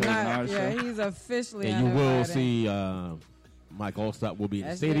His Hers and Ours Yeah, show. he's officially. And you will uninvited. see Mike Allstott will be in the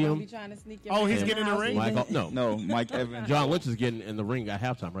That's they gonna stadium. be trying to sneak your Oh, man he's in getting in the house. ring? No, Mike Evans. John Lynch is getting in the ring at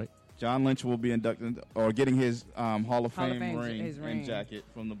halftime, right? John Lynch will be inducted or getting his Hall of Fame, his ring. and jacket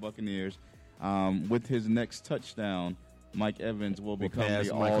from the Buccaneers. With his next touchdown, Mike Evans will become pass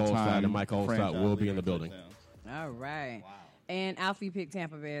the Mike Allstott, all-time and Mike Allstott franchise will be leader in the building. touchdowns. All right. Wow. And Alfie picked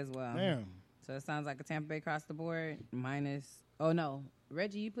Tampa Bay as well. Damn. So it sounds like a Tampa Bay across the board minus. Oh no,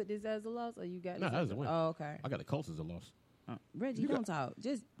 Reggie, you put this as a loss, or you got? No, this that as was a win. Oh, okay. I got the Colts as a loss. Reggie, don't talk.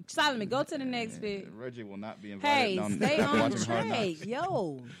 Just Solomon, go to the next pick. Reggie will not be invited. Hey, down stay to on watching Hard track, Knocks.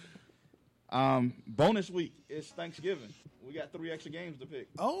 yo. Bonus week is Thanksgiving. We got 3 extra games to pick.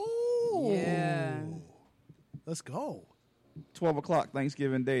 Oh. Yeah. Let's go. 12 o'clock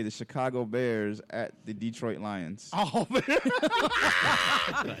Thanksgiving Day, the Chicago Bears at the Detroit Lions. Oh, man.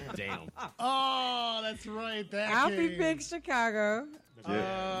 Damn. Oh, that's right. That Alfie game. picked Chicago.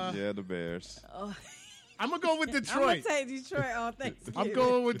 Yeah, the Bears. I'm going to go with I'm gonna Detroit. take Detroit on Thanksgiving. I'm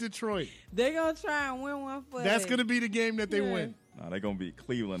going with Detroit. They're gonna try and win one for That's us. going to be the game that they Yeah. win. Nah, they're going to beat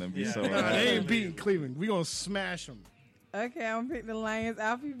Cleveland and be so Nah, they ain't beating Cleveland. We're going to smash them. Okay, I'm gonna pick the Lions.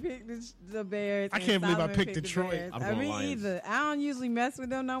 Alfie picked the Bears. I and can't believe I Solomon picked the Detroit. Bears. I'm I going mean, Lions. either. I don't usually mess with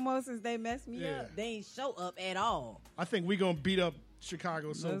them no more since they messed me Yeah. up. They ain't show up at all. I think we're going to beat up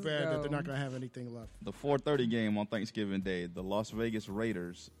Chicago so Let's bad that go. they're not going to have anything left. The 4:30 game on Thanksgiving Day, the Las Vegas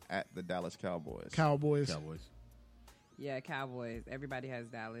Raiders at the Dallas Cowboys. Cowboys. Yeah, Cowboys. Everybody has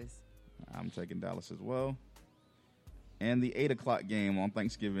Dallas. I'm taking Dallas as well. And the 8 o'clock game on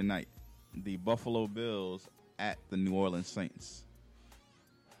Thanksgiving night, the Buffalo Bills at the New Orleans Saints.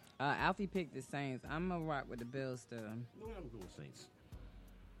 Alfie picked the Saints. I'm gonna rock with the Bills still. No, I'm going with Saints.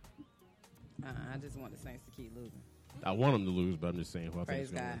 I just want the Saints to keep losing. I want them to lose, but I'm just saying. Who I think Praise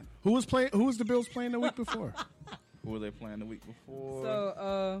is gonna God. win. Who was the Bills playing the week before? Who were they playing the week before?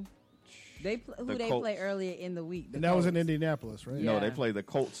 So, they The they Colts. play earlier in the week. The And that was in Colts. Indianapolis, right? No, Yeah. they play the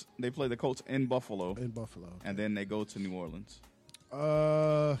Colts. They play the Colts in Buffalo. In Buffalo. Okay. And then they go to New Orleans.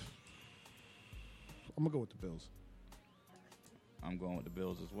 I'm going to go with the Bills. I'm going with the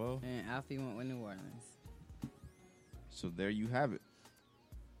Bills as well. And Alfie went with New Orleans. So there you have it.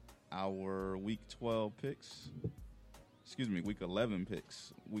 Our Week 12 picks. Excuse me, Week 11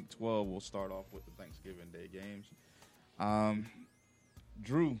 picks. Week 12, we'll start off with the Thanksgiving Day games.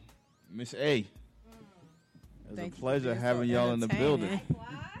 Drew, Miss A. It was Thank a you pleasure for being having so y'all in the building.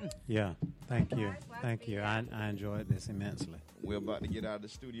 entertaining. Yeah. Thank you. Thank you. I enjoyed this immensely. We're about to get out of the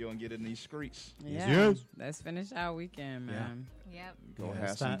studio and get in these streets. Yeah. Let's finish our weekend, man. Yep. Go Yeah, have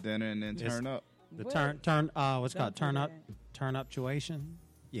it's some time- dinner and then turn up. The What? what's it called? Turn up tuition.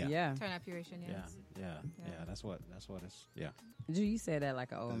 Yeah. Yeah. Turn up puration, yes. Yeah. That's what it's. Yeah. Drew, you said that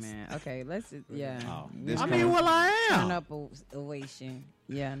like an old man. Okay, let's. Yeah. Oh. This I mean, well, I am. Turn up ovation.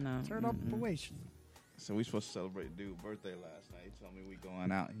 Yeah, no. Turn up ovation. So we supposed to celebrate dude's birthday last night. He told me we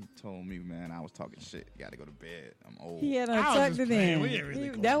going out. He told me, man, I was talking shit. You got to go to bed. I'm old. He had I was tucked just it playing. in. We ain't really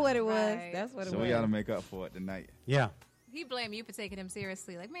That's what it was. Right. That's what it So was. we got to make up for it tonight. Yeah. He blamed you for taking him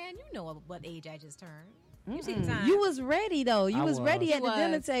seriously. Like, man, you know what age I just turned. You see the time. You was ready though. You I was ready was. at the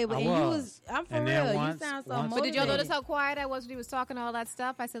dinner table, I and you was. was. I'm for And then real. once- you sound so once- motivated. But did y'all notice how quiet I was when he was talking all that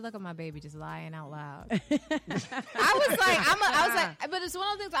stuff? I said, "Look at my baby just lying out loud." I was like, but it's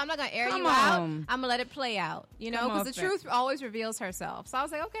one of those things. I'm not gonna air Come you out. on. I'm gonna let it play out, you know, Come because on, the truth always reveals herself. So I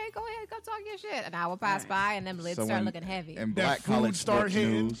was like, okay, go ahead, go talk your shit. An hour passed by, and then lids So start when- looking heavy. And That Black food College start Sports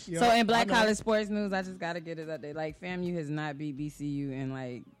hitting. News. Yeah, So in Black I know. College Sports News, I just got to get it up there. Like FAMU has not beat BCU in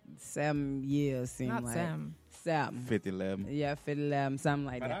like 7 years. Seem Not like Sam. 50-11. Yeah, 50-11, something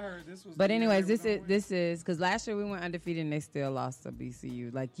like But that. I heard this was. But the year anyways, they this were is gonna this is because last year we went undefeated and they still lost to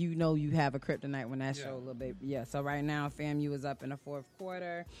BCU. Like you know, you have a kryptonite when that show a little bit. Yeah. So right now, FAMU is up in the fourth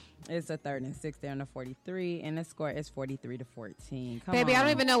quarter. It's a 3rd and 6. They're on the 43, and the score is 43-14. Come Baby, on. I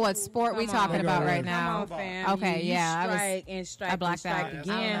don't even know what sport we Come talking on. about right Come now. Come on, fam. Okay, You yeah, I was- strike and strike I blacked and strike out. again,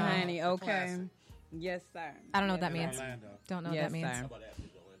 I don't know. honey. Okay. Yes, sir. I don't know what that in means. Orlando. Don't know what Yes, that means. sir.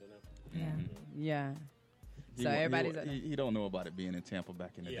 Yeah. Yeah. He So wa- he everybody's wa- he don't know about it being in Tampa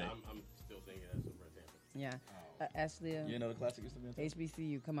back in the day. I'm still thinking that's over at Tampa. Yeah. Ashley, You know the classic used to be in Tampa?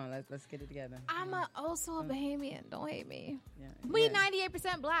 HBCU. Come on, let's get it together. I'm also a Bahamian. Don't hate me. Yeah. We Yeah.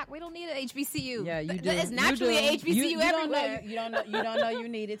 98% black. We don't need an HBCU. Yeah, you Th- do. It's You naturally do. a HBCU you don't know, everywhere. you don't know. You don't know you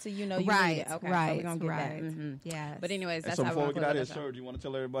need it till you know you Right, need it. Okay, so right, we're gonna get right. that. Mhm. Yes. But anyways, And that's so how before we we're get gonna out of here, close sir, do you want to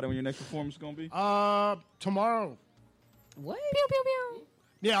tell everybody when your next performance is going to be? Tomorrow. What? Pew pew pew.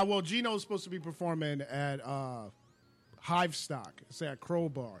 Yeah, well, Gino's supposed to be performing at Hive Stock. It's at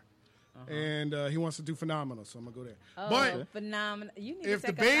Crowbar. And he wants to do Phenomenal, so I'm going to go there. Oh, But phenomenal! You need if to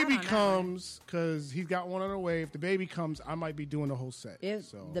the take us out baby on that one. comes, because he's got one on the way, if the baby comes, I might be doing the whole set. If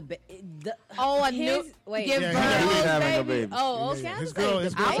so. the Oh, a his, new wait, give Yeah, birth. he's having a baby. Oh, Yeah, okay. yeah. I His was girl- like,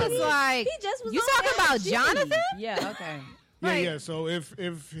 his the girl- I was baby? like, he just was you on talking about IG. Jonathan? Yeah. Okay. Yeah. So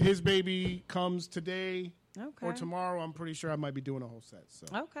if his baby comes today Okay. or tomorrow, I'm pretty sure I might be doing a whole set. So.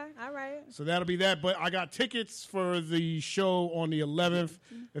 Okay. All right. So that'll be that. But I got tickets for the show on the 11th.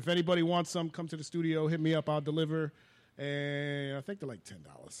 If anybody wants some, come to the studio, hit me up. I'll deliver. And I think they're like $10.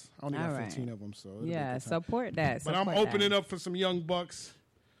 I only got All right. 15 of them. So it'll be a Yeah. good time. Support that. But I'm support opening that. up for some young bucks.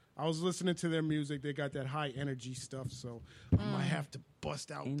 I was listening to their music. They got that high energy stuff. So I might have to bust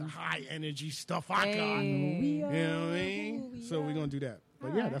out the high energy stuff I got. Hey. You know what I mean? So we're going to do that.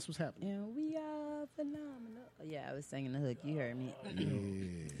 But yeah, that's what's happening. And we are phenomenal. Yeah, I was singing the hook. You heard me.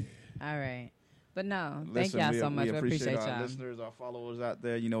 All right. But no, thank Listen, y'all we, so much. We We appreciate appreciate our y'all. listeners, our followers out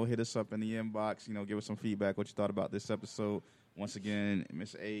there. Hit us up in the inbox. Give us some feedback, what you thought about this episode. Once again,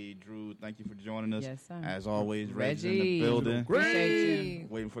 Miss A, Drew, thank you for joining us. Yes, sir. As always, Reggie's in Reggie. the building. Appreciate you.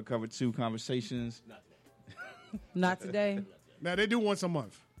 Waiting for cover 2 conversations. Not today. Now, they do once a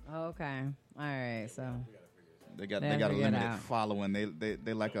month. Oh, okay. All right. So They got They'll a figure it limited out. following.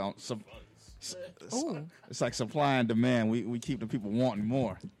 They like it's like supply and demand. We keep the people wanting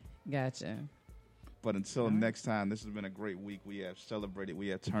more. gotcha. But until next time, this has been a great week. We have celebrated. We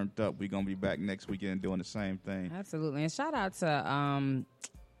have turned up. We're going to be back next weekend doing the same thing. Absolutely. And shout out to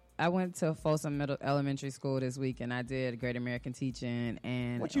I went to Folsom Elementary School this week, and I did Great American Teaching.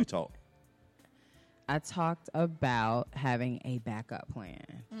 And What you taught? I talked about having a backup plan.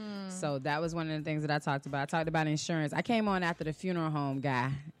 So that was one of the things that I talked about. I talked about insurance. I came on after the funeral home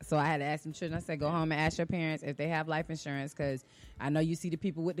guy. So I had to ask some children. I said, go home and ask your parents if they have life insurance, because I know you see the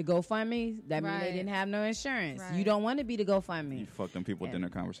people with the GoFundMe. That means they Right. didn't have no insurance. Right. You don't want to be the GoFundMe. You fucked them people dinner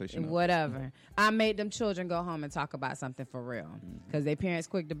conversation up. Whatever. I made them children go home and talk about something for real, because their parents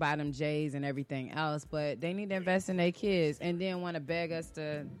quick to buy them J's and everything else, but they need to invest in their kids and then want to beg us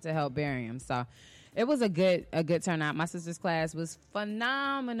to help bury them. So it was a good turnout. My sister's class was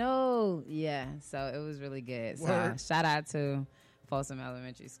phenomenal. Yeah, so it was really good. So Word. shout out to Folsom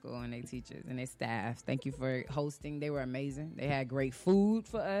Elementary School and their teachers and their staff. Thank you for hosting. They were amazing. They had great food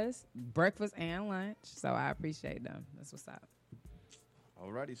for us, breakfast and lunch. So I appreciate them. That's what's up.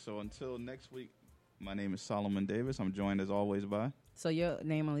 Alrighty, so until next week, my name is Solomon Davis. I'm joined as always by, So your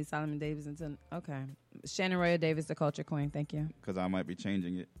name only Solomon Davis until okay. Shannon Royal Davis, the culture queen. Thank you. because I might be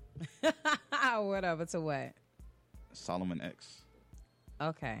changing it, Whatever to what? Solomon X.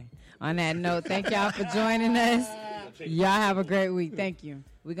 Okay. On that note, thank y'all for joining us. Y'all have a great week. Thank you.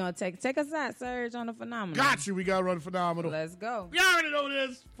 We're going to take us out, Serge, on the Phenomenal. Got you. We got to run Phenomenal. Let's go. You already know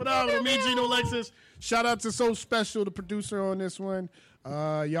this. Phenomenal. Me, Gino Lexus. Shout out to So Special, the producer on this one.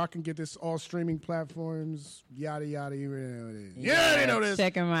 Y'all can get this all streaming platforms. Yada, yada. You already know this. You already know this.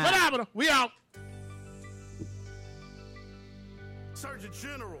 Check them out. Phenomenal. We out. Surgeon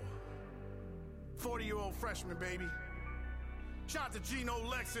General. 40-year-old freshman, baby. Shout out to Gino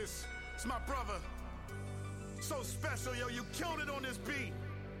Lexus. It's my brother. So special, yo. You killed it on this beat.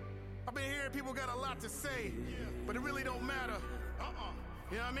 I've been hearing people got a lot to say, but it really don't matter.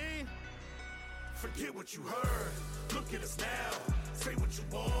 You know what I mean? Forget what you heard. Look at us now. Say what you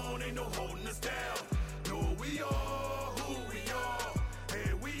want. Ain't no holding us down. Know who we are, who we are.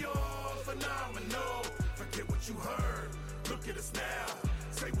 Hey, we are phenomenal. Forget what you heard. Look at us now.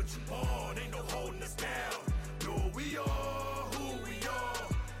 Say what you want. Ain't no holding us down. Know who we are, who we are.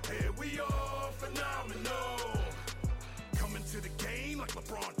 Hey, we are phenomenal. Coming to the game like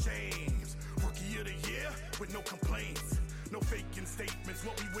LeBron James. Rookie of the year with no complaints. No faking statements,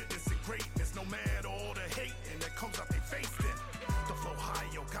 what we witnessing greatness. No matter all the hating that comes out they face then. The flow high,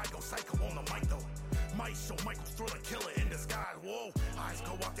 yo, guy go psycho on the mic though. Might show Michael's thriller killer in disguise. Whoa, eyes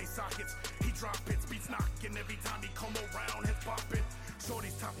go out they sockets. He drop hits, beats knocking every time he come around, heads popping.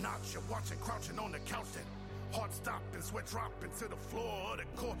 Shorty's top notch, you're watching, crouching on the couch then. Heart stopping, sweat dropping to the floor of the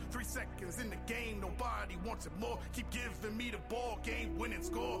court. 3 seconds in the game, nobody wants it more. Keep giving me the ball, game winning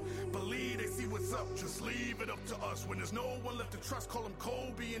score. Believe they see what's up, just leave it up to us. When there's no one left to trust, call him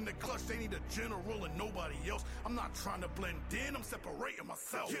Kobe in the clutch. They need a general and nobody else. I'm not trying to blend in, I'm separating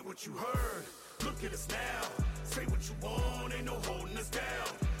myself. Get what you heard, look at us now. Say what you want, ain't no holding us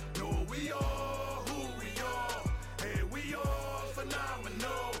down. Know who we are, who we are. Hey, we are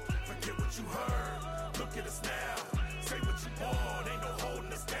phenomenal. Forget what you heard. Look at us now. Say what you want. Ain't no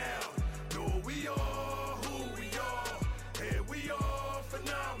holding us down. Know who we are, who we are. Hey, we are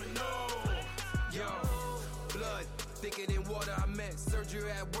phenomenal. Yo, blood thicker than water. I met surgery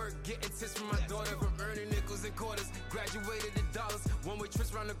at work, getting tips from my daughter. From earning nickels and quarters, graduated in dollars. One-way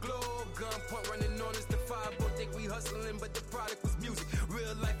trips around the globe, gunpoint running on us. The 5 both think we hustling, but the product was music.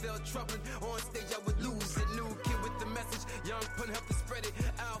 Real life felt troubling. On stage I would lose it. New kid with the message, young pun help to spread it.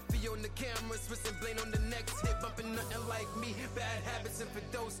 Alfie on the camera, Swiss and Blaine on the next hit. Bumping nothing like me, bad habits and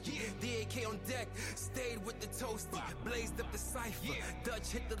Fedosky. DAK on deck, stayed with the toasty. Blazed up the cipher, Dutch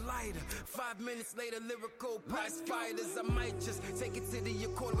hit the lighter. 5 minutes later, lyrical prize fighters. I might just take it to the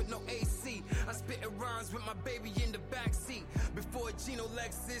Accord with no AC. I spit rhymes with my baby in the backseat. Before Gino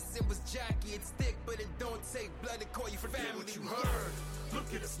Lexus, it was Jackie. It's thick, but it don't take blood to call you family. Forget what you heard.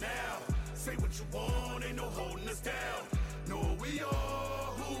 Look at us now. Say what you want. Ain't no holding us down. Know who we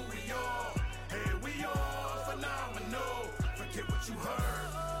are, who we are. Hey, we are phenomenal. Forget what you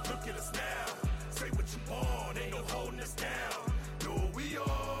heard. Look at us now.